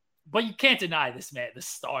Jensen, but you can't deny this man, the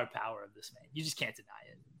star power of this man. You just can't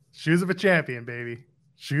deny it. Shoes of a champion, baby.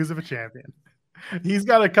 Shoes of a champion. He's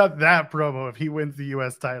got to cut that promo if he wins the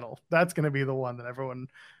U.S. title. That's going to be the one that everyone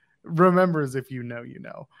remembers. If you know, you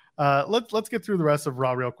know. Let's get through the rest of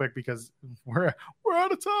Raw real quick because we're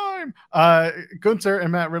out of time. Gunther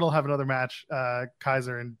and Matt Riddle have another match.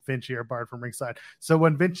 Kaiser and Vinci are barred from ringside. So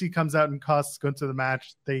when Vinci comes out and costs Gunther the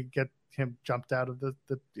match, they get him jumped out of the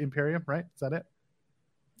Imperium, right? Is that it?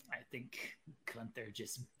 I think Gunther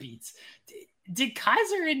just beats. Did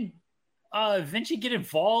Kaiser and Vinci get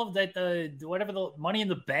involved at the Money in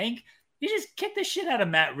the Bank? He just kicked the shit out of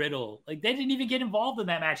Matt Riddle. Like, they didn't even get involved in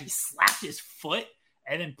that match. He slapped his foot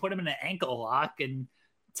and then put him in an ankle lock and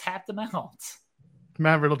tapped him out.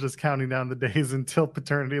 Matt Riddle just counting down the days until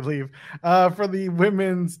paternity leave. For the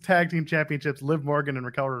women's tag team championships, Liv Morgan and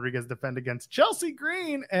Raquel Rodriguez defend against Chelsea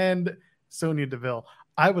Green and Sonya Deville.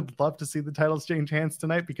 I would love to see the titles change hands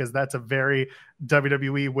tonight because that's a very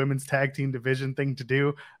WWE women's tag team division thing to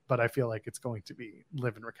do. But I feel like it's going to be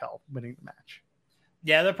Liv and Raquel winning the match.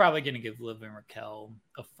 Yeah, they're probably going to give Liv and Raquel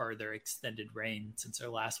a further extended reign since their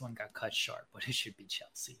last one got cut short. But it should be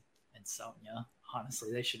Chelsea and Sonya.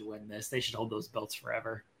 Honestly, they should win this. They should hold those belts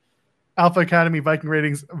forever. Alpha Academy Viking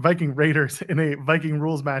Raiders in a Viking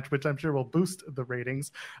rules match, which I'm sure will boost the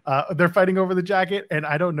ratings. They're fighting over the jacket, and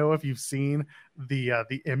I don't know if you've seen the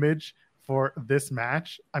image for this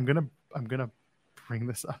match. I'm gonna bring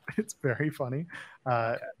this up. It's very funny.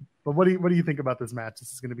 Okay. But what do you think about this match?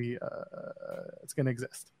 This is gonna be it's gonna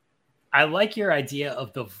exist. I like your idea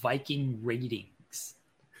of the Viking ratings.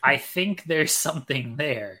 I think there's something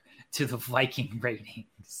there to the Viking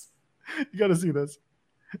ratings. You got to see this.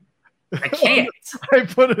 I can't. I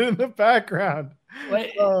put it in the background.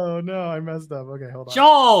 Wait. Oh no, I messed up. Okay, hold on.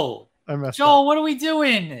 Joel, up. What are we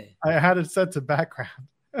doing? I had it set to background.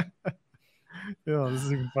 This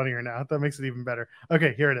is even funnier now. That makes it even better.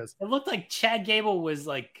 Okay, here it is. It looked like Chad Gable was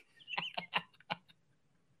like.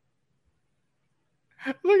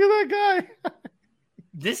 Look at that guy.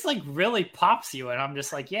 This like really pops you, and I'm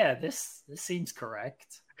just like, yeah, this seems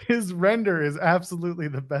correct. His render is absolutely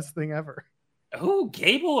the best thing ever. Who,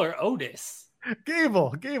 Gable or Otis?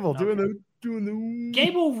 Gable doing the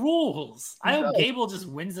Gable rules. I hope Gable just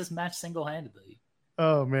wins this match single-handedly.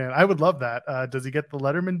 Oh man, I would love that. Does he get the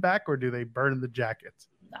Letterman back, or do they burn the jackets?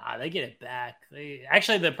 Nah, they get it back.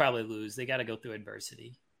 They'll probably lose. They got to go through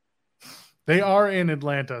adversity. They are in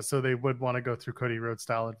Atlanta, so they would want to go through Cody Rhodes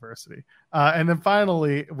style adversity. And then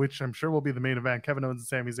finally, which I'm sure will be the main event, Kevin Owens and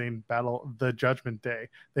Sami Zayn battle the Judgment Day.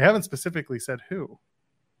 They haven't specifically said who.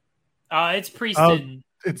 It's Priest and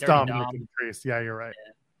it's Dominic and Priest. Yeah, you're right.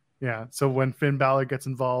 Yeah. So when Finn Balor gets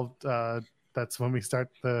involved, that's when we start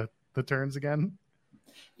the turns again.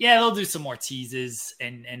 Yeah, they'll do some more teases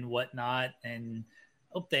and whatnot, and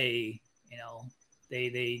hope they,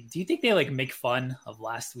 They do you think they like make fun of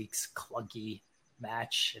last week's clunky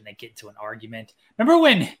match and they get into an argument? Remember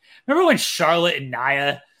when Charlotte and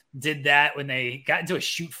Nia did that when they got into a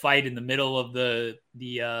shoot fight in the middle of the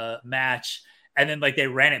match, and then like they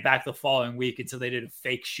ran it back the following week until they did a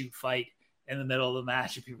fake shoot fight in the middle of the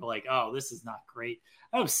match, and people were like, "Oh, this is not great."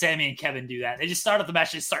 I hope Sammy and Kevin do that. They just start off the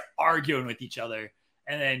match, they start arguing with each other,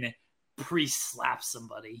 and then Priest slaps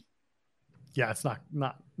somebody. Yeah, it's not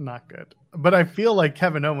good. But I feel like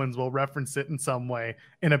Kevin Owens will reference it in some way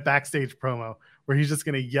in a backstage promo where he's just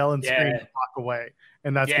going to yell and scream and walk away.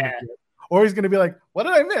 And that's going to be it. or he's going to be like, what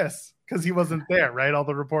did I miss? Because he wasn't there, right? All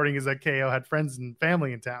the reporting is that KO had friends and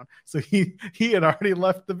family in town. So he had already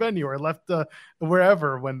left the venue or left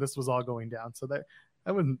wherever when this was all going down. So that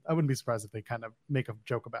I wouldn't be surprised if they kind of make a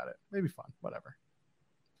joke about it. Maybe fun, whatever.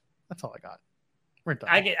 That's all I got. We're done.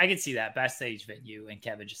 I can see that backstage venue and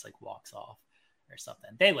Kevin just like walks off or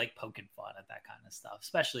something. They like poking fun at that kind of stuff,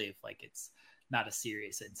 especially if like it's not a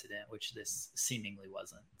serious incident, which this seemingly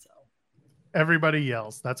wasn't. So everybody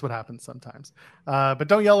yells. That's what happens sometimes. But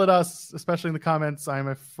don't yell at us, especially in the comments. I'm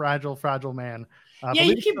a fragile man. Yeah,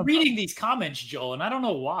 you keep reading these comments, Joel, and I don't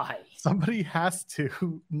know why. Somebody has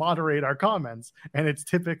to moderate our comments, and it's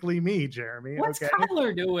typically me, Jeremy. What's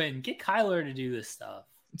Kyler doing? Get Kyler to do this stuff.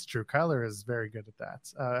 It's true. Kyler is very good at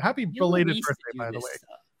that. Happy belated birthday, by the way.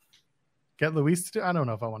 Stuff. Get Luis to do? I don't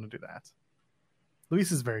know if I want to do that.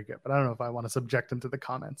 Luis is very good, but I don't know if I want to subject him to the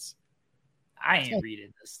comments. I ain't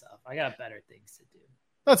reading this stuff. I got better things to do.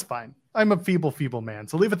 That's fine. I'm a feeble man.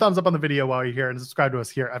 So leave a thumbs up on the video while you're here and subscribe to us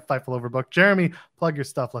here at Fightful Overbooked. Jeremy, plug your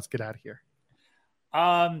stuff. Let's get out of here.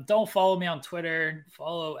 Don't follow me on Twitter.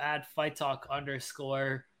 Follow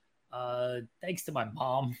 @FightTalk_. Thanks to my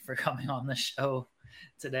mom for coming on the show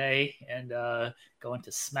today and going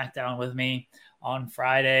to SmackDown with me on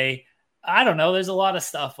Friday. I don't know. There's a lot of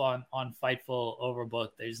stuff on Fightful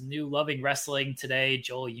Overbooked. There's new Loving Wrestling today.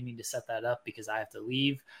 Joel, you need to set that up because I have to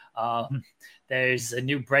leave. There's a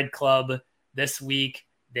new Bread Club this week.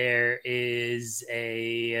 There is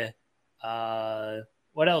a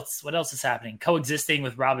what else is happening? Coexisting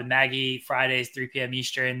with Rob and Maggie, Fridays, 3 p.m.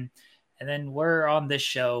 Eastern. And then we're on this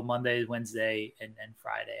show Monday, Wednesday, and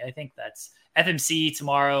Friday. I think that's FMC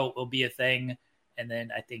tomorrow will be a thing. And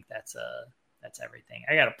then I think that's everything.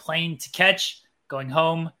 I got a plane to catch going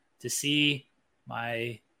home to see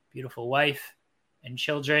my beautiful wife and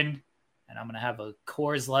children. And I'm going to have a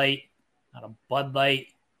Coors Light, not a Bud Light.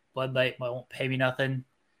 Bud Light won't pay me nothing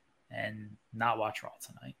and not watch Raw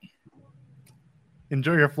tonight.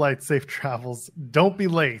 Enjoy your flight. Safe travels. Don't be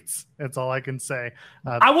late. That's all I can say.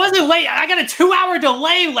 I wasn't late. I got a 2-hour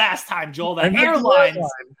delay last time, Joel. The airlines.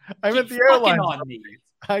 I meant the airlines.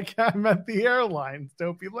 I meant the airlines.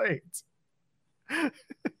 Don't be late.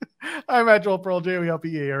 I'm at Joel Pearl,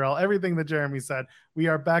 JOELPEARL. Everything that Jeremy said. We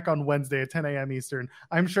are back on Wednesday at 10 a.m. Eastern.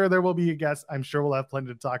 I'm sure there will be a guest. I'm sure we'll have plenty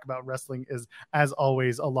to talk about. Wrestling is, as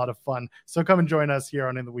always, a lot of fun. So come and join us here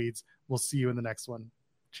on In the Weeds. We'll see you in the next one.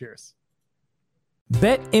 Cheers.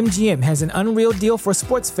 BetMGM has an unreal deal for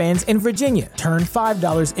sports fans in Virginia. Turn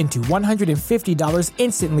 $5 into $150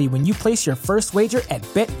 instantly when you place your first wager at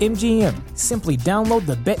BetMGM. Simply download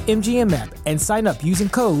the BetMGM app and sign up using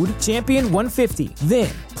code Champion150. Then,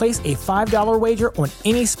 place a $5 wager on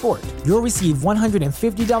any sport. You'll receive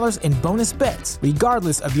 $150 in bonus bets,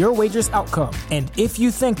 regardless of your wager's outcome. And if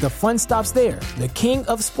you think the fun stops there, the king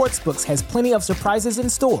of sportsbooks has plenty of surprises in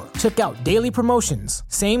store. Check out daily promotions,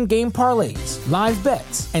 same-game parlays, live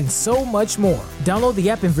bets, and so much more. Download the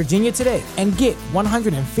app in Virginia today and get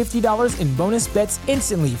 $150 in bonus bets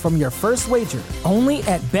instantly from your first wager. Only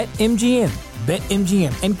at BetMGM.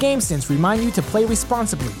 BetMGM and GameSense remind you to play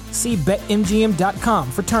responsibly. See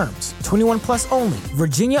BetMGM.com for terms. 21 plus only.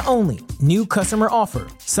 Virginia only. New customer offer.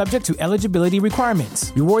 Subject to eligibility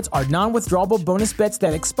requirements. Rewards are non-withdrawable bonus bets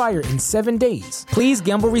that expire in 7 days. Please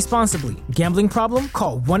gamble responsibly. Gambling problem?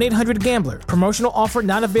 Call 1-800-GAMBLER. Promotional offer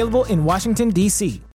not available in Washington, D.C.